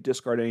ability and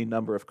discard any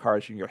number of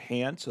cards in your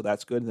hand. So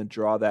that's good. And then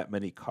draw that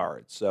many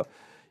cards. So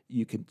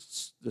you can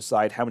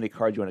decide how many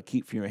cards you want to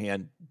keep from your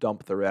hand,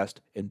 dump the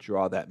rest, and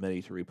draw that many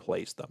to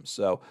replace them.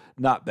 So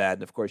not bad.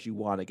 And of course, you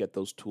want to get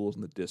those tools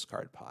in the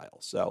discard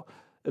pile. So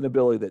an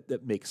ability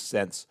that makes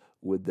sense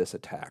with this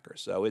attacker.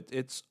 So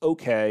it's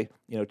okay.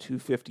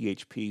 250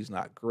 HP is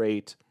not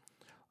great.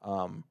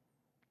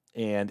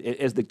 And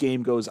as the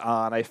game goes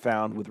on, I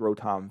found with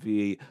Rotom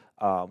V,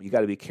 you got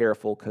to be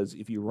careful because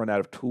if you run out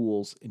of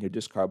tools in your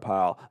discard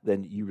pile,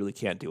 then you really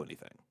can't do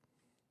anything.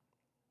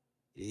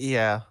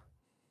 Yeah.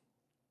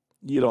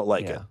 You don't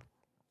like it?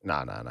 No.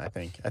 I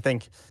think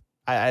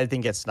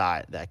it's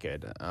not that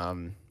good.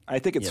 I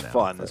think it's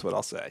fun. That's what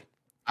I'll say.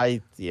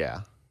 Okay.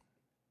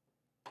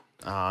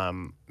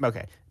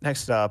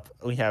 Next up,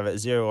 we have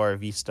Zero Aura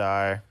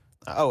V-Star.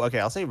 Okay.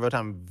 I'll say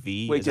Rotom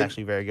V is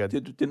actually very good.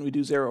 Didn't we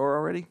do Zero Aura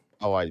already?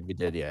 Oh, we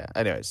did. Yeah.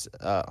 Anyways,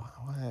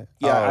 what?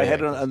 Yeah, I had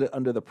it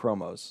under the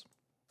promos.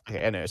 Okay.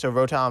 Anyway, so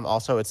Rotom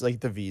also, it's like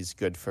the V's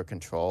good for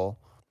control.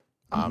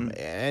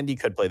 And you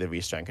could play the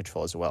V-Star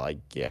control as well, I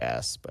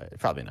guess, but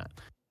probably not.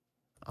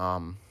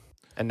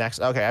 And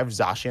next, okay, I have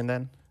Zacian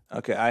then.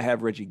 Okay, I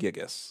have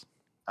Regigigas.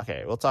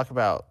 Okay, we'll talk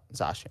about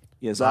Zacian.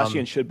 Yeah,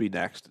 Zacian should be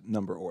next,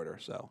 number order.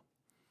 So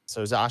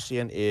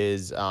Zacian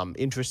is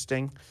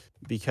interesting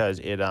because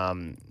it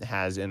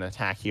has an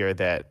attack here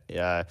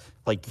that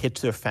like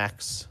hits the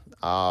effects,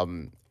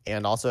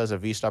 and also has a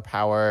V-Star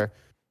power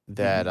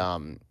that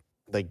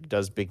like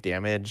does big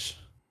damage.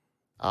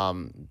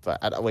 But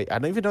I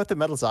don't even know what the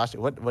Metal Zacian.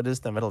 What is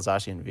the Metal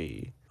Zacian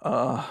V?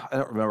 I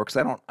don't remember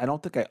because I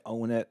don't think I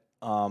own it.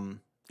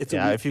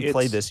 If you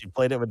played this, you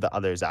played it with the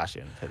other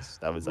Zacian because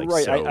that was like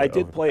right. So I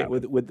did play it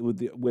with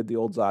the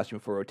old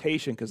Zacian for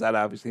rotation because that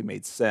obviously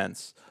made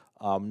sense.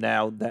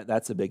 Now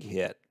that's a big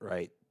hit,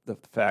 right? The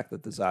fact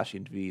that the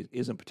Zacian V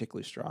isn't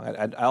particularly strong.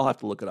 I'll have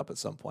to look it up at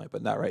some point,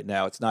 but not right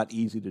now. It's not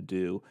easy to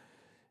do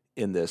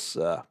in this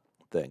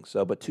thing.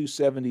 So, but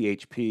 270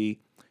 HP,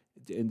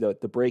 in the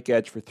break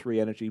edge for 3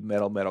 energy,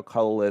 metal,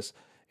 colorless,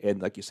 and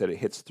like you said, it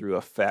hits through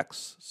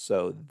effects,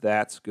 so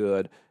that's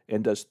good.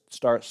 And does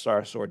Star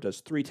Sword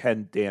does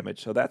 310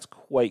 damage, so that's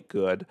quite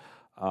good.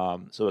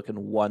 So it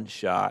can one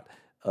shot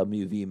a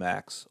Mew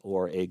VMAX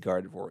or a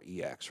Gardevoir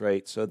EX,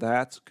 right? So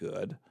that's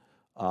good.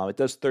 It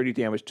does 30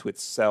 damage to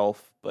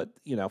itself, but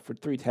for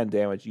 310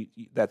 damage,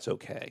 that's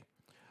okay.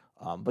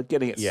 But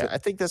getting it, I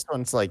think this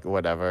one's like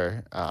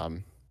whatever.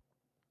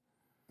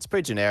 It's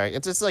pretty generic.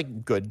 It's just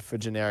like good for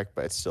generic,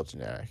 but it's still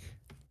generic.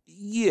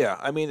 Yeah,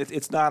 I mean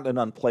it's not an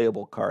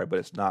unplayable card, but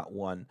it's not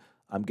one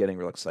I'm getting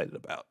real excited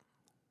about.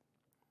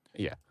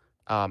 Yeah.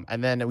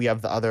 And then we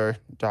have the other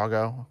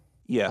doggo.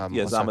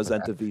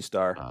 Zamazenta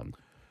V-Star.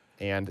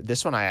 And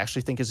this one I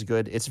actually think is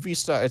good. It's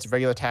V-Star. It's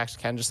regular attacks,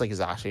 can just like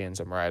Zacians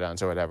or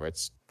Miraidons or whatever.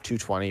 It's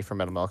 220 for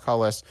Metal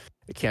colorless.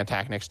 It can't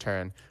attack next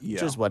turn,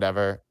 which is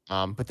whatever.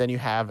 But then you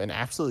have an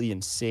absolutely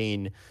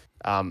insane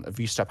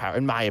V-Star power.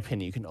 In my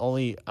opinion, you can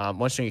only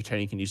once during your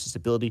turn you can use this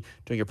ability.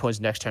 During your opponent's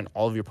next turn,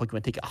 all of your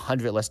Pokemon take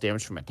 100 less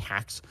damage from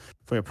attacks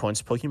from your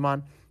opponent's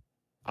Pokemon.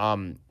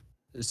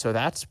 So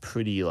that's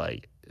pretty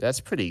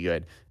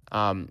good.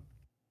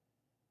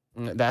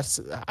 That's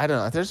I don't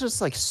know. That's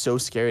just like so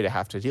scary to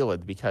have to deal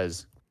with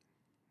because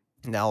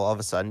now all of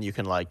a sudden you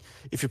can like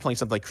if you're playing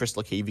something like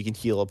Crystal Cave, you can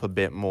heal up a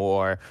bit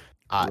more,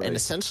 and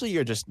essentially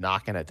you're just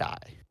not gonna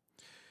die.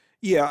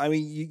 Yeah, I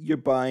mean you're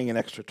buying an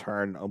extra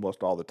turn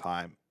almost all the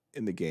time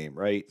in the game,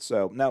 right?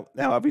 So now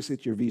obviously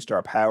it's your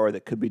V-Star power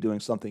that could be doing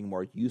something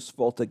more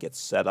useful to get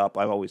set up.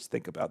 I always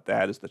think about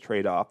that as the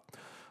trade-off.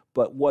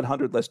 But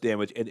 100 less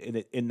damage,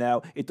 and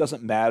now it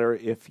doesn't matter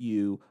if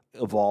you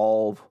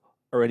evolve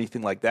or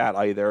anything like that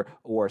either,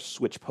 or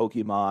switch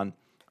Pokemon,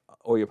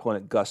 or your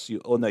opponent gusts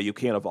you. Oh no, you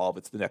can't evolve;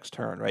 it's the next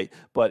turn, right?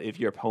 But if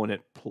your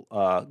opponent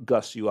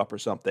gusts you up or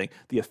something,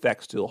 the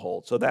effect still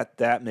holds. So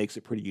that makes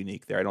it pretty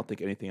unique there. I don't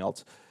think anything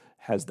else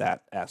has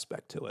that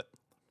aspect to it.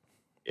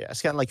 Yeah,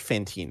 it's kind of like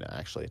Fantina.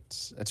 Actually,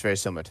 it's very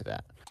similar to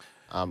that,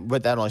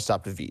 but that only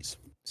stopped with V's.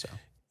 So.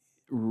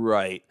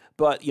 Right.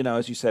 But,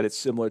 as you said, it's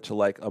similar to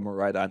like a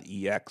Miraidon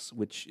EX,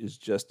 which is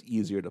just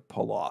easier to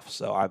pull off.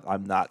 So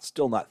I'm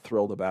still not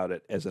thrilled about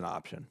it as an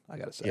option, I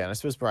got to say. Yeah, and I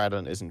suppose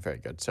Miraidon isn't very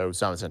good. So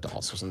Zamazenta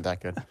also isn't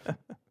that good.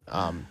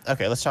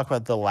 Okay, let's talk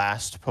about the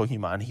last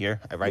Pokemon here.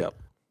 Right? Yep.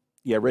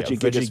 Yeah,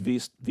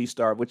 Regigigas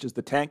V-Star, which is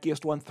the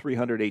tankiest one,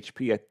 300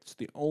 HP. It's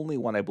the only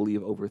one, I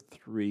believe, over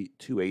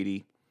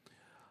 280.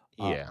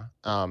 Yeah.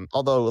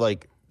 Although,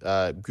 like,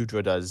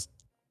 Gudra does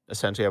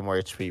essentially have more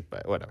HP,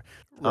 but whatever.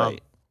 Right.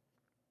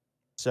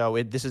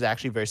 So this is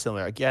actually very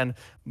similar again,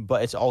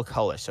 but it's all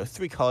colors. So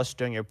 3 colors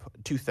during your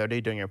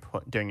 230 during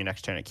your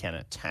next turn. It can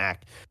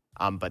attack,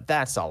 but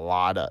that's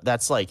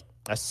like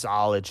a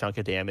solid chunk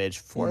of damage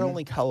for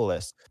only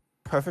colorless.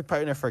 Perfect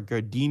partner for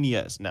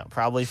gardenias. No,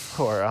 probably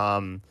for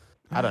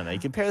I don't know. You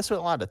compare this with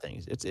a lot of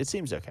things. It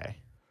seems okay.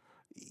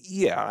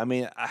 Yeah, I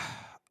mean,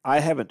 I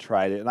haven't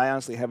tried it, and I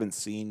honestly haven't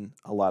seen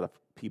a lot of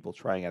people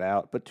trying it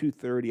out. But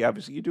 230,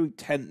 obviously, you're doing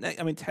 10.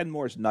 I mean, 10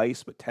 more is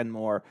nice, but 10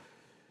 more.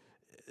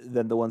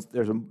 Then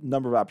there's a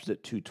number of options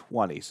at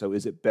 220. So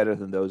is it better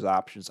than those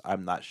options?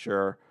 I'm not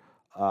sure.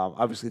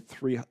 Obviously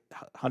 300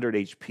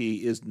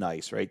 HP is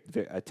nice, right?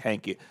 A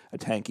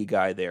tanky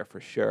guy there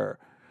for sure.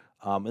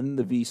 And then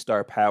the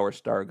V-Star Power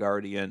Star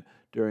Guardian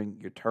during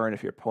your turn,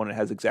 if your opponent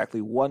has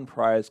exactly 1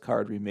 prize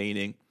card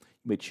remaining,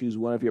 you may choose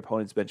one of your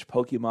opponent's bench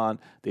Pokemon.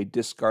 They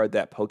discard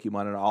that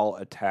Pokemon and all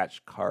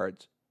attached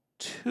cards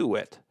to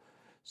it.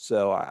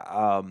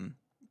 So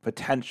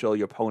potential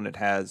your opponent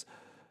has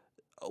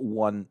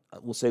one,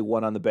 we'll say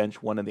 1 on the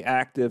bench, 1 in the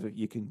active.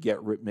 You can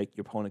make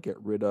your opponent get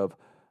rid of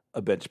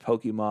a bench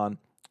Pokemon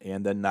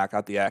and then knock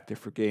out the active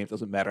for games.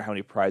 Doesn't matter how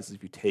many prizes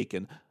you've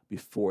taken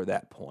before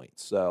that point.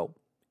 So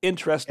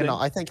interesting.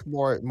 I think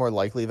more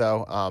likely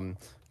though,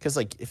 because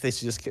like if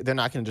they're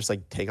not going to just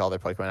like take all their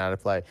Pokemon out of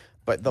play,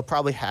 but they'll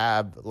probably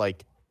have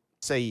like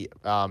say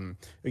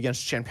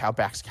against Chien-Pao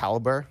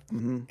Baxcalibur,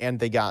 and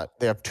they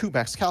have 2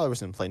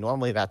 Baxcaliburs in play.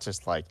 Normally that's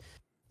just like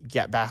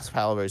get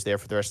Baxcaliburs there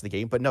for the rest of the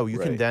game, but no, you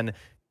can then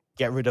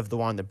get rid of the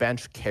one on the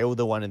bench, KO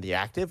the one in the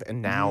active,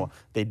 and now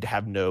they'd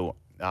have no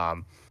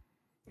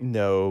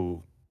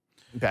no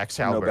back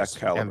calibers,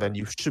 caliber. and then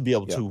you should be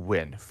able to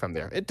win from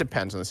there. It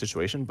depends on the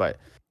situation, but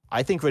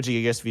I think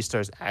Regigigas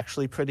V-Star is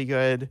actually pretty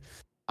good.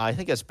 I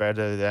think it's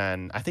better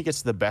than. I think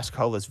it's the best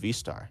colorless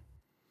V-Star.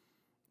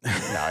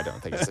 No, I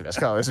don't think it's the best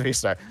colorless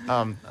V-Star.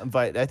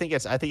 But I think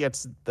it's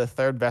the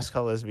third best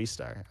colorless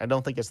V-Star. I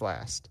don't think it's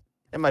last.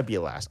 It might be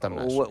last. I'm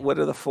not sure. What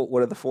are the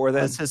four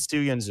then? It's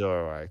Hisuian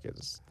Zoroark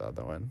is the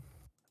other one.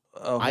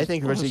 Oh, I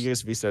think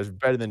Regigigas V-Star is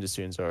better than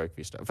Hisuian Zoroark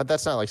V-Star, but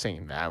that's not like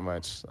saying that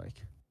much. Like,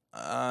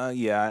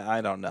 yeah,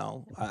 I don't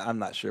know. I'm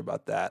not sure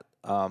about that.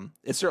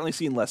 It's certainly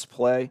seen less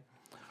play.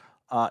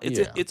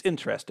 It's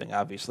interesting.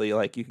 Obviously,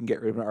 like you can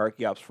get rid of an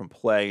Archeops from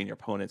play, and your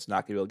opponent's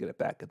not going to be able to get it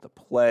back into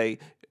play.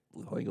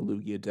 Like a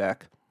Lugia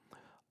deck.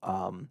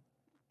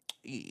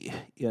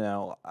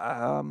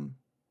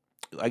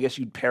 I guess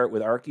you'd pair it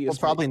with Arceus. Well,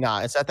 probably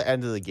not. It's at the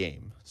end of the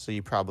game, so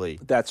you probably.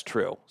 That's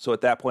true. So at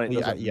that point,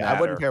 it doesn't matter.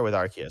 I wouldn't pair with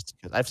Arceus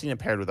because I've seen it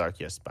paired with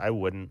Arceus, but I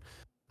wouldn't.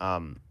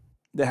 How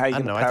you I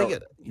don't know. I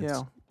think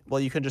yeah.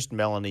 Well, you can just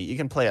Melanie. You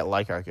can play it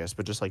like Arceus,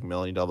 but just like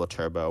Melanie double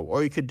turbo,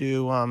 or you could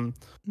do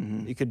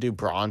you could do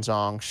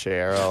Bronzong,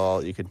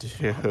 Cheryl. You could do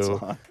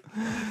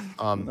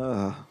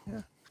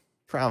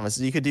Promise.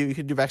 You could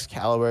do Vex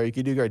Caliber. You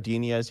could do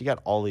Gardenias. You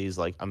got all these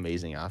like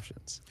amazing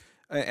options.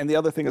 And the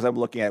other thing is I'm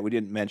looking at, we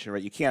didn't mention,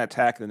 right? You can't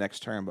attack the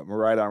next turn, but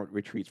Miraidon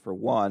retreats for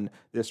 1.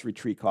 This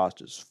retreat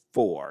cost is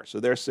 4. So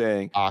they're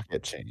saying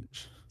pocket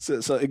change.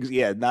 So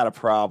yeah, not a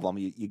problem.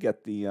 You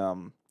get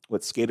the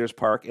with Skaters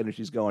Park,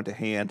 energy's going to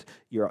hand.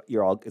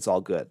 It's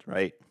all good,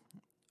 right?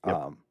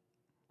 Yep.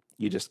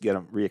 You just get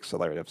them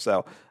reaccelerative.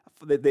 So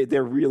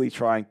they're really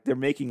trying. They're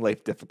making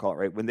life difficult,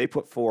 right? When they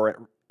put 4 at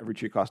a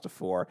retreat cost of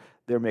 4,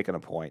 they're making a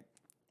point.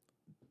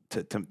 I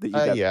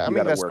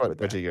mean that's what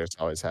Regigigas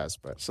always has,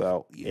 but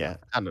yeah,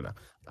 I don't know.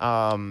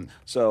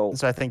 So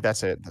I think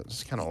that's it.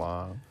 That's kind of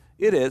long.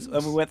 It is.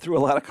 And we went through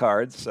a lot of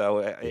cards, so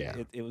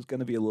it was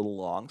going to be a little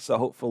long. So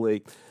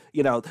hopefully,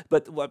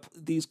 but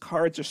these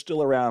cards are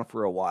still around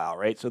for a while,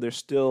 right? So they're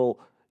still,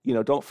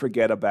 don't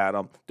forget about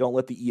them. Don't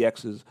let the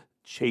EXs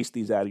chase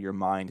these out of your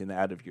mind and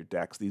out of your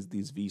decks.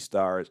 These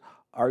V-Stars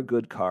are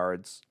good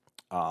cards.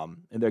 And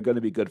they're going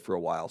to be good for a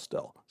while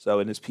still. So,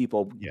 and as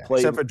people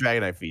play, except for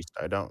Dragonite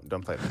V-Star,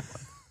 don't play that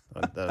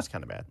one. That was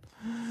kind of bad.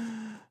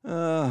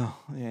 Oh,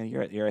 yeah,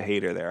 you're a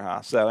hater there,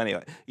 huh? So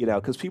anyway,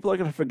 because people are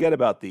going to forget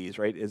about these,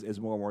 right? As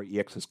more and more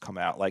EXs come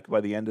out, like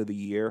by the end of the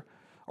year,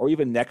 or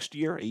even next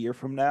year, a year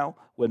from now,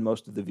 when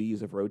most of the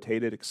Vs have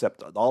rotated,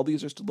 except all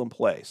these are still in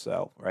play.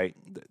 So, right,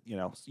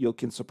 you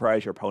can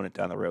surprise your opponent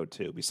down the road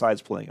too.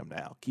 Besides playing them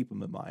now, keep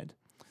them in mind.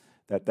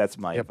 That's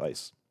my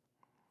advice.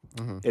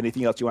 Mm-hmm.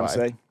 Anything else you want to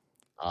say?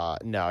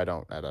 No, I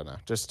don't know.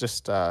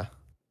 Just I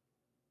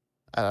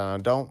don't know.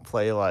 Don't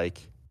play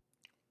like,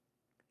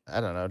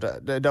 I don't know.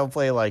 Don't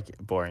play like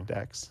boring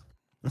decks.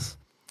 I'm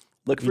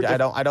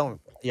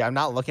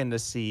not looking to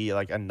see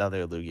like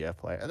another Lugia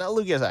play. And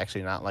Lugia's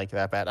actually not like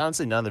that bad.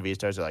 Honestly, none of the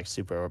V-Stars are like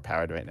super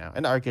overpowered right now.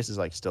 And Arceus is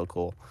like still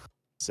cool.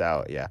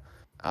 So yeah.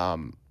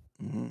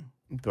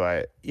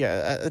 But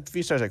yeah,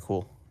 V-Stars are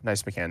cool.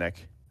 Nice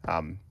mechanic.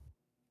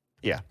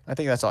 Yeah, I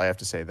think that's all I have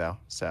to say though.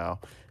 So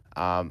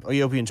we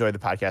hope you enjoyed the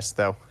podcast,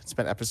 though. It's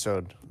been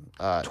episode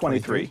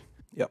 23.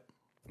 Yep.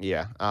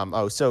 Yeah.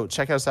 So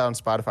check us out on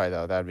Spotify,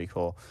 though. That'd be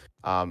cool.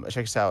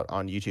 Check us out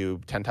on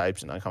YouTube, 10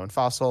 Types and Uncommon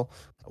Fossil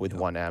with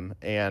 1M.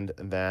 And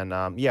then,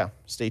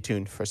 stay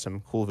tuned for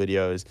some cool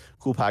videos,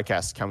 cool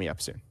podcasts coming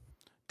up soon.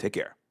 Take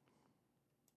care.